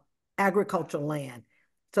 agricultural land.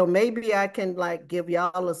 So maybe I can like give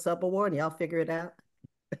y'all a sub award and y'all figure it out.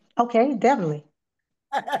 Okay, definitely.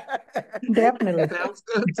 Definitely. Sounds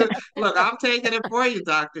good. Look, I'm taking it for you,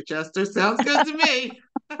 Dr. Chester. Sounds good to me.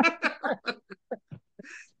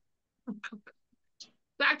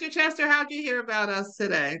 Dr. Chester, how'd you hear about us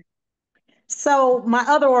today? So my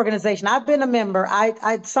other organization, I've been a member.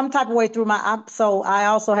 I some type of way through so I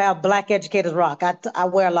also have Black Educators Rock. I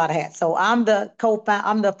wear a lot of hats. So I'm the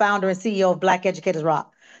founder and CEO of Black Educators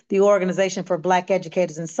Rock, the organization for Black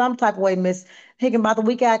educators. In some type of way, Ms. Higginbotham,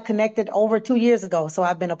 we got connected over 2 years ago. So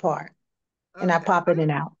I've been a part, and I pop in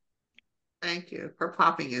and out. Thank you for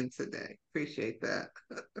popping in today. Appreciate that.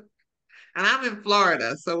 And I'm in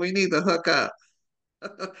Florida, so we need to hook up.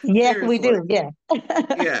 Yes, we do. Yeah.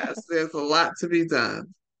 Yes, there's a lot to be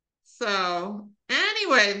done. So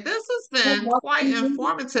anyway, this has been quite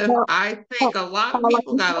informative. I think a lot of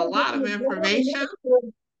people got a lot of information,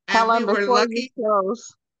 and we were lucky.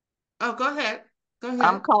 Oh, go ahead. Go ahead.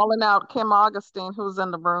 I'm calling out Kim Augustine, who's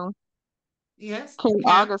in the room. Yes, Kim Kim.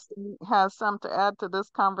 Augustine has something to add to this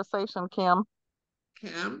conversation, Kim.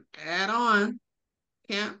 Kim, add on.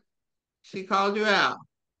 Kim, she called you out.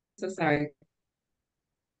 So sorry.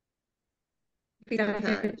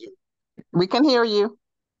 Okay. We can hear you.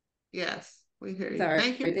 Yes, we hear you. Sorry.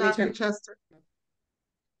 Thank you, Dr. Chester.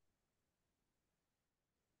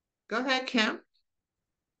 Go ahead, Kim.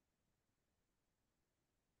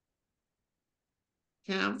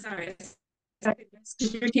 Kim. Sorry. Can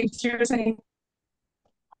you repeat what you were saying?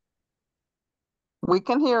 We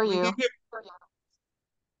can hear you.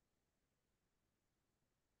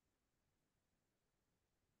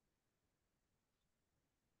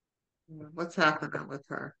 What's happening with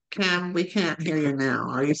her? Kim, we can't hear you now.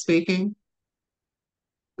 Are you speaking?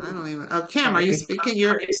 I don't even. Oh, Kim, are you speaking?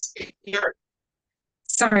 You're.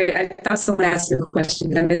 Sorry, I thought someone asked you a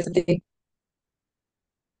question. I missed it.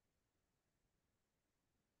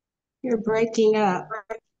 You're breaking up.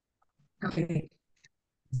 Okay.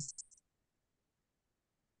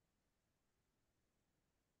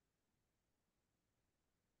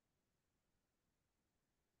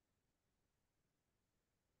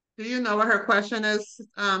 Do you know what her question is,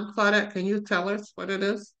 Claudette? Can you tell us what it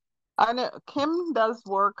is? I know Kim does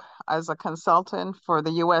work as a consultant for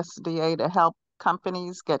the USDA to help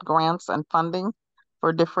companies get grants and funding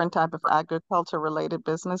for different type of agriculture related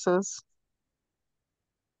businesses.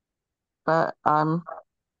 But I'm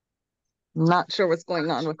not sure what's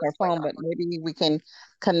going on with her phone, but maybe we can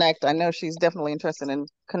connect. I know she's definitely interested in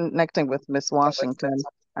connecting with Miss Washington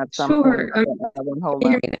at some point. I won't hold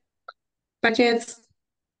up. By chance?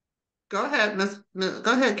 Go ahead,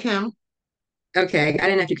 Go ahead, Kim. Okay, I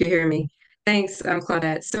didn't know if you could hear me. Thanks,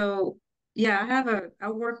 Claudette. So yeah, I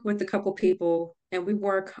work with a couple people and we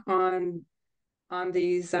work on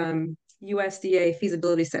these USDA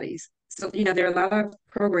feasibility studies. So, there are a lot of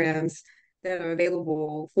programs that are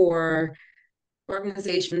available for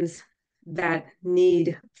organizations that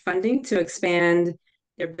need funding to expand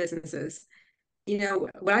their businesses.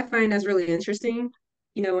 What I find that's really interesting,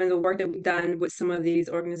 in the work that we've done with some of these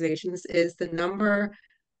organizations is the number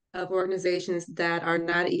of organizations that are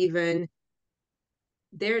not even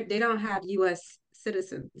they don't have US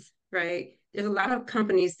citizens, right? There's a lot of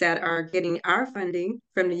companies that are getting our funding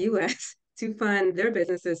from the US to fund their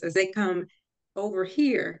businesses as they come over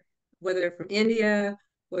here, whether they're from India,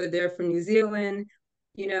 whether they're from New Zealand,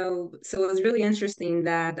 so it was really interesting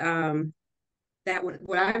that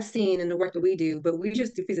what I've seen in the work that we do, but we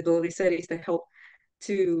just do feasibility studies to help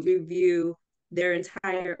to review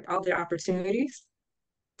all their opportunities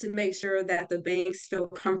to make sure that the banks feel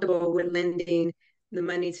comfortable with lending the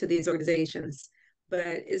money to these organizations. But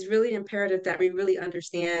it's really imperative that we really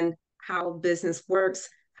understand how business works,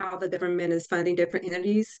 how the government is funding different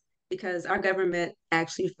entities, because our government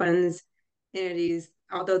actually funds entities,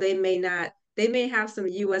 although they may have some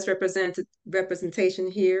US representation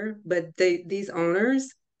here, but these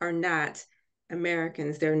owners are not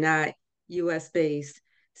Americans, they're not US based.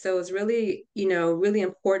 So it's really, really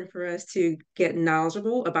important for us to get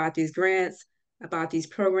knowledgeable about these grants, about these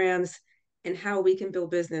programs, and how we can build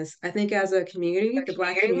business. I think as a community, the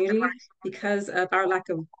Black community, because of our lack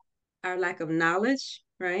of knowledge,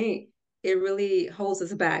 right? It really holds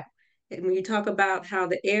us back. And when you talk about how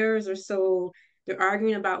the heirs they're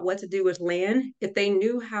arguing about what to do with land, if they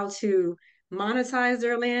knew how to monetize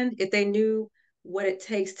their land, if they knew what it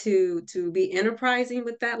takes to be enterprising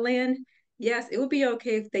with that land, yes, it would be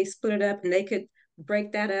okay if they split it up and they could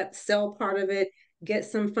break that up, sell part of it, get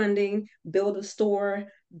some funding, build a store,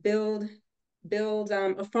 build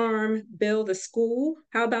a farm, build a school.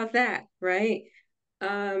 How about that, right?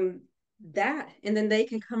 And then they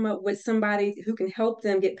can come up with somebody who can help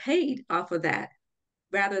them get paid off of that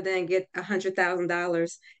rather than get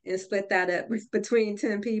 $100,000 and split that up between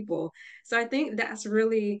 10 people. So I think that's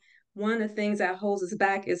really one of the things that holds us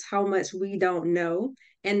back is how much we don't know.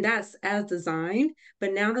 And that's as designed.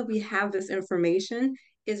 But now that we have this information,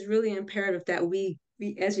 it's really imperative that we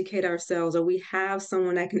educate ourselves or we have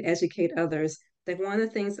someone that can educate others. Like one of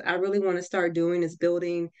the things I really want to start doing is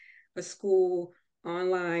building a school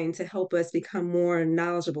online to help us become more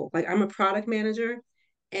knowledgeable. Like I'm a product manager,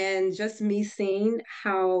 and just me seeing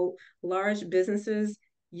how large businesses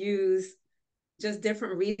use just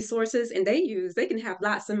different resources and they can have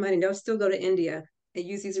lots of money. They'll still go to India and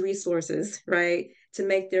use these resources, right, to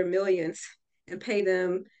make their millions and pay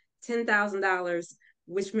them $10,000,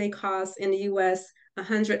 which may cost in the US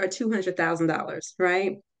 $100,000 or $200,000,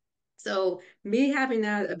 right? So me having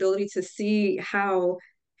that ability to see how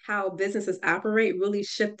businesses operate really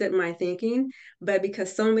shifted my thinking. But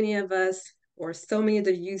because so many of us or so many of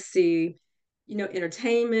the youth see,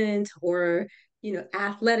 entertainment or,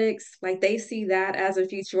 athletics, like they see that as a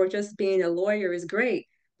future, or just being a lawyer is great.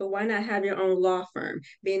 But why not have your own law firm?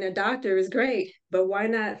 Being a doctor is great, but why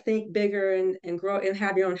not think bigger and grow and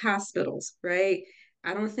have your own hospitals, right?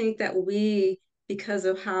 I don't think that because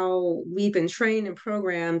of how we've been trained and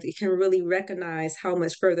programmed, it can really recognize how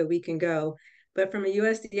much further we can go. But from a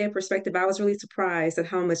USDA perspective, I was really surprised at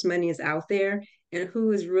how much money is out there and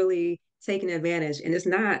who is really taking advantage. And it's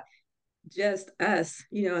not just us,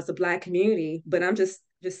 as a Black community, but I'm just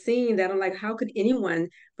seeing that. I'm like, how could anyone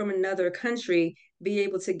from another country be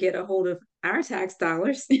able to get a hold of our tax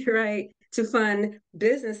dollars, right, to fund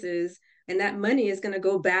businesses? And that money is going to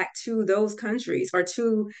go back to those countries or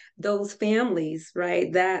to those families,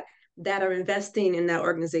 right, that are investing in that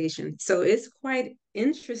organization. So it's quite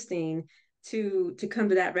interesting to come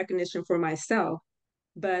to that recognition for myself.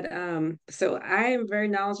 But so I am very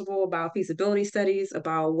knowledgeable about feasibility studies,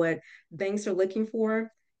 about what banks are looking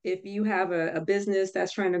for if you have a business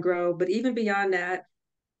that's trying to grow. But even beyond that,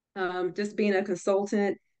 just being a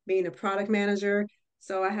consultant, being a product manager.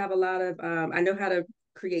 So I have a lot of, I know how to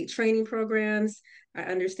create training programs. I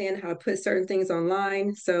understand how to put certain things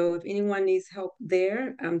online. So if anyone needs help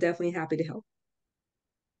there, I'm definitely happy to help.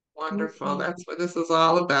 Wonderful. That's what this is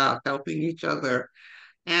all about, helping each other.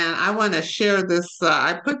 And I want to share this.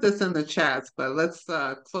 I put this in the chats, but let's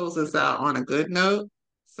close this out on a good note.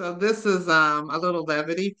 So this is a little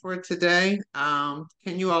levity for today. Can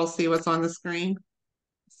you all see what's on the screen?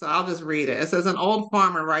 So I'll just read it. It says, an old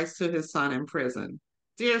farmer writes to his son in prison.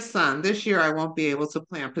 Dear son, this year I won't be able to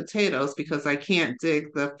plant potatoes because I can't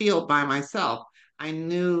dig the field by myself. I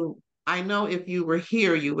know if you were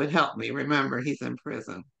here, you would help me. Remember, he's in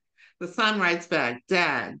prison. The son writes back,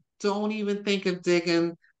 Dad, don't even think of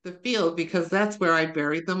digging the field because that's where I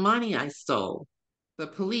buried the money I stole. The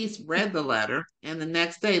police read the letter, and the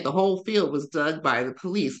next day the whole field was dug by the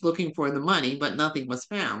police looking for the money, but nothing was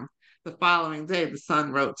found. The following day, the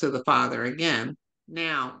son wrote to the father again,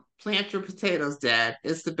 now, plant your potatoes, Dad.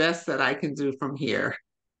 It's the best that I can do from here.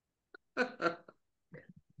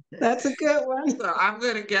 That's a good one. So I'm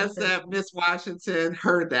going to guess that Miss Washington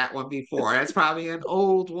heard that one before. That's probably an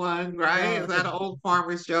old one, right? Is that an old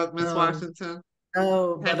farmer's joke, Miss Washington?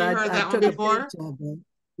 No, Have but you heard I that one took a before? picture of it.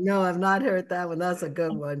 No, I've not heard that one. That's a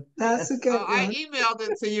good one. That's a good I one. emailed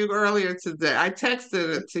it to you earlier today. I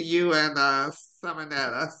texted it to you and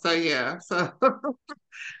Simonetta. So yeah. So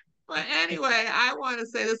but anyway, I want to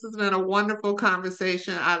say this has been a wonderful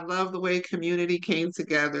conversation. I love the way community came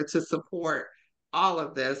together to support all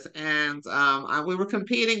of this. And we were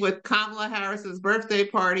competing with Kamala Harris's birthday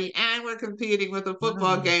party, and we're competing with a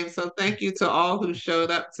football game. So thank you to all who showed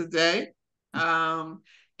up today.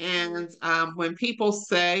 When people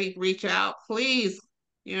say reach out, please,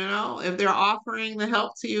 if they're offering the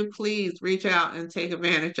help to you, please reach out and take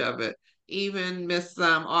advantage of it. Even Miss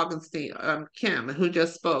Augustine Kim, who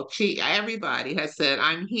just spoke, everybody has said,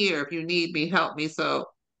 I'm here if you need me, help me. So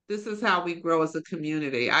this is how we grow as a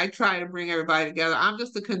community. I try to bring everybody together. I'm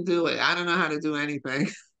just a conduit. I don't know how to do anything.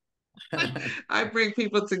 I bring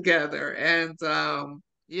people together, and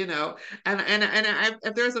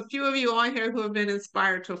if there's a few of you on here who have been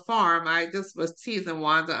inspired to farm, I just was teasing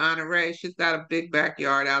Wanda Honore. She's got a big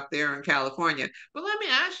backyard out there in California. But let me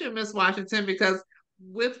ask you, Miss Washington, because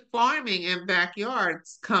with farming in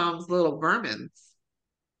backyards comes little vermins.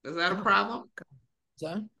 Is that a problem?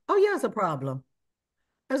 Oh, yeah, it's a problem.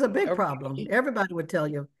 It's a big problem. Everybody would tell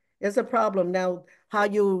you it's a problem. Now, how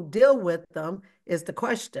you deal with them is the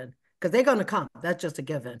question, because they're going to come. That's just a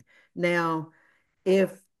given. Now,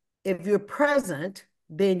 if you're present,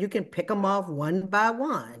 then you can pick them off one by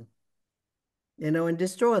one, and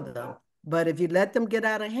destroy them. But if you let them get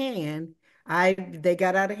out of hand, they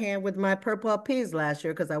got out of hand with my purple peas last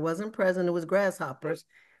year because I wasn't present. It was grasshoppers.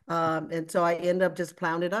 And so I ended up just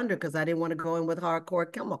plowing it under because I didn't want to go in with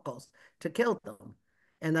hardcore chemicals to kill them.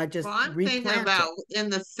 And I just I'm thinking about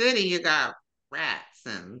in the city, you got rats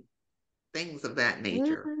and things of that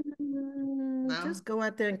nature. No? Just go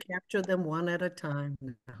out there and capture them one at a time.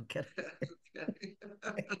 No, I'm kidding.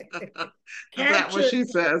 Is that what she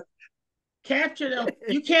says? Capture them.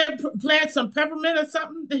 You can't plant some peppermint or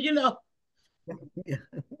something, Yeah.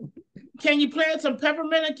 Can you plant some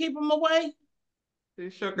peppermint and keep them away?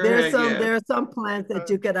 There are some plants that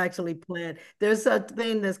you could actually plant. There's a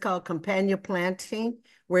thing that's called companion planting,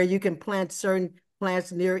 where you can plant certain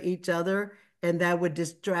plants near each other, and that would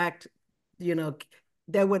distract,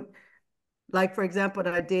 that would, like, for example,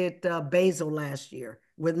 I did basil last year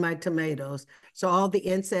with my tomatoes. So all the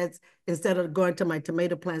insects, instead of going to my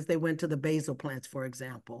tomato plants, they went to the basil plants, for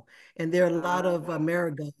example. And there are a lot of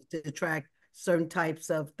marigolds to attract certain types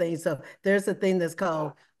of things. So there's a thing that's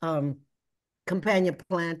called companion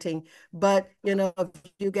planting. But you know, if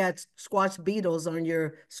you got squash beetles on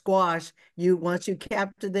your squash, once you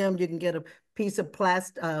capture them, you can get a piece of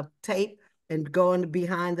plastic tape and go in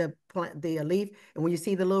behind the leaf. And when you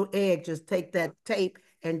see the little egg, just take that tape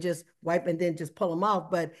and just wipe and then just pull them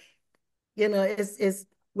off. But you know, it's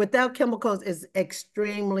without chemicals, it's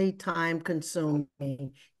extremely time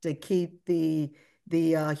consuming to keep the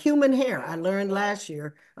human hair. I learned last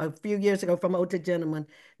year, a few years ago, from an older gentleman,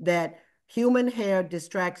 that human hair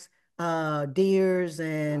distracts deers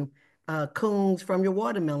and coons from your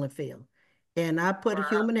watermelon field. And I put a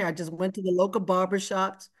human hair. I just went to the local barber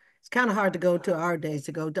shops. It's kind of hard to go to our days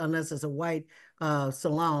to go to, unless it's a white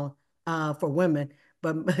salon for women.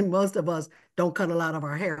 But most of us don't cut a lot of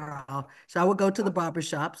our hair off. So I would go to the barber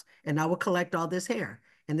shops and I would collect all this hair.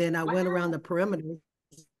 And then I went around the perimeter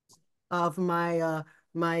of my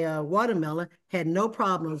watermelon, had no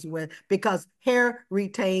problems with, because hair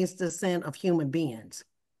retains the scent of human beings.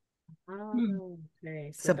 Oh,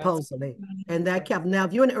 okay. So supposedly. And that kept, now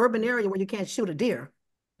if you're in an urban area where you can't shoot a deer,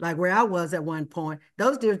 like where I was at one point,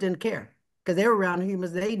 those deer didn't care because they were around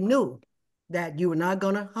humans. They knew that you were not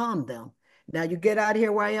going to harm them. Now you get out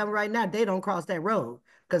here where I am right now, they don't cross that road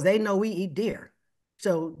because they know we eat deer.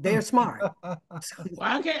 So they're smart. Well,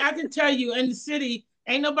 I can tell you, in the city,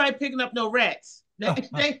 ain't nobody picking up no rats.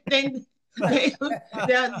 They in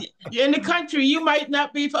the country, you might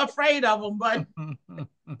not be afraid of them, but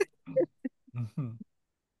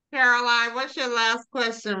Caroline, what's your last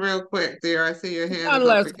question real quick, dear? I see your hand. Not a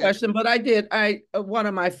last question, but one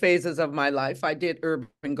of my phases of my life, I did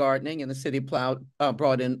urban gardening, and the city brought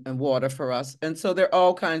in water for us. And so there are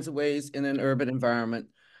all kinds of ways in an urban environment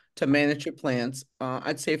to manage your plants.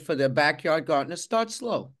 I'd say for the backyard gardener, start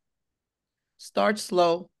slow. Start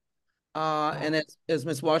slow. And as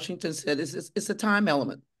Ms. Washington said, it's a time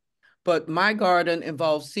element. But my garden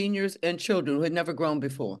involves seniors and children who had never grown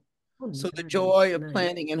before. So the joy of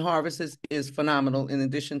planting and harvest is phenomenal, in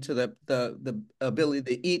addition to the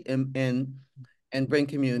ability to eat and bring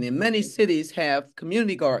community. And many cities have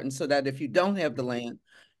community gardens so that if you don't have the land,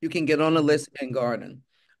 you can get on a list and garden.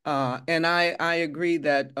 And I agree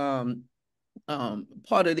that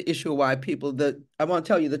part of the issue why I want to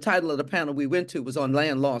tell you, the title of the panel we went to was on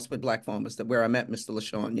land loss with Black farmers, where I met Mr.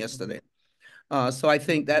 LaShawn yesterday. So I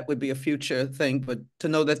think that would be a future thing, but to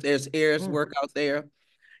know that there's heirs work out there.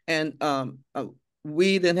 And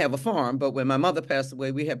we didn't have a farm, but when my mother passed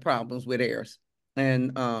away, we had problems with heirs.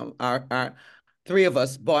 And our three of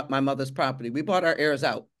us bought my mother's property. We bought our heirs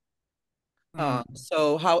out.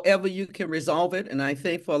 So however you can resolve it, and I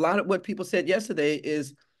think for a lot of what people said yesterday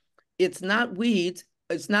is, it's not weeds,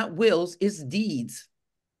 it's not wills, it's deeds,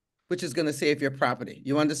 which is going to save your property.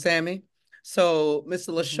 You understand me? So,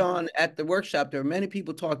 Mr. LaShawn, at the workshop, there were many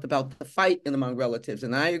people talked about the fight in among relatives.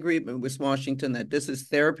 And I agree with Ms. Washington that this is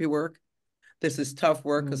therapy work. This is tough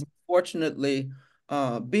work, because unfortunately,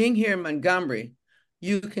 being here in Montgomery,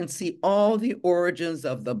 you can see all the origins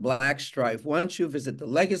of the Black strife. Once you visit the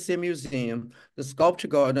Legacy Museum, the Sculpture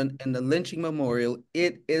Garden, and the Lynching Memorial,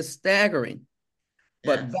 it is staggering.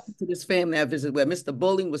 But back to this family I visited where Mr.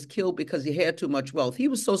 Bowling was killed because he had too much wealth. He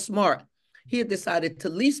was so smart. He had decided to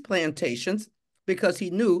lease plantations because he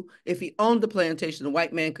knew if he owned the plantation, the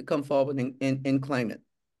white man could come forward and claim it.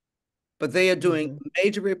 But they are doing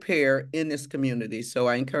major repair in this community. So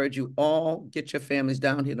I encourage you all, get your families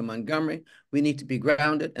down here to Montgomery. We need to be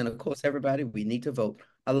grounded. And of course, everybody, we need to vote.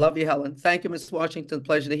 I love you, Helen. Thank you, Ms. Washington.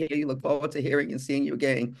 Pleasure to hear you. Look forward to hearing and seeing you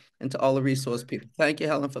again, and to all the resource people. Thank you,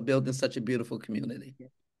 Helen, for building such a beautiful community.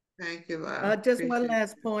 Thank you, love. Just one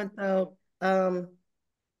last point, though.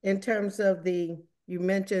 In terms of you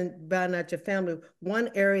mentioned buying out your family,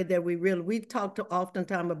 one area that we talk to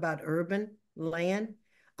oftentimes about urban land.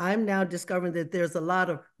 I'm now discovering that there's a lot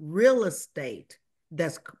of real estate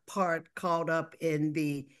that's caught up in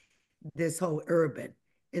this whole urban,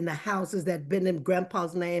 in the houses that been in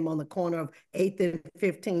Grandpa's name on the corner of 8th and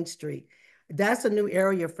 15th Street. That's a new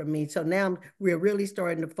area for me. So now we're really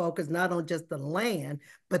starting to focus not on just the land,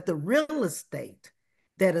 but the real estate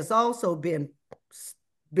that has also been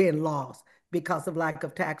lost because of lack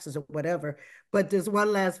of taxes or whatever. But there's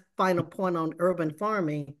one last final point on urban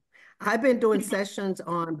farming. I've been doing sessions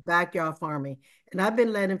on backyard farming, and I've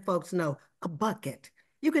been letting folks know a bucket.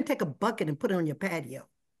 You can take a bucket and put it on your patio.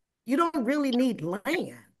 You don't really need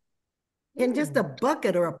land. And just a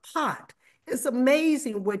bucket or a pot. It's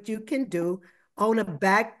amazing what you can do on a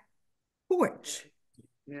back porch.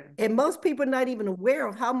 Yeah. And most people are not even aware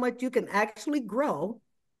of how much you can actually grow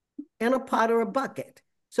in a pot or a bucket.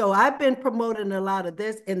 So I've been promoting a lot of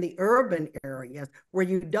this in the urban areas where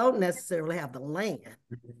you don't necessarily have the land,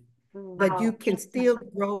 but you can still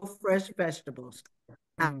grow fresh vegetables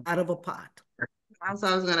out of a pot. So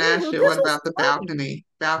I was going to ask you, what about the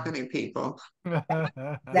balcony people?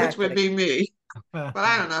 Which would be me. But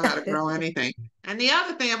I don't know how to grow anything. And the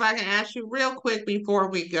other thing, if I can ask you real quick before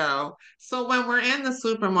we go. So when we're in the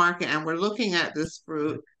supermarket and we're looking at this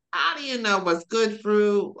fruit, how do you know what's good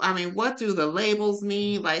fruit? I mean, what do the labels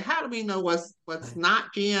mean? Like, how do we know what's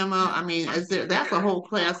not GMO? I mean, that's a whole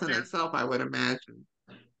class in itself, I would imagine.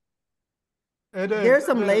 There's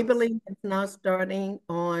some labeling that's now starting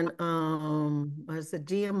on it's a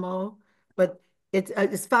GMO, but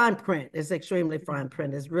it's fine print. It's extremely fine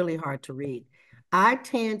print. It's really hard to read. I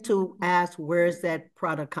tend to ask, where's that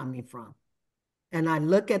product coming from? And I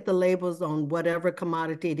look at the labels on whatever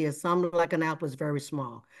commodity it is. Some, like an apple, is very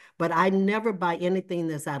small, but I never buy anything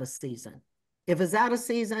that's out of season. If it's out of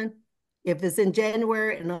season, if it's in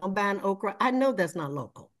January and I'm buying okra, I know that's not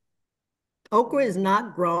local. Okra is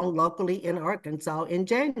not grown locally in Arkansas in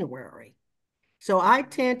January. So I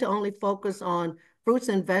tend to only focus on fruits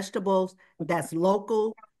and vegetables that's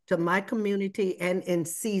local to my community and in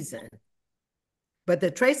season. But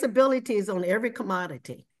the traceability is on every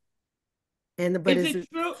commodity. But is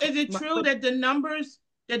it true that the numbers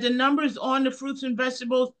on the fruits and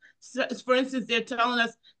vegetables, for instance, they're telling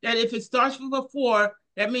us that if it starts with a 4,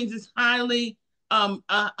 that means it's highly a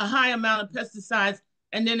high amount of pesticides,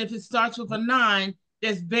 and then if it starts with a 9,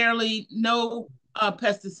 there's barely no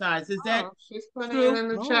pesticides. Is that she's putting true? it in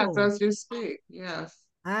the chat as you speak. Yes.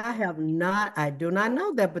 I do not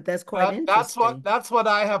know that, but that's quite interesting. That's what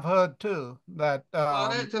I have heard too, that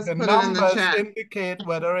the numbers indicate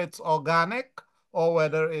whether it's organic or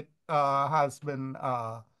whether it has been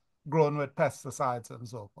grown with pesticides and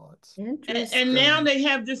so forth. And now they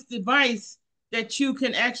have this device that you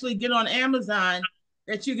can actually get on Amazon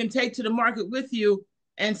that you can take to the market with you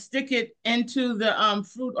and stick it into the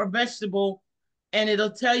fruit or vegetable, and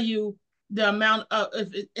it'll tell you the amount of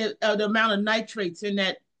nitrates in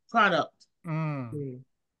that product.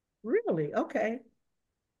 Really? Okay.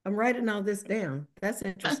 I'm writing all this down. That's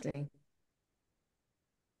interesting.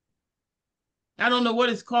 I don't know what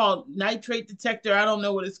it's called. Nitrate detector. I don't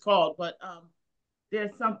know what it's called, but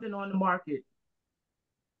there's something on the market.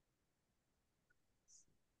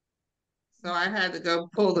 So I had to go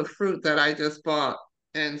pull the fruit that I just bought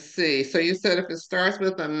and see. So you said if it starts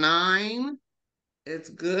with a 9, it's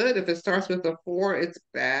good. If it starts with a 4, it's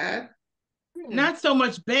bad. Not so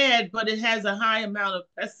much bad, but it has a high amount of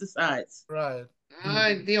pesticides. Right.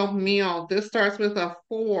 Ay, Dios mío. This starts with a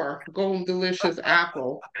 4. Golden delicious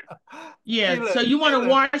apple. Yeah, so you want to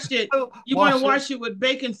wash it. You want to wash it with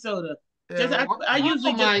baking soda. Yeah. I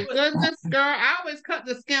usually my goodness, girl. I always cut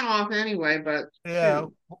the skin off anyway, but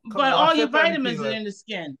but all your vitamins are in the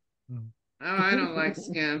skin. Oh, I don't like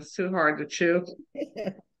skin. It's too hard to chew.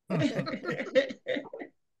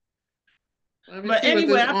 But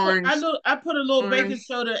anyway, I put a little baking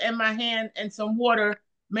soda in my hand and some water,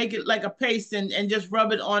 make it like a paste, and just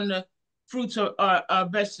rub it on the fruits or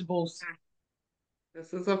vegetables.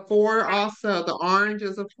 This is a 4 also. The orange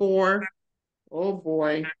is a 4. Oh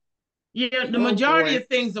boy. Yeah, the majority of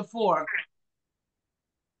things are 4.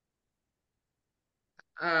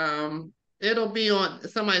 It'll be on,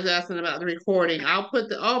 somebody's asking about the recording. I'll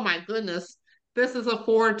put oh my goodness, this is a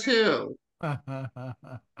 4 too. That's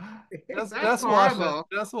horrible.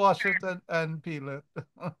 Just wash it and peel it.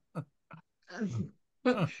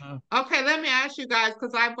 Okay, let me ask you guys,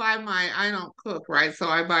 because I don't cook, right? So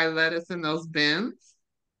I buy lettuce in those bins.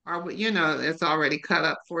 Or, it's already cut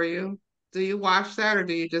up for you. Do you wash that or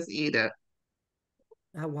do you just eat it?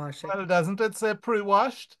 I wash it. Well, doesn't it say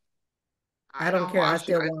pre-washed? I don't care. I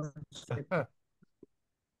still wash it.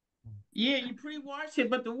 Yeah, you pre-wash it,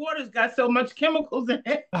 but the water's got so much chemicals in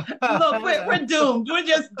it. Look, we're doomed. We're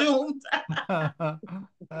just doomed.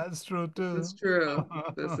 That's true too. This is true.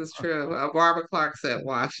 This is true. Barbara Clark said,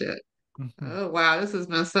 "Wash it." Oh wow, this has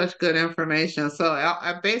been such good information. So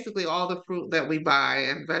basically, all the fruit that we buy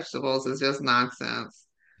and vegetables is just nonsense.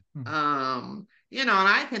 And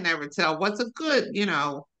I can never tell what's a good.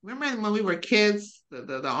 Remember when we were kids,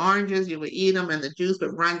 the oranges, you would eat them and the juice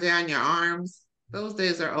would run down your arms. Those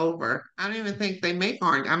days are over. I don't even think they make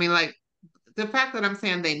orange. I mean, like the fact that I'm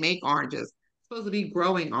saying they make oranges, supposed to be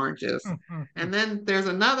growing oranges. And then there's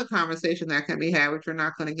another conversation that can be had, which we're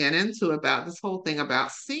not going to get into, about this whole thing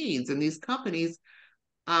about seeds and these companies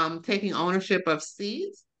taking ownership of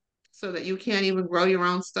seeds so that you can't even grow your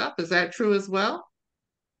own stuff. Is that true as well?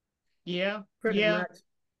 Yeah, pretty much.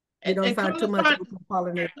 You don't find too much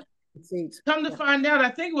pollinated seeds. Come to find out, I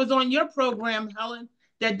think it was on your program, Helen,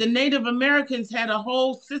 that the Native Americans had a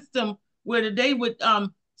whole system where they would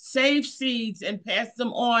save seeds and pass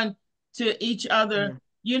them on to each other.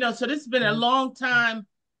 You know, so this has been a long time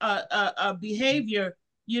behavior,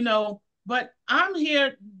 you know, but I'm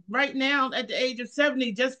here right now at the age of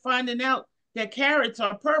 70 just finding out that carrots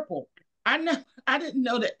are purple. I didn't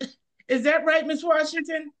know that. Is that right, Miss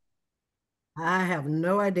Washington? I have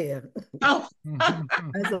no idea. Oh,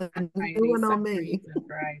 that's a new one on me.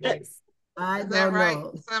 I Is that don't right,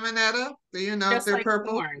 know. Simonetta? Do you know Just if they're like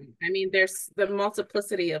purple? corn. I mean, there's the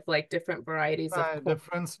multiplicity of like different varieties of corn,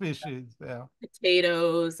 different species, yeah.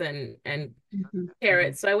 Potatoes and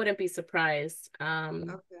carrots. So I wouldn't be surprised.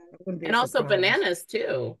 And also bananas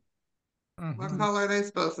too. What color are they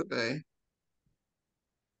supposed to be?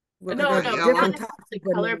 Well, No, different not types like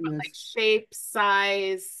of color, but like shape,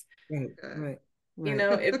 size. Right. You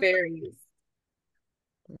know, it varies.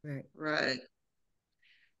 Right.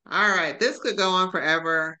 All right. This could go on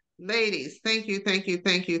forever. Ladies, thank you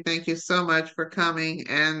so much for coming.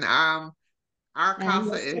 And our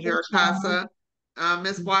casa is your casa.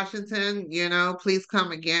 Miss Washington, you know, please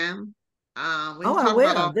come again. We can talk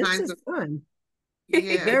about all This kinds is of fun.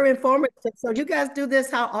 Yeah. Very informative. So you guys do this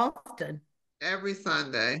how often? Every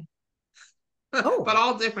Sunday. But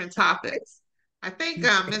all different topics. I think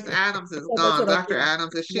Miss Adams is gone. Dr.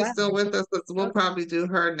 Adams, is she still with us? We'll probably do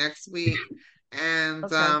her next week. And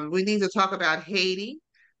we need to talk about Haiti.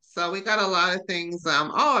 So we got a lot of things. I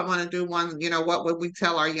want to do one, you know, what would we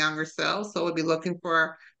tell our younger selves? So we'll be looking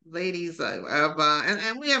for ladies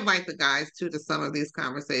and we invite the guys too to some of these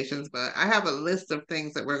conversations, but I have a list of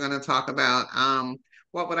things that we're going to talk about.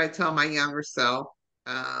 What would I tell my younger self?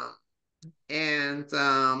 And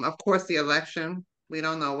of course, the election. We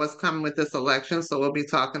don't know what's coming with this election, so we'll be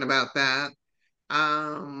talking about that.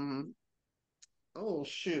 Oh,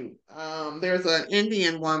 shoot. There's an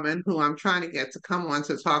Indian woman who I'm trying to get to come on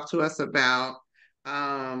to talk to us about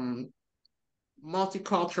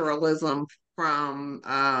multiculturalism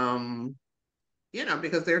from, you know,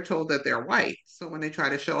 because they're told that they're white. So when they try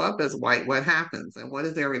to show up as white, what happens? And what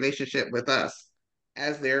is their relationship with us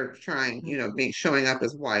as they're trying, you know, showing up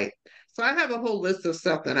as white? So I have a whole list of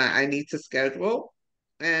stuff that I need to schedule.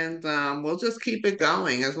 And we'll just keep it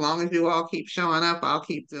going. As long as you all keep showing up, I'll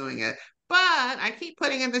keep doing it. But I keep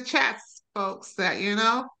putting in the chats, folks, that, you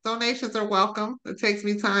know, donations are welcome. It takes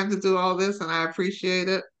me time to do all this, and I appreciate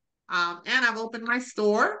it. And I've opened my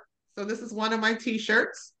store. So this is one of my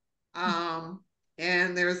t-shirts. And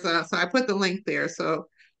there's so I put the link there. So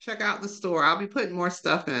check out the store. I'll be putting more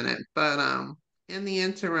stuff in it. But in the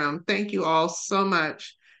interim, thank you all so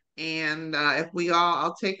much. And if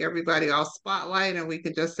I'll take everybody off spotlight and we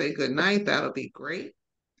could just say good night, that'll be great.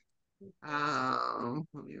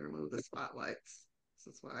 Let me remove the spotlights.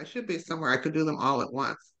 This is what I should be somewhere. I could do them all at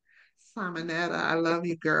once. Simonetta, I love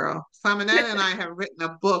you, girl. Simonetta and I have written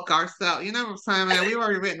a book ourselves. You know, Simonetta, we've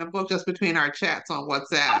already written a book just between our chats on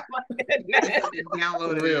WhatsApp. Oh my goodness.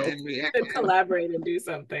 Download it and react. Collaborate and do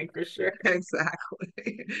something for sure.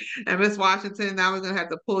 Exactly. And Miss Washington, now we're going to have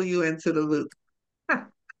to pull you into the loop.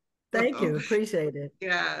 Thank you. Appreciate it.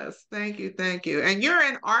 Yes. Thank you. And you're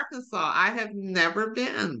in Arkansas. I have never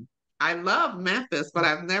been. I love Memphis, but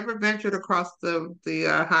I've never ventured across the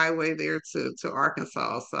highway there to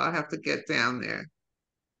Arkansas. So I have to get down there.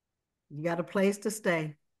 You got a place to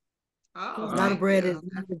stay. Oh, not a bread and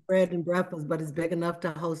breakfast, but it's big enough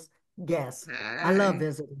to host guests. Hey. I love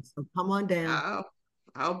visitors. So come on down.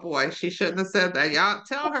 Oh boy, she shouldn't have said that. Y'all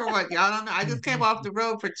tell her what y'all don't know. I just came off the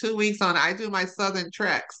road for 2 weeks I do my Southern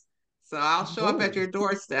treks. So I'll show up at your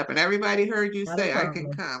doorstep, and everybody heard you say I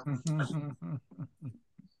can come.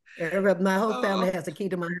 My whole family has a key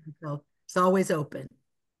to my house, so it's always open.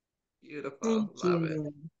 Beautiful.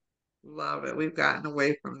 Love it. We've gotten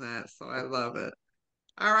away from that, so I love it.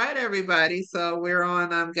 All right, everybody. So we're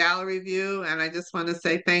on gallery view, and I just want to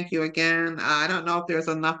say thank you again. I don't know if there's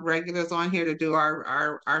enough regulars on here to do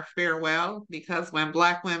our farewell, because when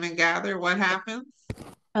Black women gather, what happens?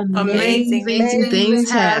 Amazing things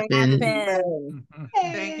happen.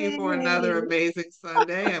 Thank you for another amazing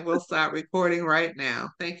Sunday, and we'll start recording right now.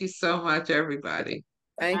 Thank you so much, everybody.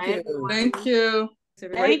 Thank you. Thank you.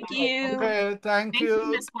 Thank you. Okay, thank you.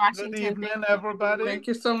 Miss Washington. Good evening, everybody. Thank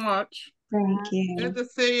you so much. Thank you. Good to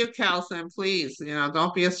see you, Kelson. Please,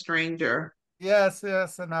 don't be a stranger. Yes,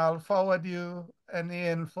 and I'll forward you any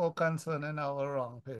info concerning our wrong page.